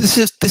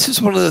this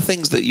is one of the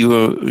things that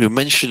you're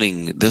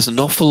mentioning. There's an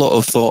awful lot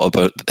of thought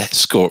about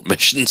escort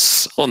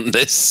missions on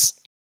this.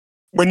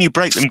 When you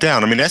break them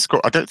down, I mean,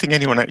 escort, I don't think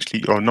anyone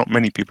actually, or not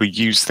many people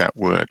use that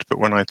word, but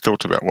when I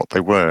thought about what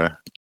they were,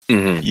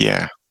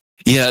 yeah.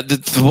 Yeah,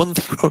 the one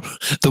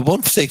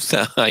thing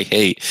that I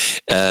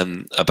hate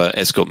about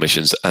escort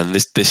missions, and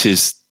this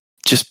is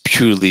just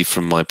purely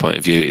from my point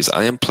of view, is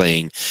I am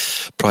playing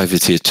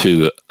Privateer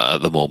 2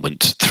 at the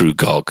moment through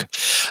GOG,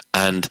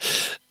 and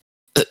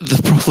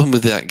the problem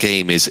with that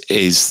game is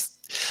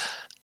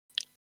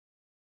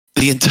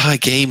the entire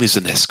game is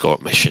an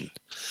escort mission.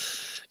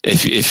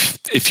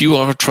 If you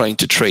are trying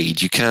to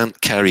trade, you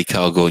can't carry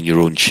cargo on your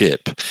own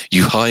ship.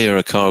 You hire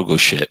a cargo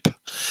ship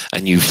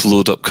and you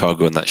load up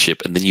cargo on that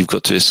ship, and then you've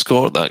got to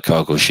escort that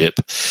cargo ship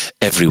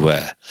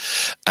everywhere.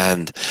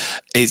 And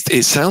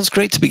it sounds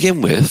great to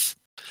begin with,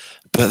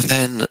 but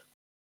then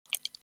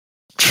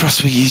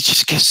trust me, you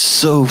just get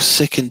so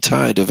sick and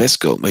tired of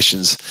escort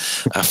missions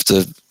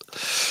after.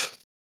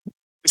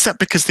 Is that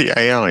because the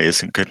AI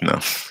isn't good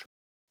enough?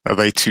 Are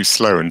they too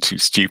slow and too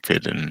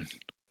stupid? And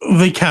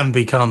they can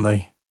be, can't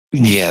they?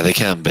 Yeah, they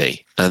can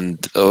be.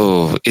 And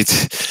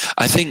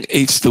I think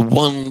it's the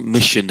one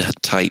mission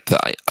type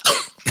that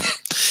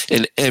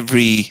in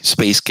every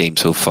space game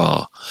so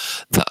far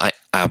that I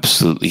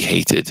absolutely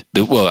hated.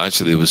 Well,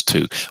 actually there was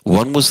two.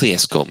 One was the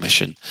escort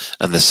mission,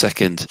 and the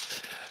second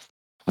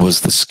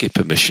was the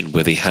skipper mission,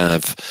 where they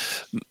have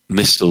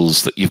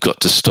missiles that you've got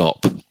to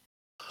stop.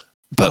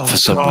 But for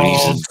some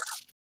reason.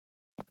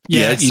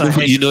 Yes,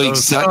 you know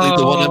exactly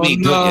the one I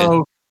mean, don't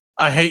you?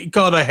 I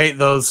hate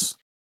those.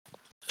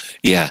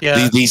 Yeah.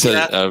 These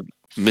are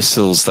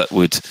missiles that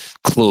would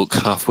cloak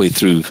halfway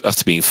through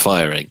after being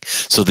firing,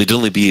 so they'd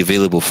only be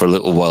available for a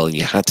little while, and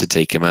you had to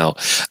take them out.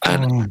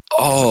 And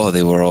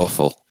they were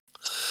awful.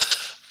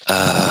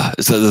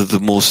 So the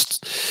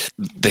most,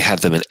 they had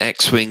them in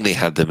X-Wing, they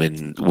had them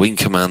in Wing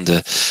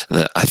Commander,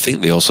 and I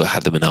think they also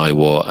had them in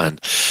IWAR.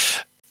 And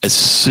as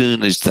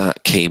soon as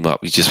that came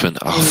up, you just went,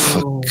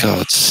 for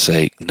God's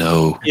sake,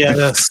 no. Yeah,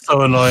 that's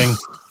so annoying.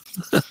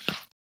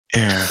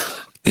 Yeah.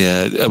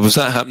 Yeah, was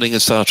that happening in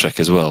Star Trek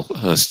as well?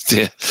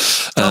 Yeah.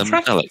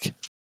 Alec?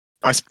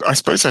 I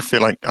suppose I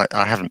feel like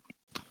I haven't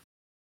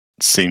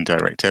seen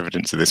direct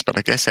evidence of this, but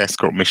I guess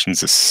escort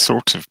missions are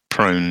sort of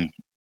prone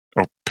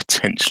or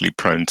potentially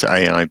prone to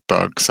AI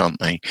bugs, aren't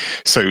they?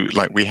 So,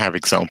 like, we have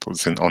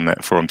examples on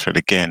that forum thread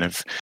again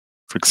of,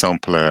 for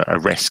example, a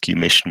rescue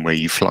mission where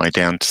you fly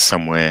down to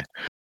somewhere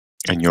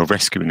and you're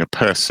rescuing a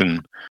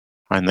person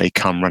and they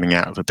come running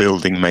out of a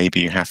building. Maybe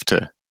you have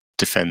to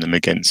defend them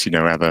against,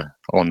 other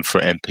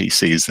on-foot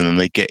NPCs, and then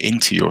they get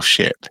into your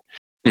ship,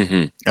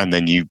 and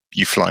then you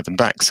fly them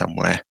back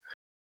somewhere.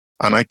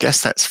 And I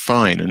guess that's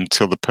fine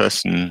until the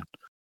person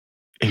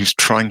who's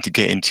trying to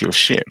get into your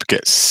ship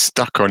gets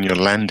stuck on your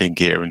landing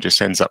gear and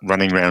just ends up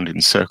running around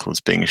in circles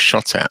being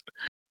shot at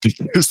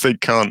because they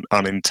can't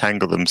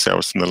unentangle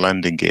themselves from the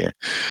landing gear.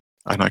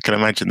 And I can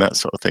imagine that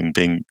sort of thing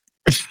being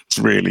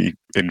really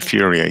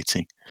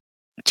infuriating.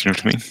 Do you know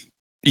what I mean?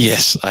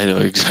 Yes, I know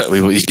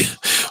exactly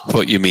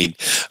what you mean.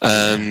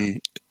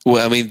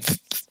 Well, I mean,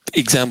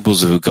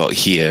 examples we've got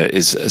here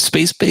is a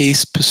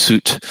space-based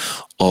pursuit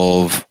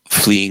of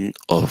fleeing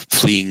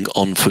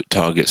on-foot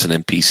targets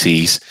and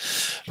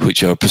NPCs,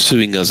 which are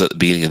pursuing us at the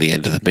beginning and the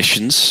end of the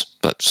missions.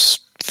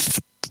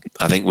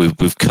 I think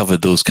we've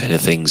covered those kind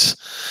of things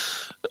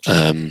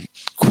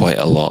quite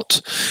a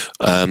lot.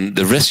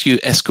 The rescue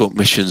escort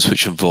missions,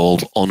 which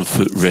involve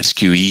on-foot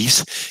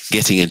rescuees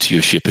getting into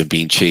your ship and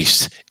being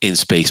chased in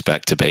space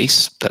back to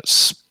base.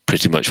 That's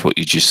pretty much what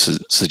you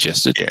just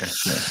suggested.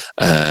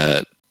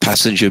 Yeah.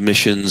 Passenger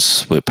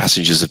missions, where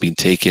passengers have been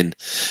taken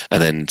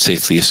and then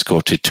safely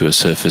escorted to a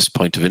surface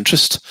point of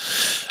interest.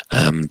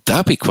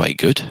 That'd be quite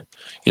good.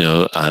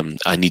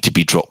 I need to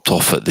be dropped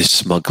off at this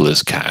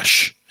smuggler's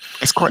cache.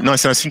 It's quite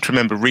nice. I seem to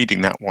remember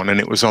reading that one, and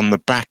it was on the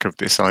back of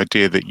this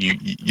idea that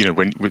you know,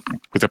 when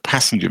with a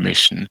passenger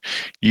mission,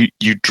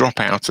 you drop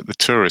out at the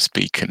tourist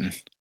beacon,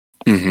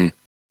 and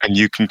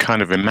you can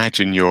kind of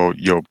imagine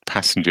your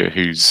passenger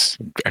who's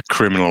a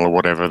criminal or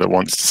whatever that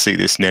wants to see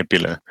this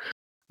nebula,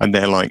 and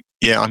they're like,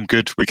 "Yeah, I'm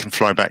good. We can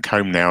fly back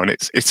home now." And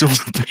it's all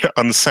a bit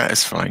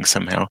unsatisfying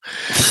somehow.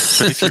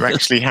 But if you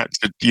actually had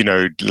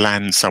to,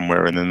 land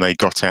somewhere, and then they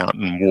got out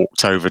and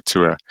walked over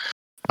to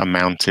a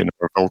mountain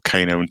or a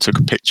volcano and took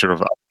a picture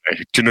of it.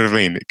 Do you know what I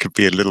mean? It could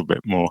be a little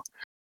bit more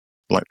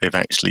like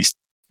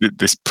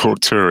this poor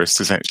tourist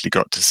has actually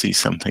got to see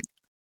something.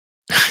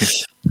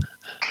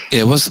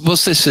 Yeah,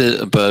 what's this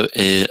about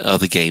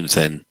other games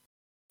then,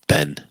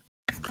 Ben?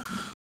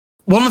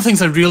 One of the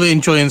things I really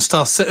enjoy in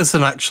Star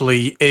Citizen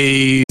actually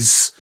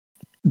is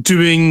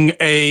doing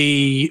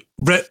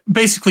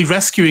basically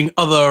rescuing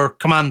other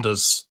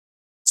commanders.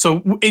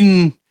 So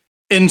in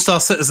Star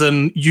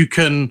Citizen, you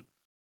can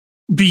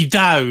be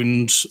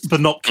downed but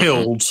not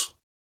killed.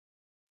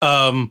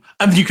 And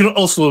you can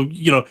also,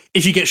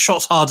 if you get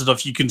shot hard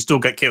enough, you can still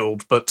get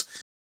killed. But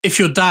if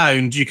you're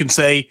downed, you can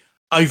say,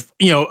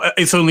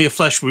 it's only a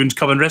flesh wound,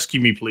 come and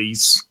rescue me,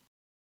 please.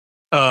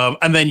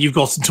 And then you've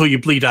got until you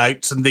bleed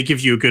out, and they give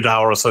you a good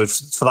hour or so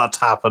for that to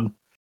happen,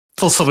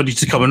 for somebody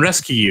to come and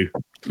rescue you.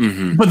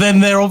 Mm-hmm. But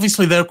then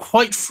they're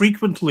quite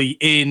frequently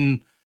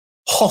in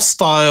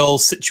hostile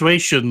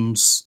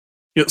situations,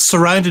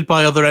 surrounded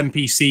by other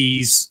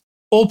NPCs,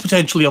 or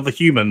potentially other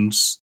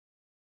humans,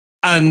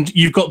 and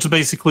you've got to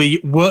basically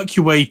work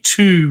your way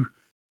to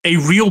a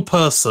real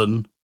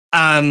person,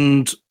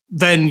 and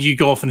then you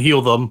go off and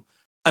heal them,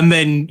 and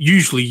then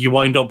usually you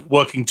wind up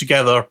working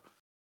together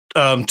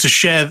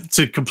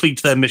to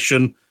complete their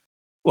mission.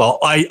 Well,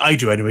 I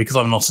do anyway, because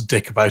I'm not a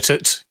dick about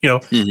it.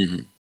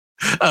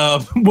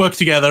 Work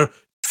together,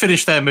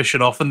 finish their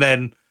mission off, and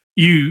then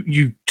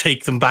you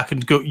take them back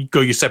and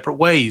go your separate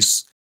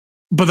ways.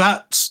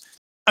 But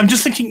I'm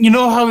just thinking,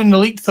 how in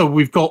Elite, though,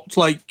 we've got,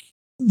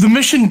 the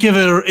mission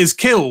giver is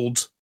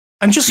killed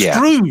and just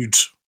screwed.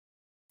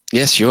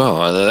 Yes, you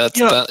are.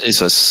 That is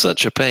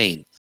such a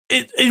pain.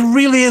 It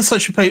really is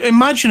such a pain.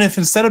 Imagine if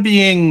instead of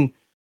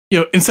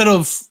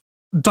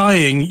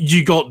dying,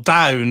 you got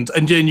downed,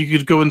 and then you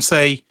could go and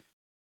say,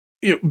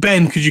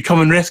 Ben, could you come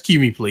and rescue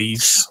me,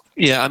 please?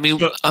 Yeah, I mean,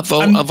 I've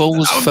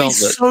always felt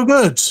that. So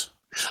good.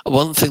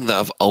 One thing that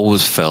I've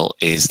always felt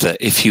is that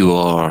if you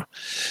are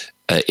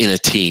in a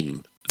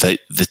team, that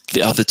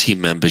the other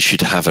team members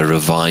should have a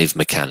revive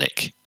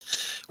mechanic,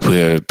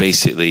 where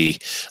basically,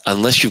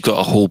 unless you've got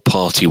a whole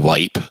party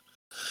wipe,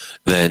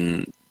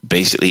 then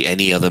basically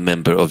any other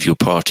member of your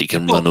party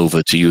can run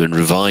over to you and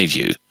revive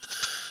you.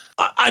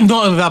 I'm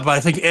not only that, but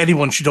I think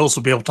anyone should also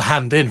be able to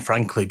hand in,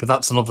 frankly, but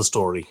that's another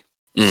story.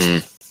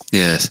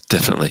 Yes,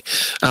 definitely.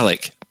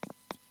 Alec?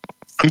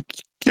 I'm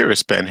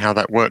curious, Ben, how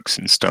that works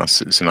in Star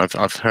Citizen.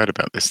 I've heard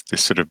about this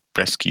sort of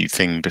rescue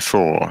thing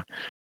before.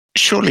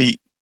 Surely,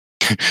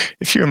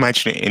 if you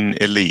imagine it in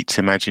Elite,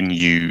 imagine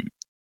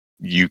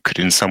you could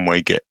in some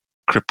way get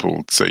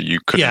crippled, so you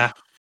could. Yeah.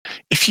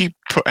 If you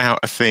put out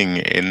a thing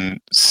in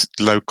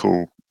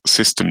local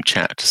system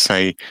chat to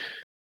say,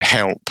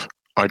 "Help!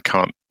 I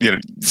can't."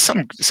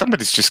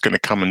 Somebody's just going to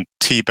come and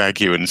teabag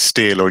you and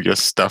steal all your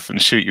stuff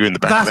and shoot you in the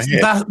back of the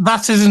head.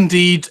 That is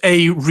indeed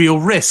a real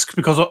risk,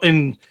 because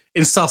in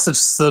Star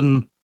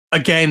Citizen,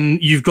 again,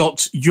 you've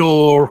got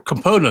your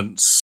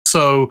components.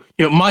 So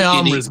my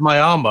armor is my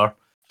armor.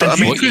 But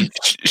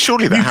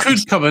surely that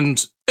happens. Could come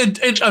and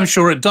I'm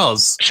sure it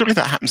does. Surely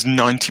that happens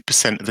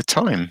 90% of the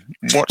time.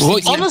 What's the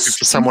incentive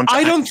for someone to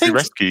actually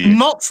rescue you?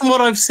 Not from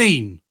what I've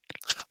seen.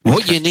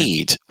 What you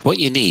need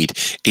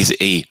is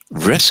a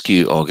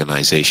rescue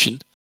organization,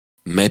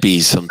 maybe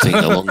something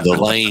along the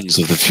lines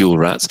of the Fuel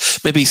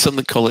Rats, maybe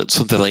call it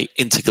something like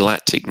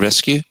Intergalactic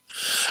Rescue,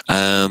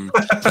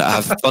 that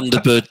have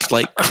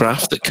Thunderbird-like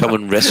craft that come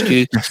and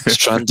rescue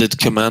stranded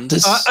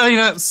commanders.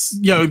 That's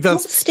Stop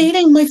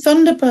stealing my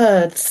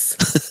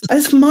Thunderbirds.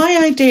 That's my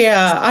idea.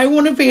 I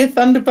want to be a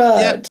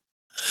Thunderbird.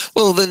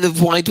 Well, then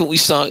why don't we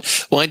start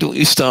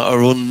our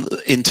own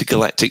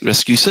intergalactic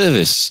rescue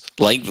service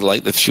like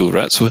the Fuel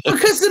Rats were?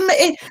 Because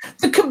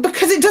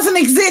it doesn't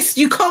exist.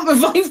 You can't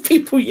revive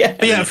people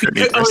yet. Yeah,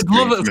 I would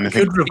love it if we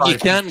could revive. You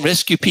can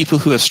rescue people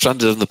who are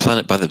stranded on the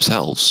planet by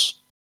themselves.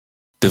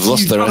 They've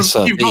lost their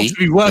SRV. You've got to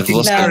be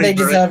working. They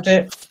deserved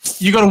it.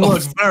 You got to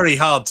work very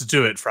hard to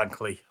do it,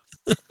 frankly.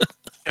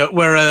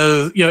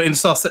 Whereas, in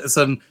Star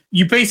Citizen,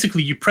 you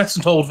press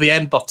and hold the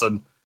end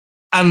button,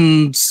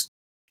 and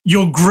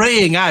you're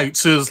graying out,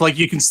 so it's like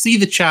you can see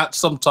the chat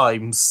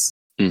sometimes.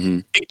 Mm-hmm.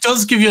 It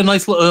does give you a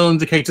nice little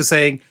indicator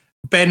saying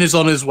Ben is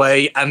on his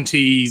way, and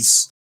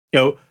he's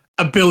 1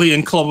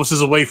 billion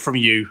kilometers away from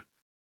you.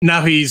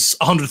 Now he's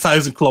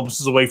 100,000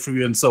 kilometers away from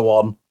you, and so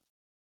on.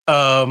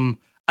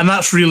 And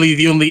that's really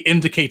the only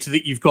indicator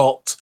that you've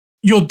got.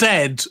 You're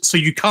dead, so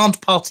you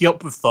can't party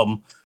up with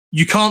them.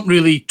 You can't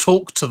really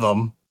talk to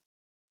them.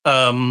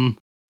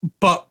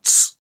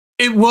 But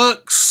it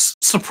works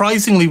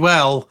surprisingly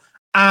well.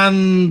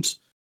 And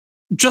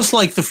just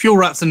like the Fuel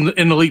Rats in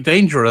Elite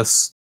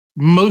Dangerous,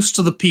 most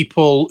of the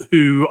people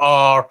who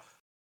are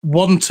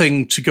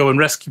wanting to go and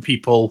rescue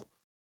people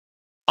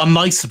are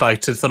nice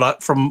about it,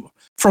 from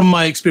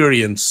my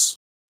experience.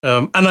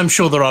 And I'm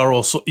sure there are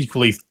also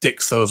equally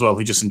dicks, though, as well,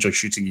 who just enjoy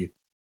shooting you.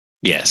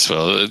 Yes,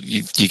 well,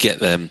 you get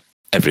them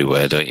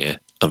everywhere, don't you?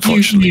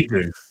 Unfortunately. You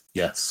do,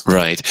 yes.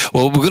 Right.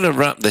 Well, we're going to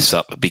wrap this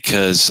up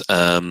because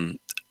time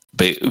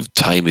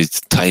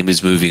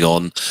is moving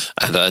on,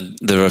 and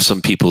there are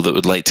some people that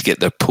would like to get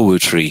their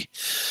poetry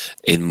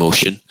in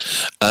motion.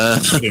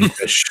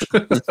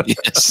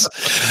 Yes.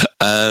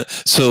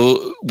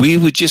 So we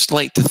would just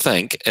like to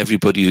thank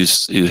everybody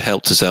who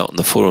helped us out on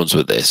the forums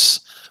with this,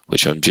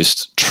 which I'm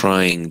just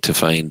trying to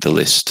find the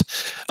list.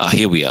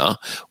 Here we are.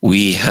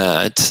 We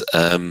had,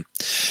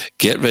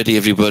 get ready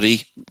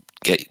everybody,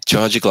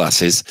 charge your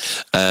glasses,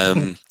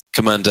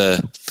 Commander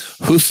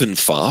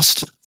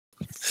Hoofenfast,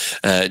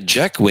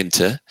 Jack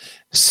Winter,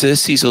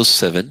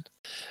 Circes07,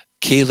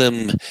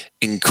 Calum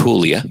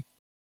Incolia,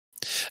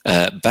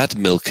 Bad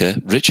Milker,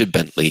 Richard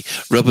Bentley,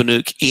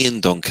 Robinook, Ian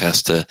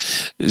Doncaster,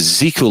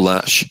 Zico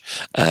Lash,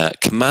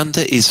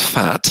 Commander is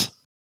Fat,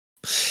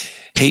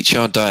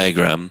 HR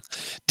Diagram,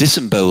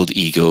 Disemboweled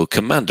Ego,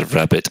 Commander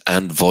Rabbit,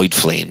 and Void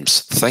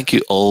Flames. Thank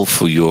you all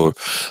for your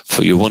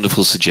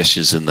wonderful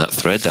suggestions in that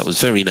thread. That was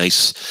very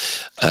nice,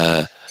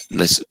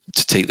 nice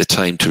to take the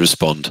time to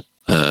respond,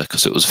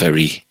 because it was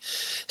very,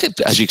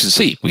 as you can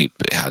see, we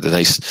had a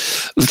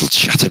nice little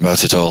chat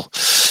about it all.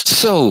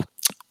 So,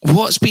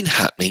 what's been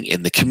happening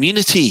in the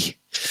community?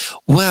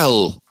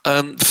 Well,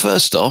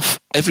 first off,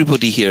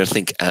 everybody here, I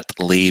think, at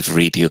Lave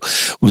Radio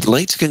would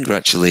like to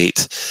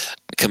congratulate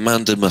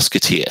Commander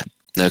Musketeer.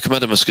 Now,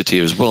 Commander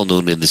Musketeer is well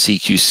known in the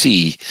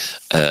CQC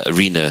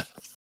arena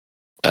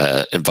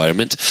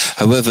environment.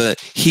 However,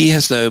 he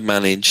has now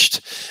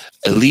managed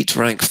Elite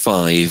Rank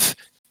 5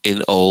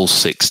 in all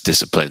 6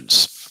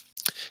 disciplines.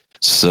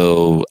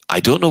 So, I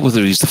don't know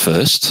whether he's the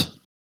first.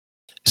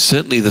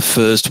 Certainly the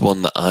first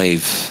one that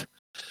I've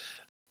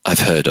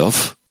heard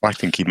of. I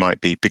think he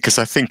might be, because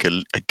I think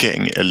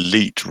getting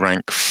Elite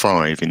Rank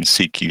 5 in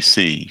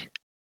CQC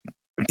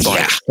by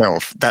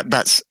itself,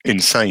 that's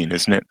insane,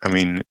 isn't it? I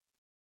mean,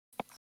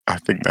 I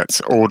think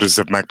that's orders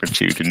of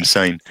magnitude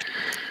insane.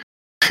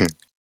 He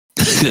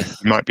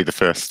might be the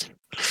first.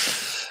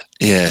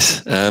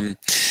 Yes.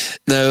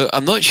 Now,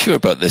 I'm not sure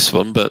about this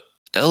one, but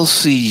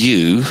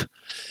LCU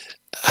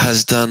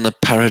has done a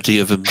parody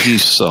of a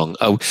Muse song.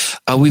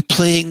 Are we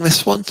playing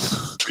this one?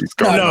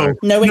 No,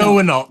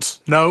 we're not.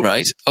 No.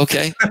 Right.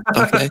 Okay.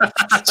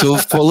 So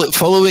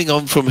following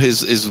on from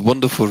his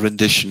wonderful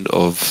rendition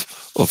of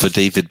a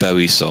David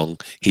Bowie song,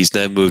 he's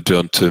now moved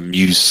on to a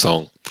Muse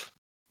song.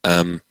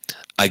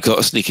 I got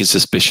a sneaking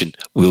suspicion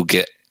we'll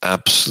get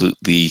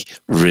absolutely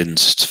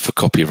rinsed for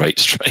copyright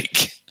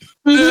strike.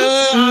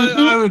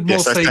 I would more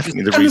say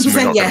definitely the reason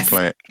we're not going to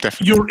play it.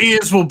 Definitely. Your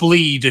ears will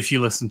bleed if you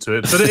listen to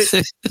it. But is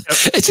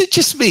it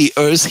just me,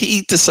 or is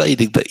he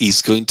deciding that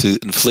he's going to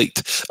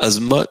inflict as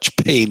much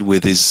pain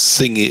with his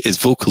singing, his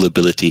vocal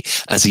ability,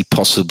 as he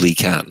possibly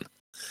can?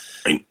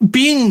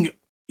 Being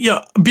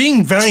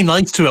very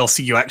nice to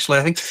LCU, actually,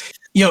 I think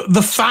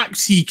the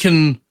fact he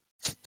can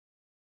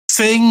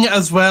sing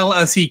as well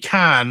as he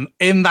can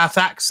in that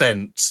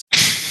accent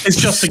is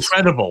just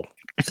incredible.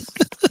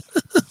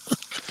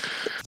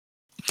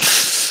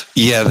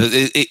 Yeah, but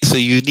it's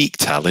a unique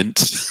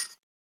talent.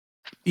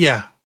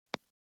 Yeah.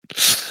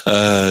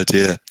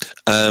 Dear.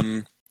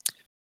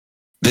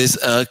 There's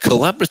a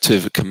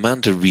collaborative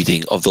commander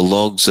reading of the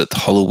logs at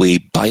Holloway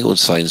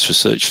Bioscience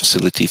Research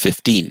Facility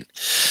 15.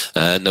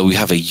 Now, we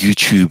have a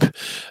YouTube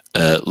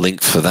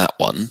link for that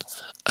one.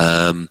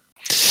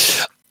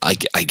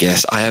 I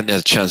guess I haven't had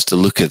a chance to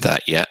look at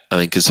that yet. I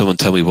mean, can someone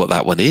tell me what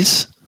that one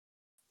is?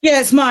 Yeah,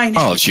 it's mine.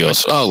 Oh, it's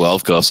yours. Oh, well,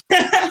 of course.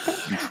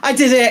 I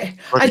did it.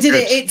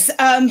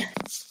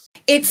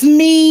 It's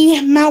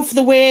me, Mouth of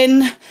the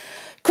Win,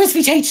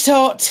 Crispy Tater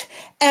Tot,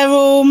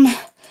 Errol,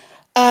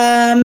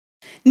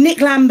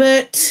 Nick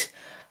Lambert,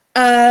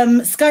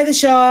 Sky the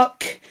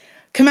Shark,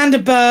 Commander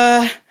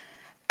Burr,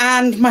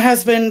 and my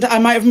husband. I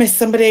might have missed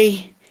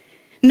somebody.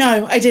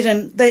 No, I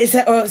didn't.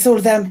 It's all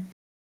of them.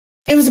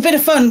 It was a bit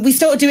of fun. I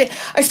started doing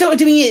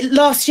it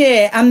last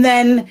year, and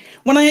then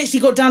when I actually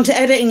got down to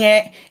editing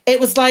it, it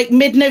was like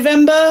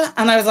mid-November,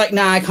 and I was like,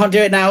 nah, I can't do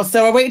it now.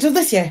 So I waited till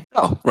this year.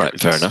 Oh, right,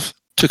 fair enough.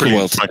 Took a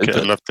while to do,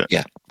 I loved it.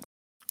 Yeah.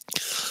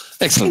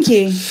 Excellent.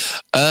 Thank you.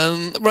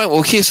 Right,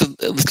 well, here's a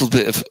little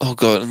bit of,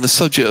 on the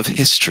subject of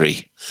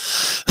history.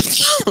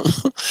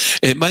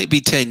 It might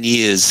be 10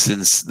 years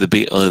since the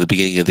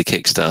beginning of the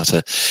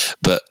Kickstarter,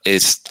 but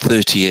it's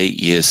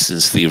 38 years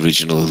since the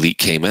original Elite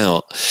came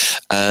out.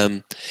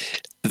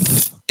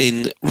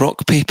 In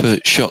Rock, Paper,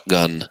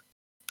 Shotgun,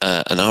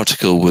 an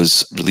article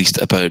was released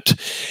about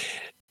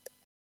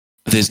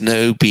there's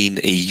now been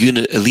a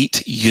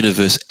Elite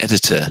Universe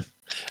editor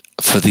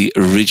for the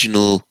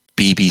original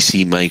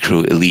BBC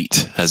Micro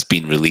Elite has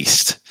been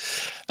released.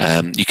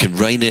 You can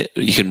run it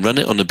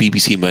on a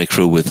BBC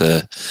Micro with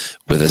a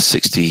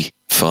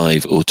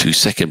 6502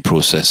 second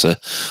processor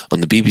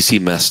on the BBC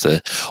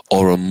Master,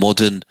 or on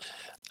modern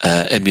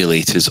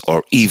emulators,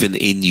 or even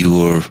in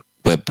your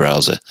web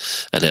browser,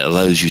 and it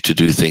allows you to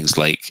do things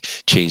like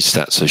change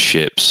stats of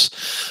ships,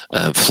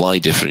 fly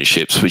different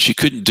ships, which you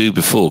couldn't do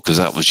before because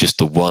that was just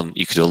the one.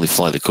 You could only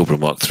fly the Cobra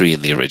Mark III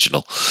in the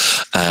original,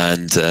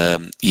 and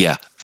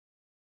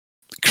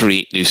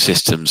create new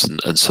systems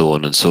and so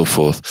on and so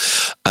forth.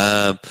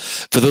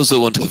 For those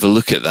that want to have a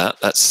look at that,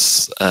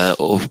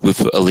 we've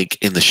put a link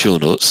in the show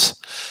notes.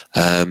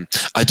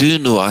 I do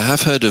know, I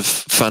have heard of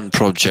fan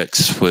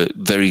projects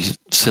very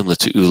similar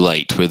to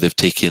Oolite, where they've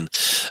taken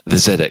the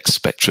ZX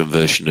Spectrum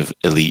version of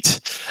Elite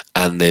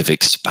and they've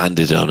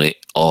expanded on it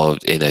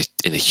in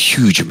a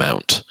huge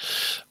amount.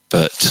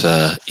 But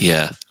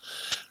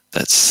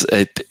that's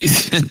it.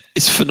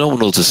 It's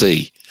phenomenal to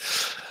see.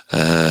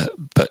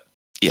 But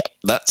yeah,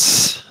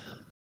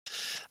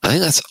 I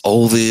think that's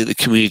all the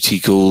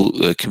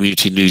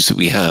community news that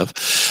we have.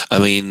 I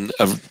mean,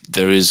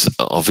 there is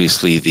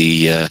obviously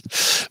we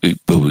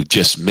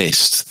just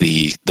missed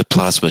the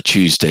Plasma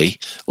Tuesday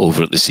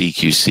over at the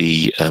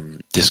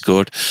CQC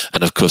Discord,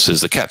 and of course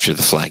there's the Capture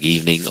the Flag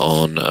evening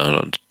on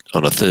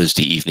a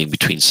Thursday evening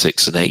between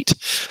 6 and 8.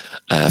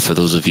 For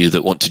those of you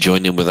that want to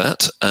join in with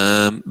that.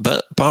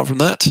 But apart from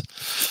that,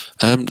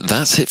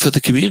 that's it for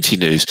the community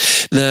news.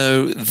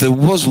 Now, there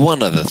was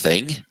one other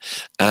thing,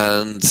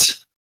 and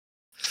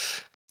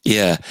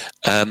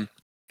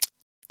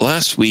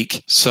last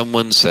week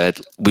someone said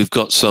we've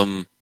got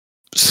some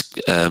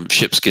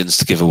ship skins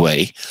to give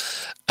away,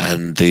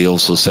 and they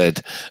also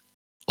said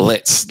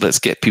let's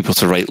get people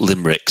to write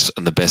limericks,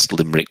 and the best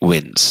limerick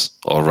wins,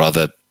 or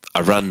rather,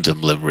 a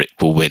random limerick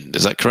will win.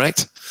 Is that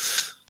correct?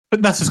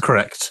 But that is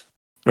correct.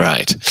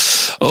 Right.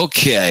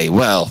 Okay.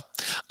 Well,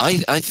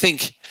 I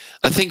think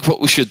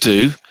what we should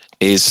do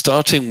is,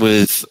 starting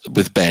with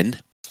Ben,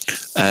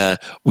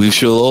 we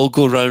shall all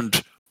go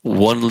around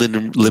one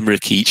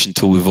limerick each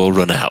until we've all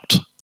run out.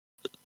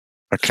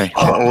 Okay.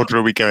 What order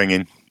are we going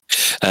in?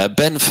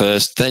 Ben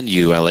first, then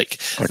you, Alec.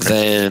 Okay.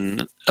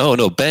 Then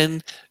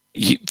Ben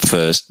you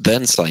first,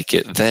 then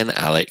Psychic, then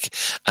Alec,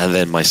 and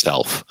then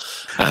myself.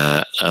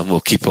 And we'll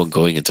keep on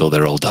going until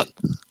they're all done.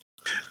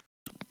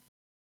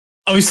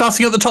 Are we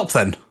starting at the top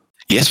then?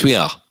 Yes, we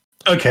are.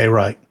 Okay,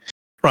 right.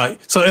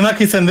 So in that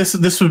case, then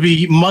this would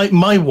be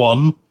my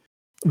one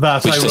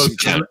that I wrote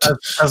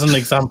as an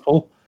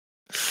example.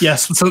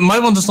 Yes, so my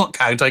one does not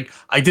count. I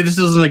did it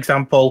as an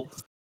example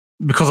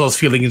because I was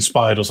feeling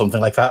inspired or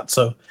something like that.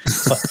 So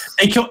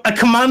a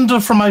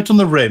commander from out on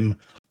the rim,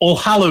 All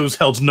Hallows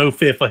held no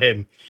fear for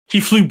him.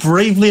 He flew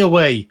bravely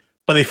away,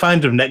 but they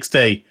found him next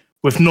day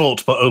with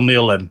naught but only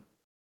a limb.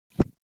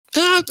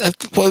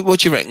 What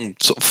do you reckon?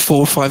 Sort of 4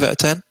 or 5 out of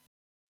 10?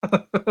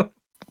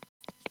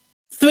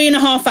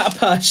 3.5 out of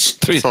push.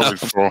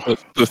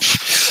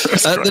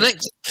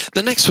 3.5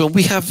 the next one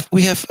we have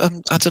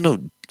I don't know,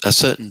 a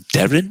certain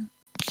Darren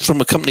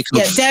from a company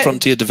called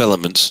Frontier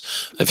Developments.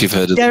 If you've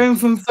heard of Darren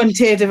from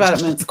Frontier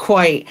Developments,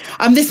 quite.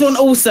 This one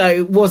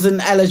also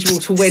wasn't eligible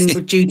to win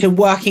due to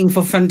working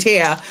for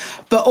Frontier,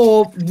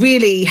 or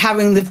really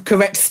having the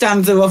correct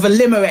stanza of a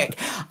limerick.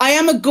 I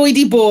am a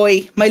goidy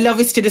boy, my love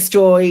is to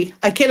destroy.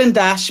 I kill and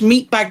dash,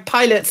 meatbag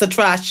pilots are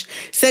trash.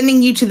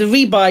 Sending you to the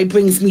rebuy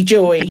brings me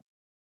joy.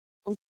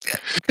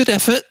 Good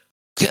effort.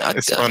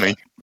 It's funny.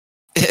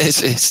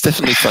 It's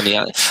definitely funny.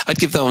 I'd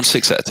give that one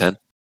 6 out of 10.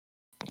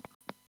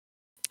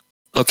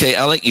 Okay,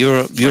 Alec,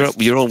 you're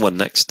on one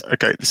next.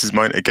 Okay, this is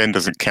mine. Again,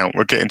 doesn't count.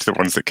 We'll get into the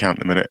ones that count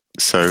in a minute.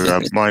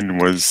 So mine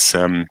was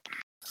at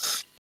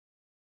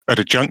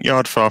a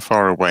junkyard far,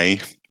 far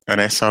away, an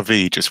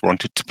SRV just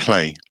wanted to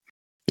play.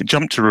 It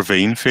jumped a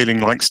ravine feeling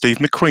like Steve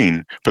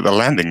McQueen, but the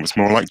landing was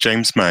more like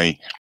James May.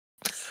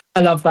 I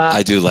love that.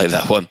 I do like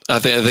that one. I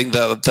think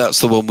that's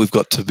the one we've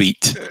got to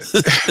beat.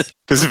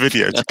 There's a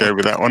video to go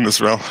with that one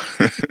as well.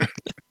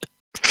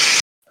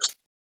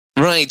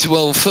 Right,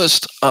 well,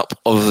 first up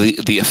of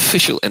the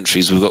official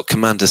entries, we've got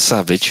Commander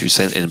Savage, who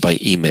sent in by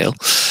email.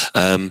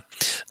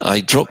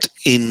 I dropped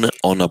in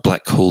on a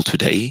black hole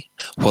today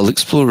while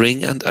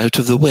exploring and out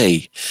of the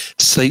way.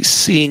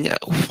 Sightseeing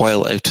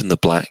while out in the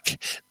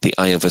black, the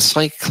eye of a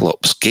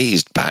cyclops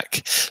gazed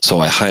back, so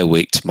I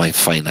highwaked my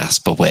fine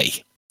asp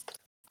away.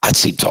 That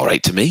seemed all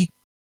right to me.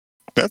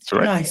 That's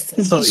right.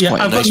 Nice. So, yeah,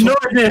 I've got no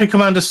idea who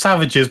Commander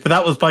Savage is, but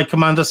that was by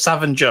Commander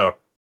Savinger.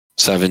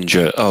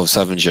 Savinger. Oh,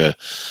 Savinger.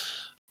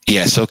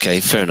 Yes, okay,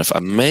 fair enough.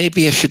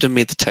 Maybe I should have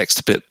made the text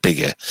a bit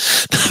bigger.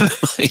 Never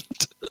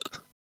mind.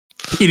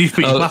 You need to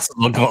put your glasses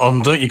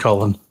on, don't you,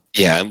 Colin?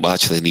 Yeah, well,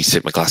 actually, I need to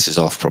take my glasses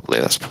off probably.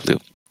 That's probably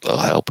will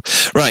help.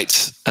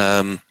 Right,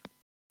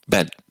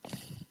 Ben.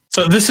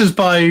 So this is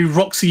by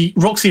Roxy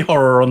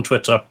Horror on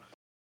Twitter.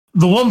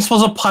 There once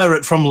was a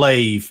pirate from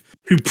Lave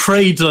who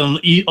preyed on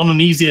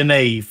an easier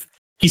knave.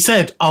 He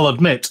said, I'll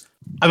admit,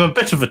 I'm a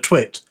bit of a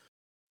twit.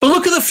 But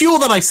look at the fuel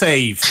that I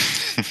save.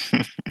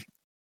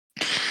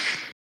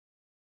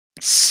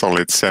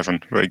 Solid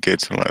 7. Very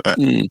good. I like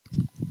that.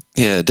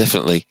 Yeah,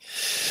 definitely.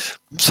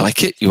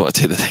 Psychic, you want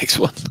to take the next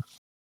one?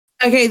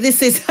 Okay,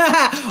 this is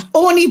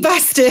Orny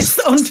Bastis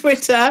on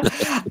Twitter,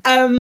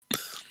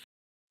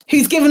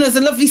 who's given us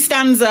a lovely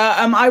stanza.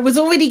 I was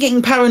already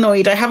getting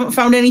paranoid. I haven't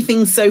found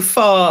anything so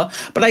far,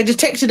 but I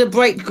detected a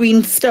bright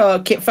green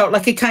spark. It felt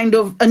like a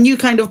new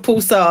kind of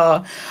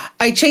pulsar.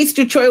 I chased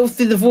your trail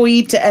through the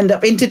void to end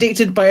up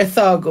interdicted by a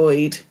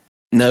Thargoid.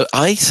 No,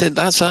 I said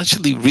that's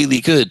actually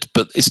really good,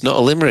 but it's not a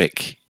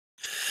limerick.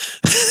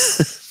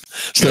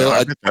 So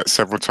I did that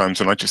several times,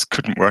 and I just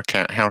couldn't work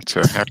out how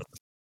to how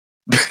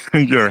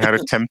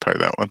to tempo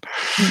that one.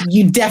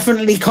 You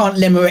definitely can't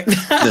limerick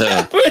that.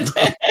 No.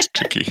 It's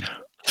tricky.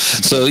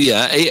 So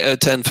yeah, 8 out of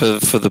 10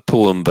 for the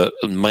poem, but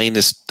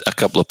minus a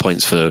couple of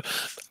points for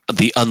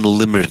the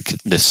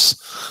unlimerickness.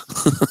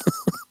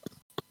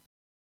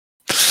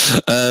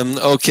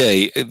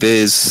 Okay,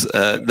 there's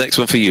next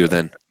one for you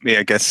then. Yeah,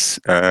 I guess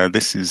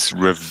this is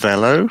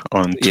Ravello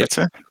on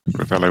Twitter.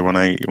 Ravello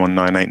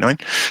 1989.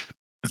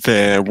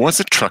 There was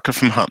a trucker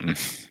from Hutton,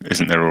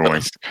 isn't there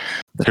always,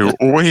 who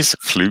always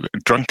flew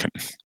drunken.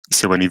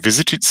 So when he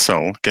visited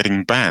Seoul,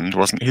 getting banned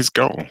wasn't his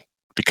goal,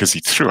 because he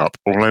threw up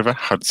all over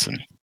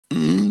Hudson.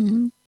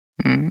 Points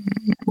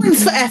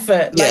for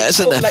effort. Yeah, it's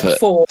an effort.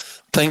 4.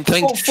 Thank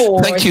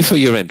you for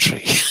your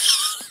entry.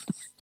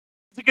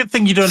 It's a good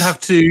thing you don't have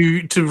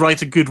to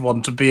write a good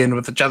one to be in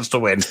with a chance to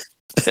win.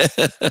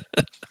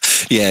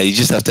 Yeah, you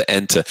just have to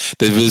enter.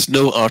 There's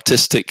no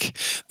artistic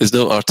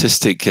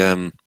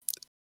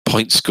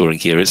point scoring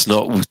here. It's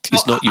not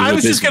I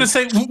was just going to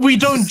say, we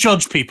don't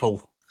judge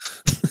people.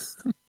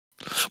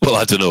 Well,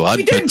 I don't know.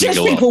 We don't judge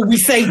people. We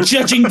say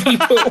judging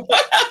people.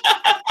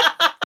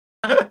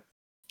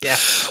 Yeah.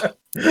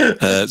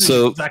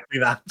 So exactly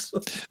that.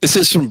 This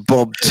is from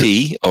Bob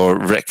T or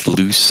Rec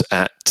Loose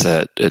at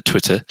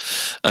Twitter.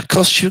 A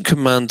costume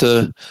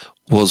commander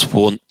was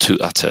wont to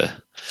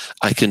utter,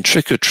 I can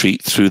trick or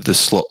treat through the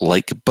slot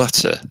like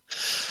butter.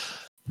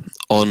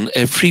 On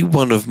every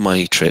one of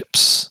my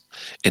trips,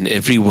 in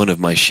every one of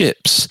my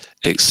ships,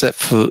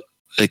 except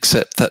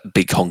that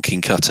big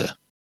honking cutter.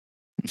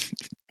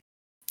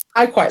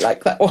 I quite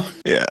like that one.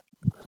 Yeah,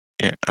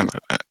 I like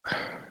that.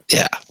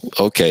 Yeah,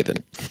 okay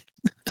then.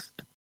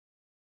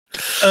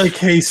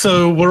 Okay,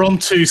 so we're on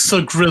to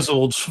Sir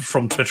Grizzled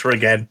from Twitter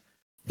again.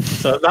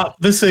 So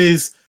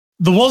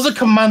there was a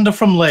commander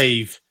from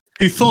Lave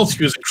who thought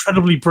he was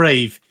incredibly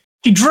brave.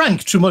 He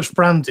drank too much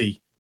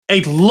brandy,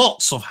 ate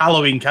lots of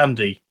Halloween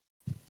candy,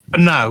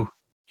 and now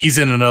he's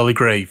in an early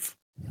grave.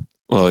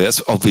 Well,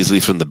 that's obviously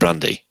from the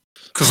brandy.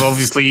 Because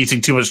obviously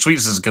eating too much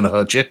sweets is going to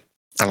hurt you.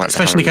 I like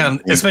especially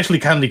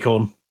candy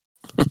corn.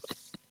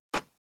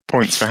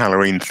 Points for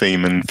Halloween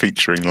theme and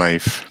featuring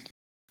Lave.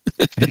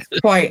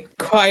 Quite.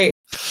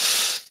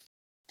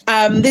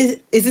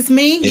 Is this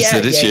me? Yes,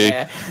 it is you.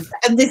 Yeah.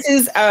 And this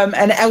is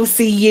an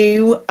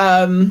LCU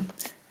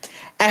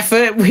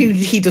effort.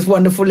 He does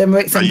wonderful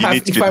limericks. You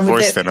need to do the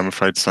voice then, I'm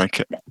afraid,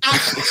 Psychic.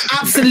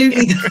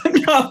 Absolutely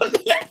not.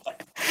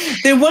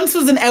 There once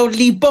was an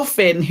elderly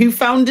boffin who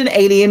found an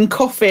alien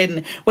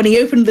coffin. When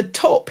he opened the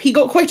top, he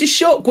got quite a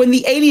shock. When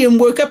the alien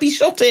woke up, he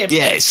shot him.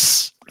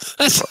 Yes.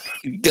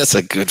 That's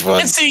a good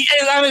one.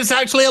 And it's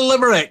actually a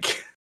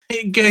limerick.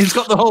 It's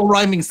got the whole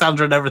rhyming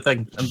standard and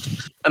everything,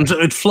 and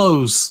it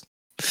flows.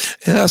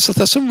 Yeah, so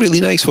that's a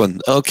really nice one.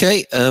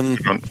 Okay,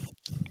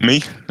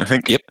 me, I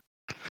think. Yep.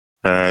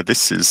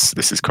 This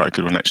is quite a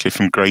good one actually,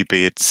 from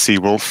Greybeard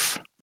Seawolf.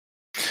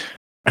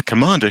 A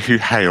commander who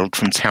hailed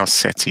from Tau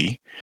Ceti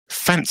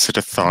fancied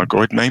a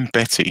Thargoid named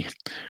Betty.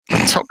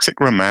 A toxic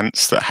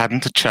romance that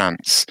hadn't a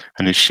chance,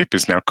 and his ship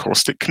is now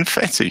caustic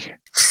confetti.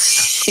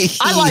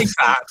 I like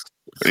that.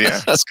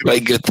 Yeah, that's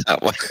quite good,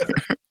 that one.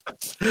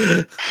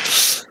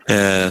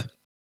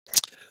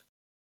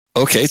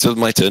 Okay, so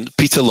my turn.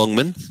 Peter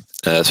Longman.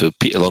 So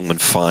Peter Longman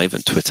 5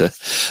 on Twitter.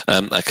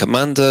 A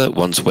commander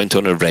once went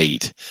on a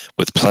raid.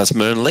 With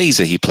plasma and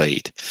laser he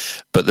played.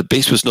 But the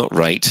base was not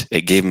right.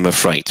 It gave him a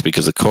fright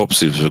because the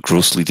corpses were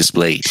grossly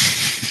displayed.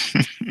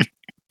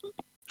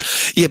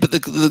 Yeah, but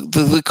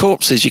the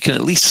corpses, you can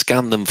at least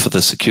scan them for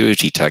the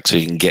security tag so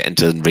you can get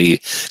into and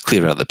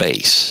clear out the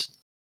base.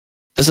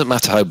 Doesn't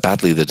matter how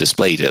badly they're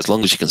displayed, as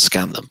long as you can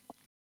scan them.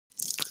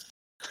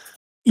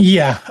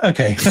 Yeah,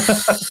 okay.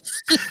 So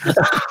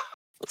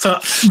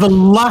the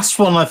last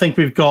one I think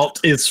we've got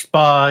is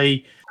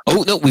by...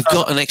 Oh, no, we've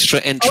got an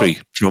extra entry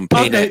from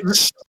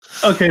PayNext.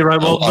 Okay, right.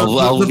 Well,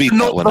 I'll read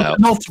that one out. The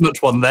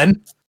penultimate one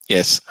then.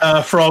 Yes.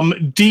 From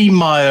D.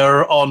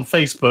 Meyer on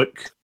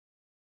Facebook.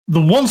 There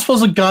once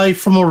was a guy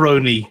from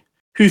Oroni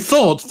who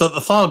thought that the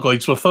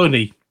Thargoids were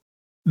phony.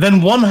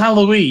 Then one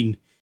Halloween,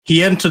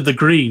 he entered the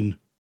green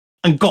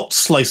and got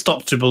sliced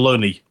up to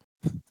baloney.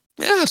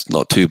 Yeah, it's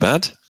not too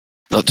bad.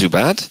 Not too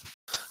bad.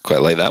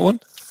 Quite like that one.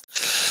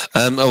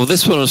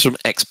 This one was from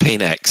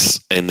XPainX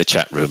in the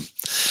chat room.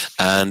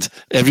 And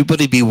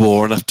everybody be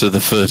warned after the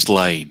first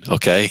line,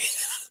 okay?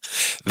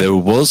 There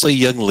was a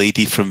young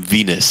lady from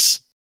Venus.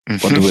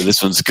 Wonder where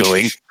this one's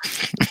going.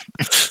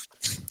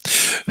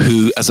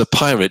 Who, as a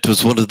pirate,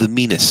 was one of the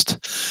meanest.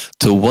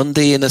 Till one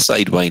day in a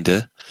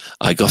Sidewinder,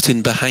 I got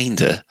in behind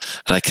her,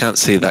 and I can't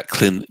say that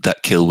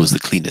kill was the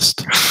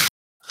cleanest.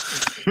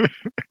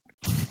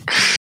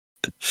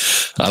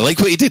 I like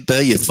what you did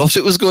there. You thought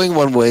it was going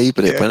one way,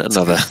 but it went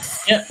another.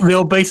 Yeah, the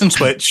old bait and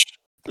switch.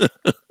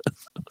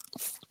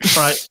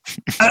 Right.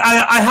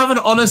 I have an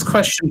honest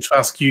question to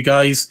ask you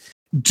guys.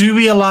 Do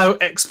we allow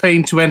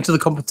X-Pain to enter the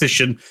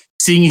competition,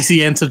 seeing as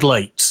he entered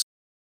late?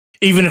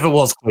 Even if it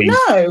was clean?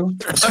 No.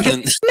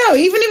 Okay. No,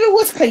 even if it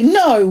was clean.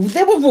 No,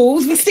 there were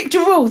rules. We stick to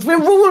rules. We're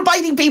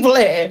rule-abiding people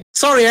here.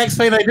 Sorry,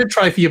 X-Pain, I did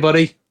try for you,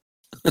 buddy.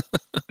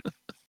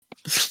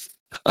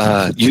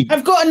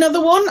 I've got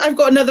another one. I've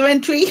got another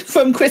entry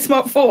from Chris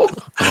Mark 4.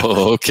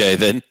 Oh, okay,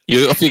 then.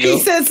 Off you go.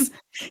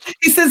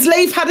 He says,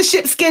 Leif had a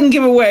ship skin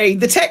giveaway.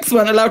 The techs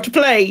weren't allowed to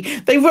play.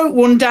 They wrote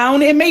one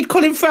down. It made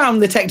Colin frown.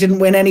 The tech didn't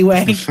win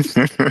anyway.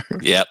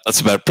 Yeah,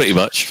 that's about pretty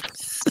much.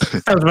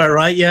 Sounds about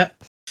right, yeah.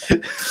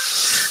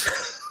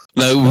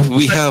 Now,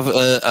 we have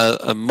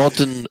a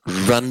modern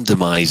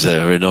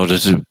randomizer in order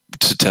to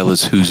tell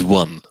us who's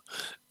won.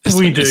 Is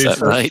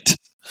that right?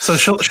 So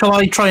shall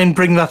I try and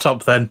bring that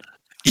up then?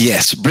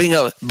 Yes, bring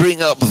up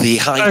the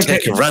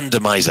high-tech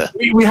randomizer.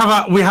 We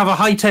have a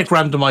high-tech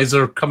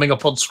randomizer coming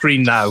up on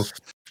screen now.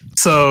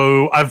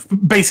 So I've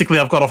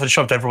got off and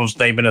shoved everyone's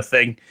name in a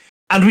thing,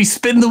 and we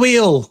spin the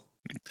wheel.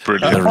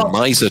 Brilliant. The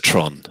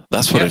Remizatron.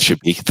 That's what it should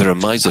be. The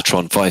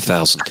Remizatron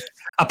 5000.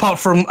 Apart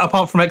from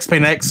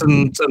XPainX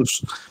and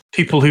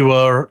people who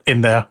are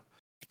in there.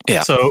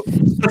 Yeah. So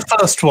the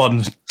first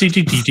one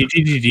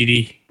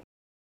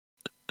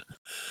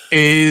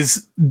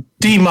is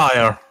D.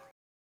 Meyer,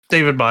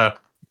 David Meyer.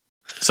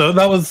 So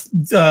that was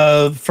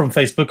from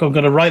Facebook. I'm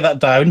going to write that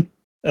down.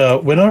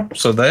 Winner.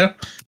 So there.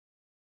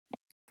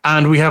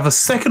 And we have a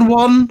second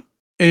one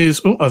is,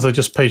 as I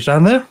just paged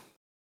down there.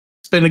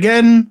 Spin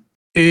again.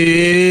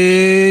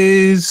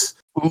 Is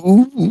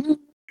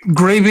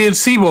Greybeard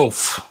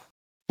Seawolf.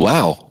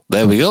 Wow.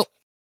 There we go.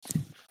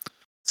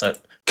 So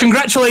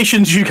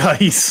congratulations, you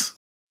guys.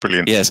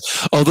 Brilliant.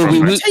 Yes. Although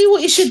we I'll tell you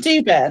what you should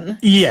do, Ben.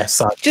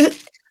 Yes.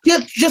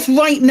 Just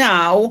right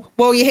now,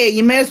 while you're here,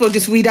 you may as well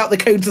just read out the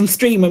codes on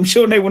stream. I'm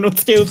sure no one will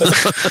steal them.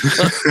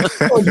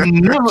 Yes. What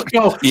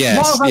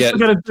am I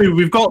going to do?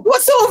 We've got...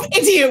 What sort of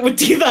idiot would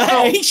do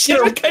that?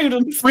 Share a code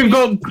on stream. We've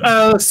got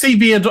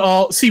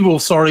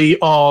Seawolf,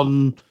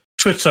 on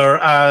Twitter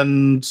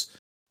and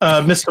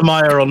Mr.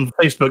 Meyer on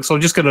Facebook. So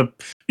I'm just going to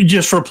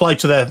reply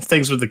to their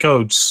things with the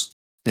codes.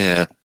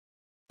 Yeah.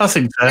 I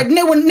think so. Like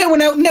no one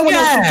else would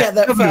get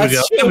that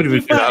first. Nobody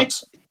would do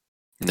that.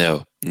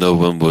 No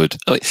one would.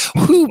 I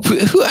mean,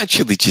 who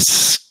actually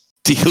just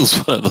steals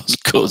one of those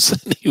codes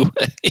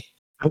anyway?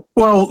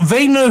 Well,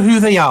 they know who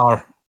they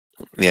are.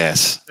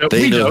 Yes,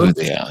 they know who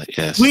they are.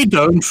 Yes, we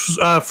don't.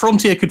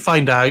 Frontier could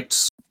find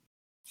out.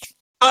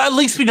 At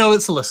least we know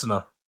it's a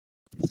listener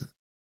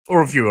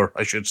or a viewer,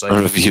 I should say.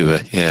 Or a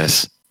viewer.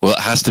 Yes. Well, it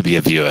has to be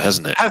a viewer,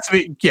 hasn't it? It has to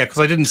be. Yeah, because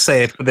I didn't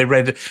say it, but they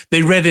read it.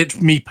 They read it.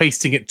 Me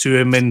pasting it to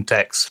him in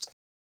text.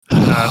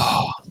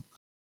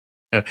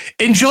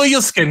 Enjoy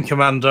your skin,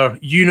 Commander.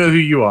 You know who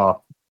you are.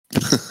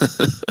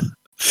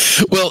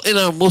 Well, in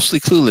our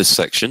mostly clueless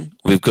section,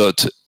 we've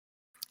got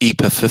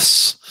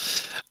Epiphus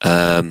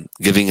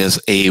giving us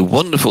a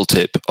wonderful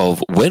tip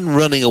of when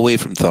running away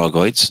from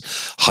Thargoids,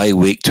 high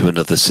wake to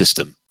another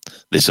system.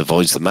 This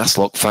avoids the mass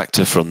lock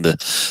factor from the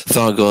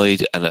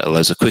Thargoid, and it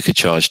allows a quicker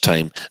charge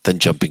time than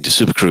jumping to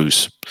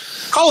supercruise.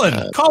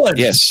 Colin.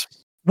 Yes.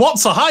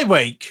 What's a high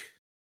wake?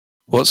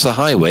 What's a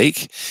high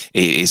wake?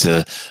 It is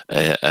a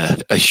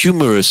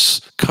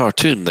humorous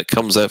cartoon that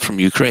comes out from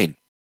Ukraine.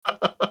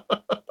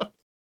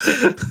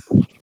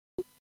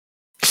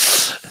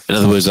 In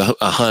other words, a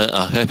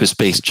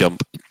hyperspace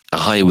jump, a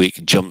high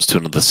wake jumps to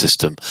another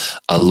system,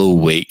 a low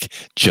wake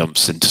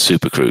jumps into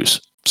supercruise.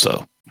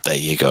 So there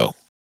you go.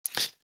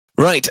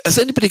 Right. Has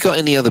anybody got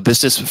any other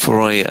business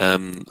before I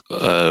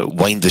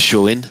wind the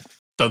show in?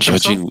 Don't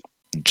think so.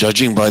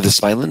 Judging by the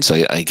silence,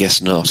 I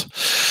guess not.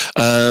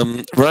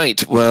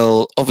 Right.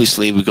 Well,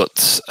 obviously we've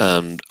got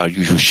our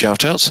usual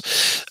shout-outs.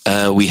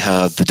 We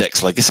have the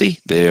Dex Legacy.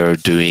 They are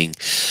doing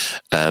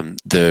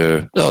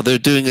they're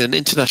doing an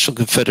international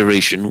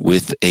confederation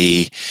with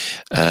a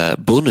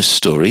bonus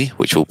story,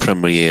 which will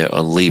premiere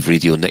on Lave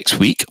Radio next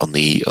week on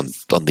the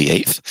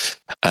 8th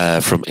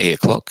from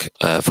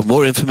 8:00. For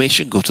more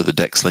information, go to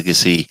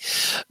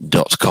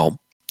thedexlegacy.com.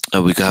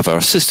 We have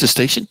our sister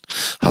station,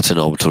 Hutton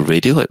Orbital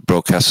Radio, it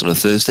broadcasts on a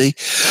Thursday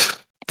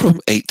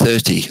from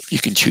 8:30. You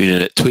can tune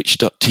in at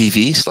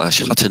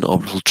twitch.tv/Hutton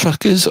Orbital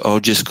Truckers, or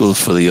just go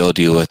for the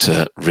audio at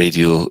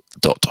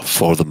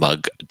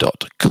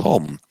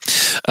radio.forthemug.com.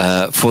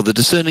 For the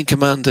discerning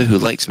commander who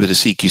likes a bit of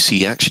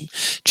CQC action,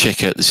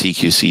 check out the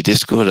CQC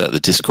Discord at the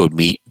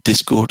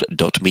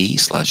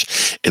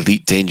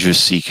discord.me/Elite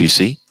Dangerous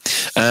CQC.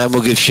 And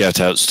we'll give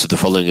shout-outs to the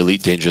following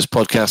Elite Dangerous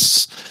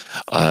podcasts.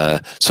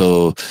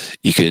 So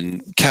you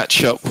can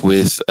catch up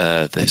with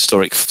the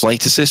Historic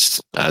Flight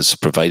Assist, as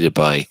provided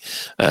by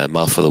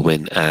Mark for the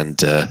Win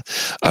and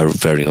our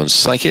very own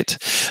Psychit.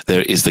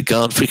 There is the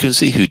Guard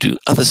Frequency, who do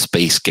other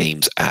space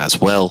games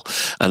as well.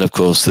 And, of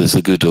course, there's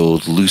the good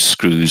old Loose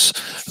Screws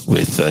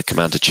with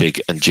Commander Chig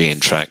and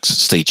JN-Trax.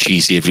 Stay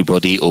cheesy,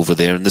 everybody, over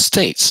there in the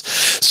States.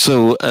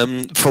 So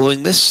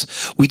following this,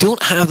 we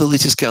don't have the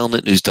latest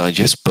Galnet News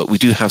Digest, but we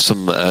do have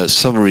some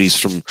summaries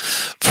from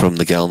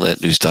the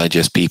Galnet News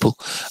Digest people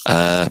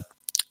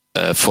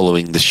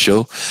following the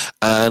show,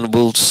 and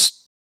we'll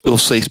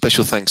say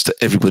special thanks to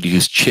everybody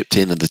who's chipped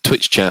in the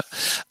Twitch chat.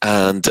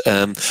 And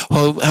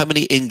how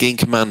many in-game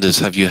commanders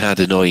have you had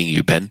annoying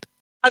you, Ben?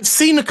 I've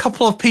seen a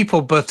couple of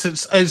people, but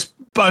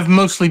I've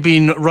mostly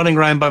been running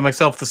around by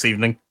myself this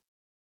evening.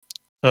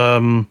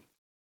 But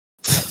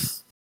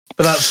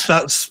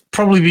that's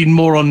probably been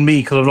more on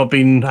me because I've not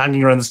been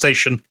hanging around the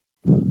station.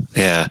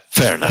 Yeah,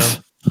 fair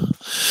enough.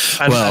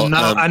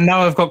 And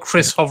now I've got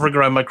Chris hovering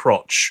around my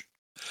crotch.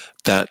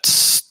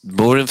 That's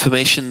more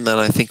information than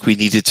I think we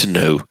needed to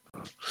know.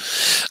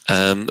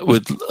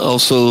 Would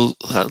also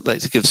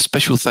like to give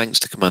special thanks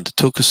to Commander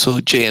Tokuso,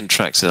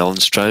 JN-Trax and Alan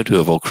Stroud, who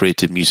have all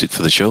created music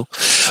for the show.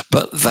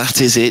 But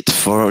that is it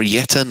for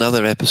yet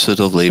another episode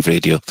of Lave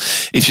Radio.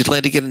 If you'd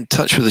like to get in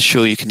touch with the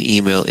show, you can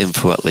email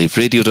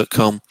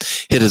info@laveradio.com,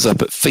 hit us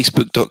up at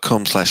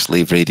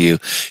facebook.com/laveradio,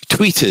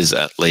 tweet us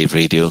at Lave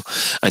Radio,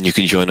 and you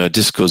can join our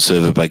Discord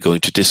server by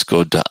going to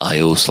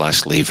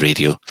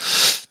discord.io/laveradio.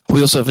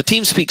 We also have a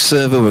TeamSpeak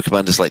server where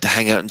commanders like to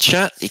hang out and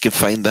chat. You can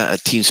find that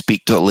at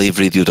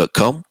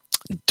teamspeak.laveradio.com.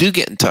 Do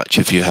get in touch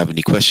if you have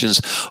any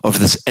questions, or if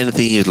there's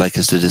anything you'd like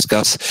us to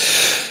discuss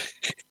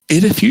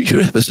in a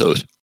future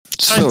episode.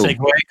 Try and stay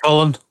awake,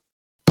 Colin.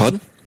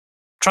 Pardon?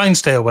 Try and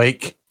stay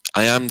awake.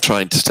 I am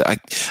trying to stay.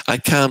 I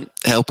can't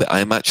help it.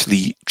 I'm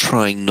actually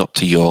trying not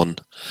to yawn.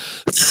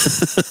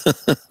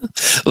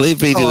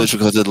 Lave Radio is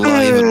recorded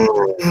live.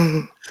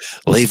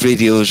 Lave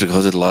Radio is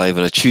recorded live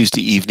on a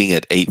Tuesday evening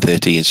at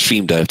 8:30 and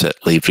streamed out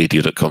at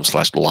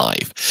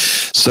laveradio.com/live.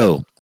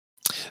 So,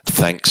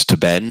 thanks to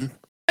Ben.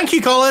 Thank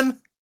you, Colin.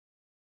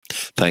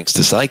 Thanks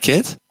to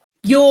Psykid.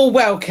 You're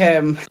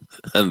welcome.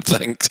 And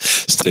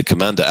thanks to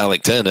Commander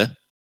Alec Turner.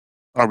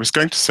 I was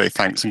going to say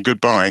thanks and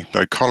goodbye,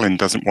 though Colin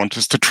doesn't want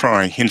us to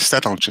try.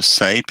 Instead, I'll just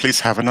say, please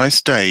have a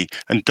nice day,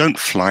 and don't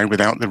fly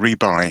without the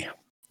rebuy.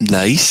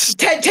 Nice.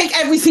 Take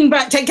everything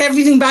back. Take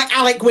everything back.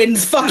 Alec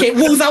wins. Fuck it.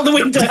 Walls out the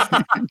window.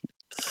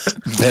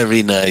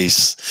 Very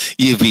nice.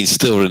 You've been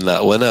storing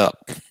that one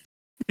up.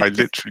 I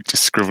literally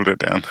just scribbled it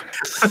down.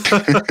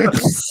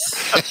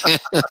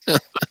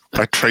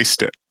 I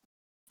traced it.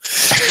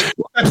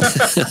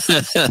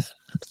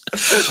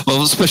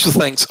 Well, special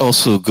thanks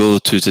also go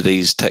to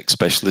today's tech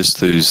specialist,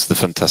 who's the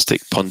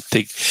fantastic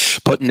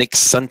Potnik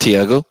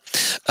Santiago.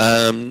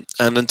 And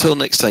until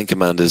next time,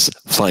 commanders,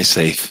 fly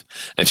safe.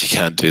 If you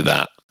can't do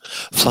that,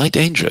 fly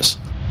dangerous.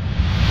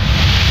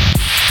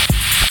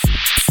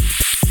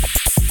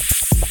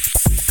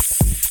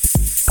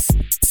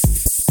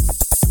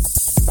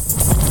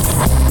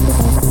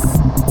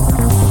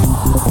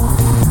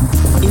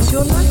 Is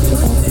your life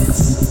like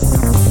this?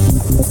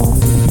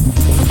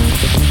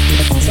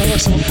 Sounds like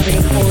someone having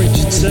an orange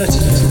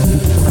inserted.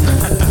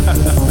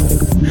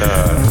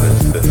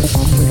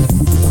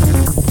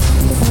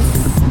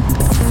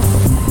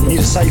 Need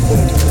a safe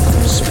word.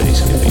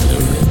 Space can be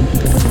done.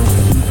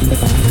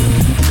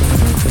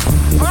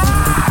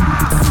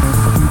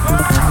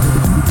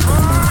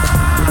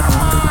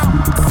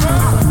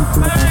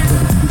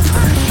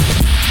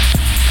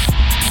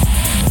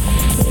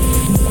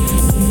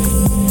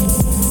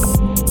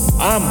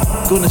 I'm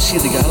gonna see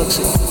the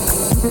galaxy.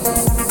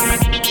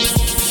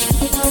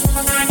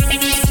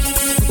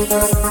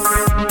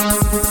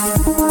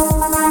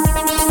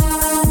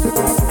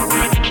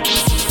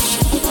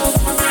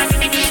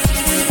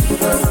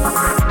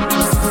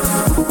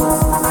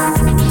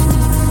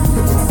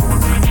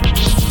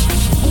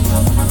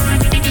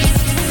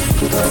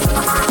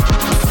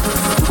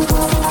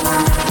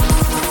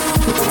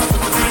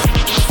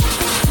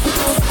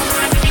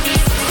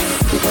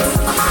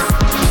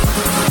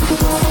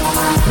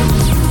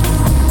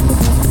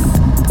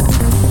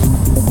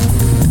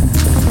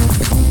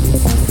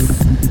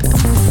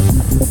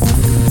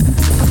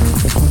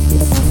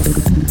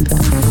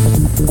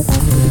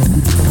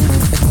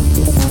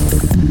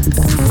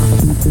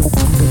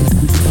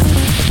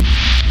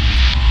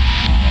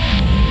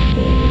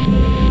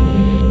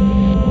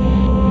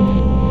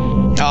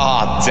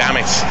 damn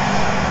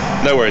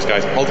it. No worries,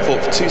 guys. Hold the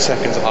fort for 2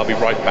 seconds. I'll be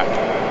right back.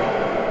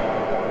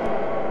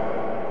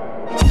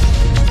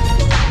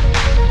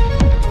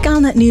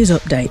 Galnet News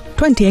Update,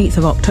 28th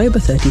of October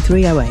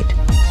 3308.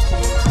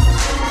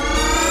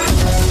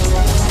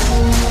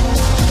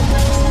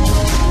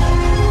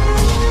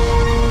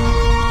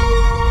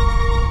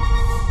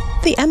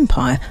 The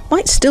Empire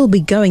might still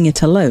be going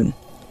it alone,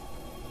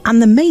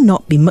 and there may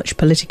not be much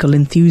political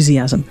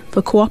enthusiasm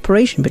for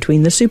cooperation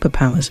between the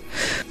superpowers,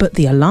 but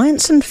the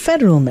Alliance and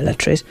Federal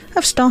militaries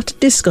have started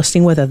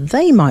discussing whether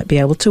they might be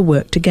able to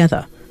work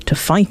together to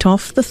fight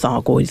off the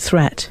Thargoid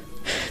threat.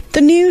 The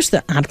news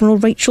that Admiral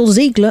Rachel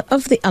Ziegler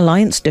of the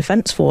Alliance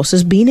Defence Force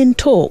has been in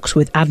talks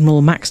with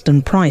Admiral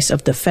Maxton Price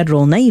of the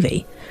Federal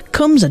Navy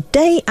comes a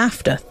day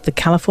after the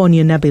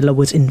California Nebula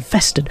was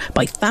infested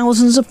by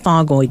thousands of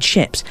Thargoid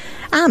ships,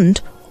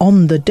 and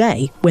on the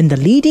day when the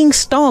leading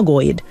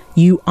Stargoid,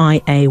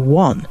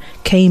 UIA-1,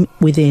 came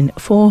within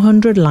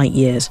 400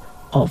 light-years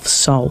of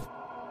Sol.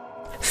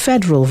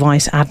 Federal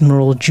Vice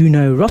Admiral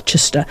Juno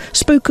Rochester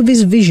spoke of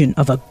his vision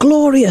of a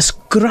glorious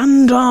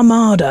Grand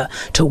Armada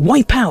to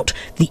wipe out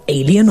the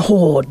alien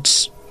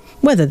hordes.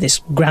 Whether this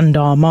Grand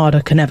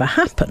Armada can ever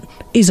happen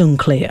is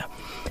unclear.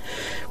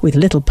 With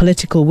little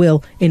political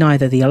will in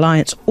either the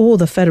Alliance or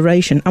the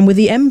Federation, and with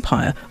the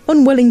Empire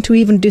unwilling to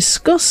even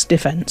discuss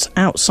defence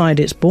outside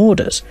its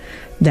borders,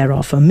 there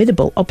are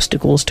formidable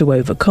obstacles to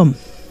overcome.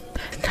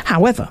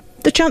 However,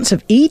 the chance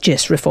of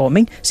Aegis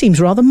reforming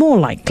seems rather more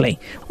likely,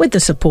 with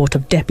the support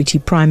of Deputy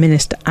Prime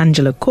Minister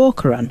Angela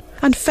Corcoran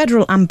and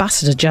Federal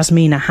Ambassador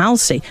Jasmina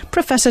Halsey.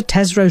 Professor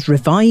Tesro's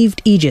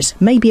revived Aegis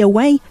may be a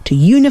way to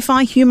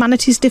unify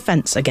humanity's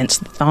defence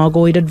against the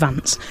Thargoid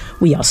advance.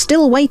 We are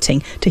still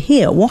waiting to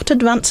hear what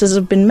advances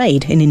have been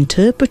made in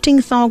interpreting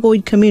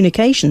Thargoid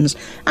communications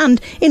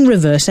and in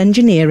reverse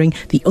engineering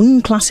the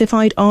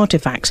unclassified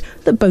artefacts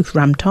that both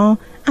Ramtar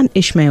and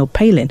Ishmael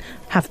Palin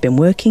have been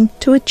working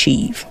to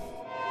achieve.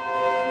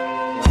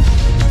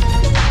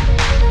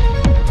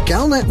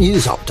 Galnet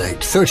News Update,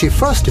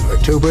 31st of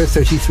October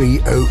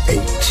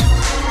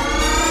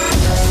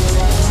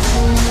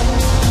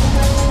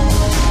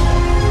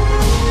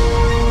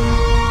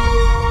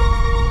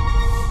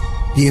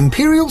 3308. The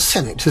Imperial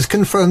Senate has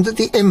confirmed that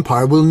the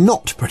Empire will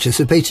not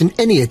participate in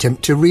any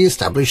attempt to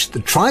re-establish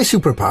the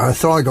tri-superpower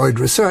Thargoid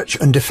Research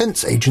and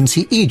Defence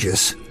Agency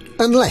Aegis,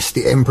 unless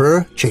the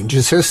Emperor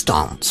changes her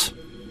stance.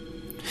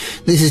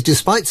 This is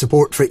despite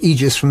support for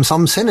Aegis from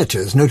some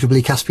senators,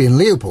 notably Caspian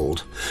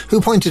Leopold,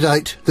 who pointed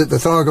out that the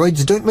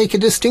Thargoids don't make a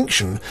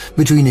distinction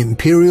between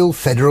Imperial,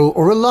 Federal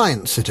or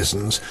Alliance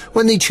citizens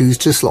when they choose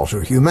to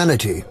slaughter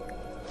humanity.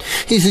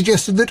 He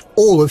suggested that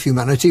all of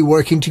humanity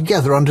working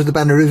together under the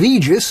banner of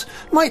Aegis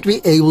might be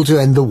able to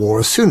end the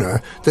war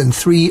sooner than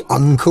 3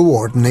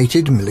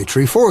 uncoordinated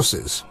military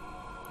forces.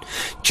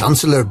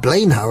 Chancellor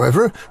Blaine,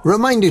 however,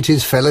 reminded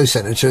his fellow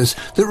senators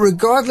that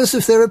regardless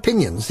of their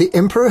opinions, the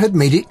Emperor had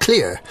made it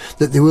clear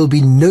that there will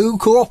be no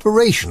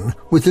cooperation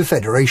with the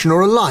Federation or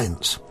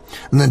Alliance,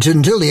 and that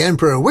until the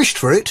Emperor wished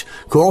for it,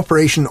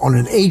 cooperation on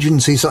an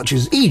agency such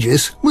as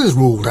Aegis was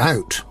ruled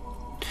out.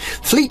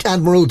 Fleet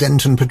Admiral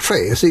Denton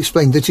Petraeus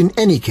explained that in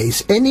any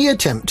case, any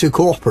attempt to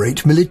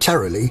cooperate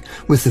militarily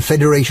with the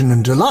Federation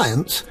and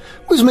Alliance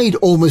was made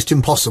almost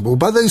impossible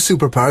by those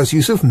superpowers'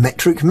 use of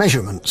metric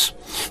measurements,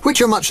 which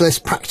are much less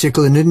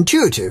practical and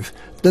intuitive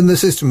than the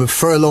system of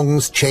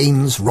furlongs,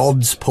 chains,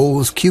 rods,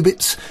 poles,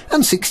 cubits,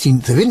 and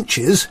 16th of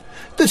inches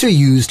that are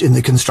used in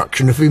the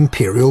construction of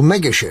Imperial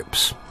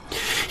megaships.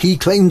 He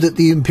claimed that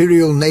the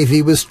Imperial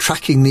Navy was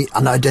tracking the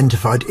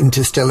unidentified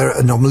interstellar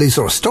anomalies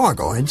or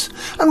Stargoids,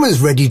 and was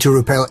ready to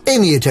repel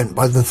any attempt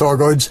by the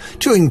Thargoids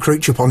to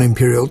encroach upon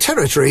Imperial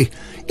territory,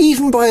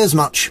 even by as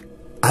much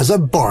as a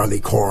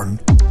barleycorn.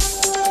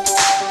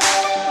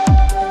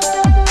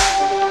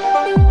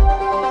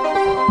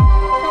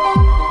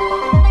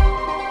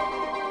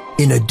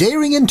 In a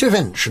daring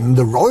intervention,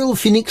 the Royal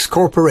Phoenix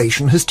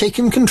Corporation has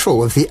taken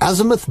control of the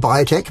Azimuth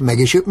Biotech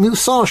megaship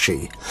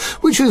Musashi,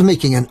 which was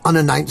making an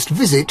unannounced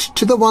visit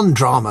to the One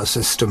Drama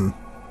system.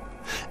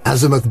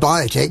 Azimuth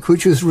Biotech,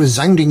 which was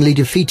resoundingly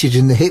defeated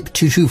in the HIP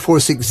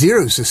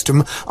 22460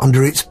 system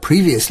under its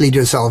previous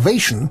leader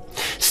Salvation,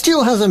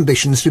 still has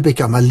ambitions to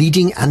become a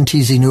leading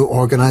anti-Xeno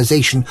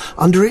organisation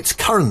under its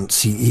current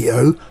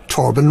CEO,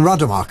 Torben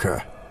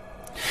Rademacher.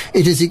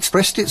 It has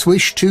expressed its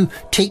wish to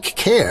take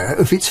care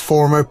of its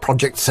former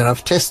Project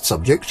Seraph test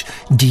subject,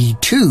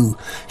 D2,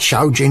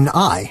 Xiaojin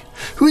Ai,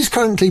 who is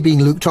currently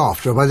being looked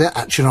after by the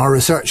Achenar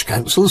Research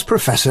Council's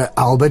Professor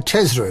Alba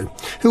Tesro,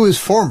 who was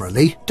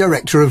formerly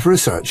Director of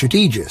Research at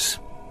Aegis.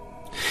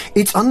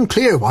 It's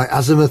unclear why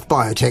Azimuth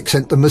Biotech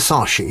sent the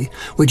Musashi,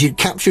 which it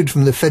captured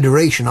from the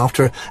Federation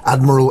after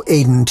Admiral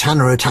Aidan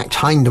Tanner attacked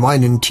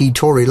Hindemine and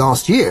T-Tori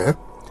last year,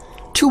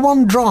 to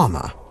One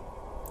Drama.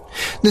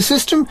 The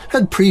system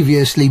had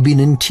previously been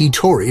in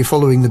T-Tori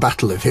following the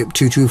Battle of HIP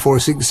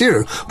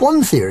 22460.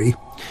 One theory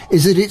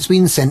is that it's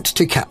been sent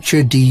to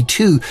capture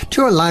D2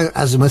 to allow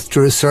Azimuth to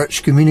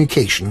research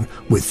communication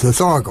with the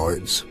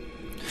Thargoids.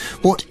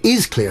 What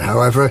is clear,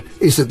 however,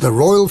 is that the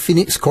Royal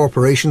Phoenix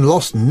Corporation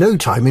lost no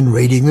time in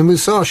raiding the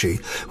Musashi,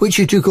 which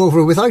it took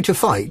over without a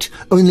fight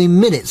only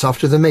minutes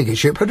after the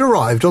megaship had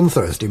arrived on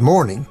Thursday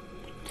morning.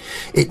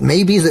 It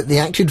may be that they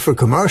acted for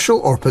commercial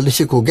or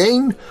political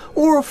gain,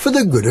 or for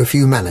the good of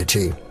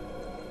humanity.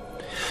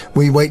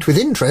 We wait with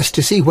interest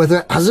to see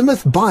whether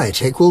Azimuth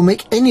Biotech will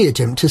make any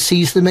attempt to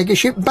seize the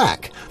megaship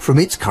back from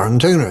its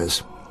current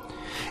owners.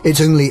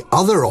 Its only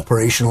other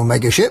operational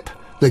megaship,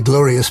 the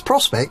Glorious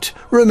Prospect,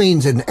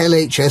 remains in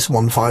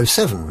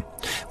LHS-157,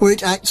 where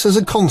it acts as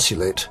a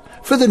consulate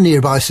for the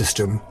nearby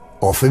system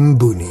of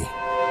Mbuni.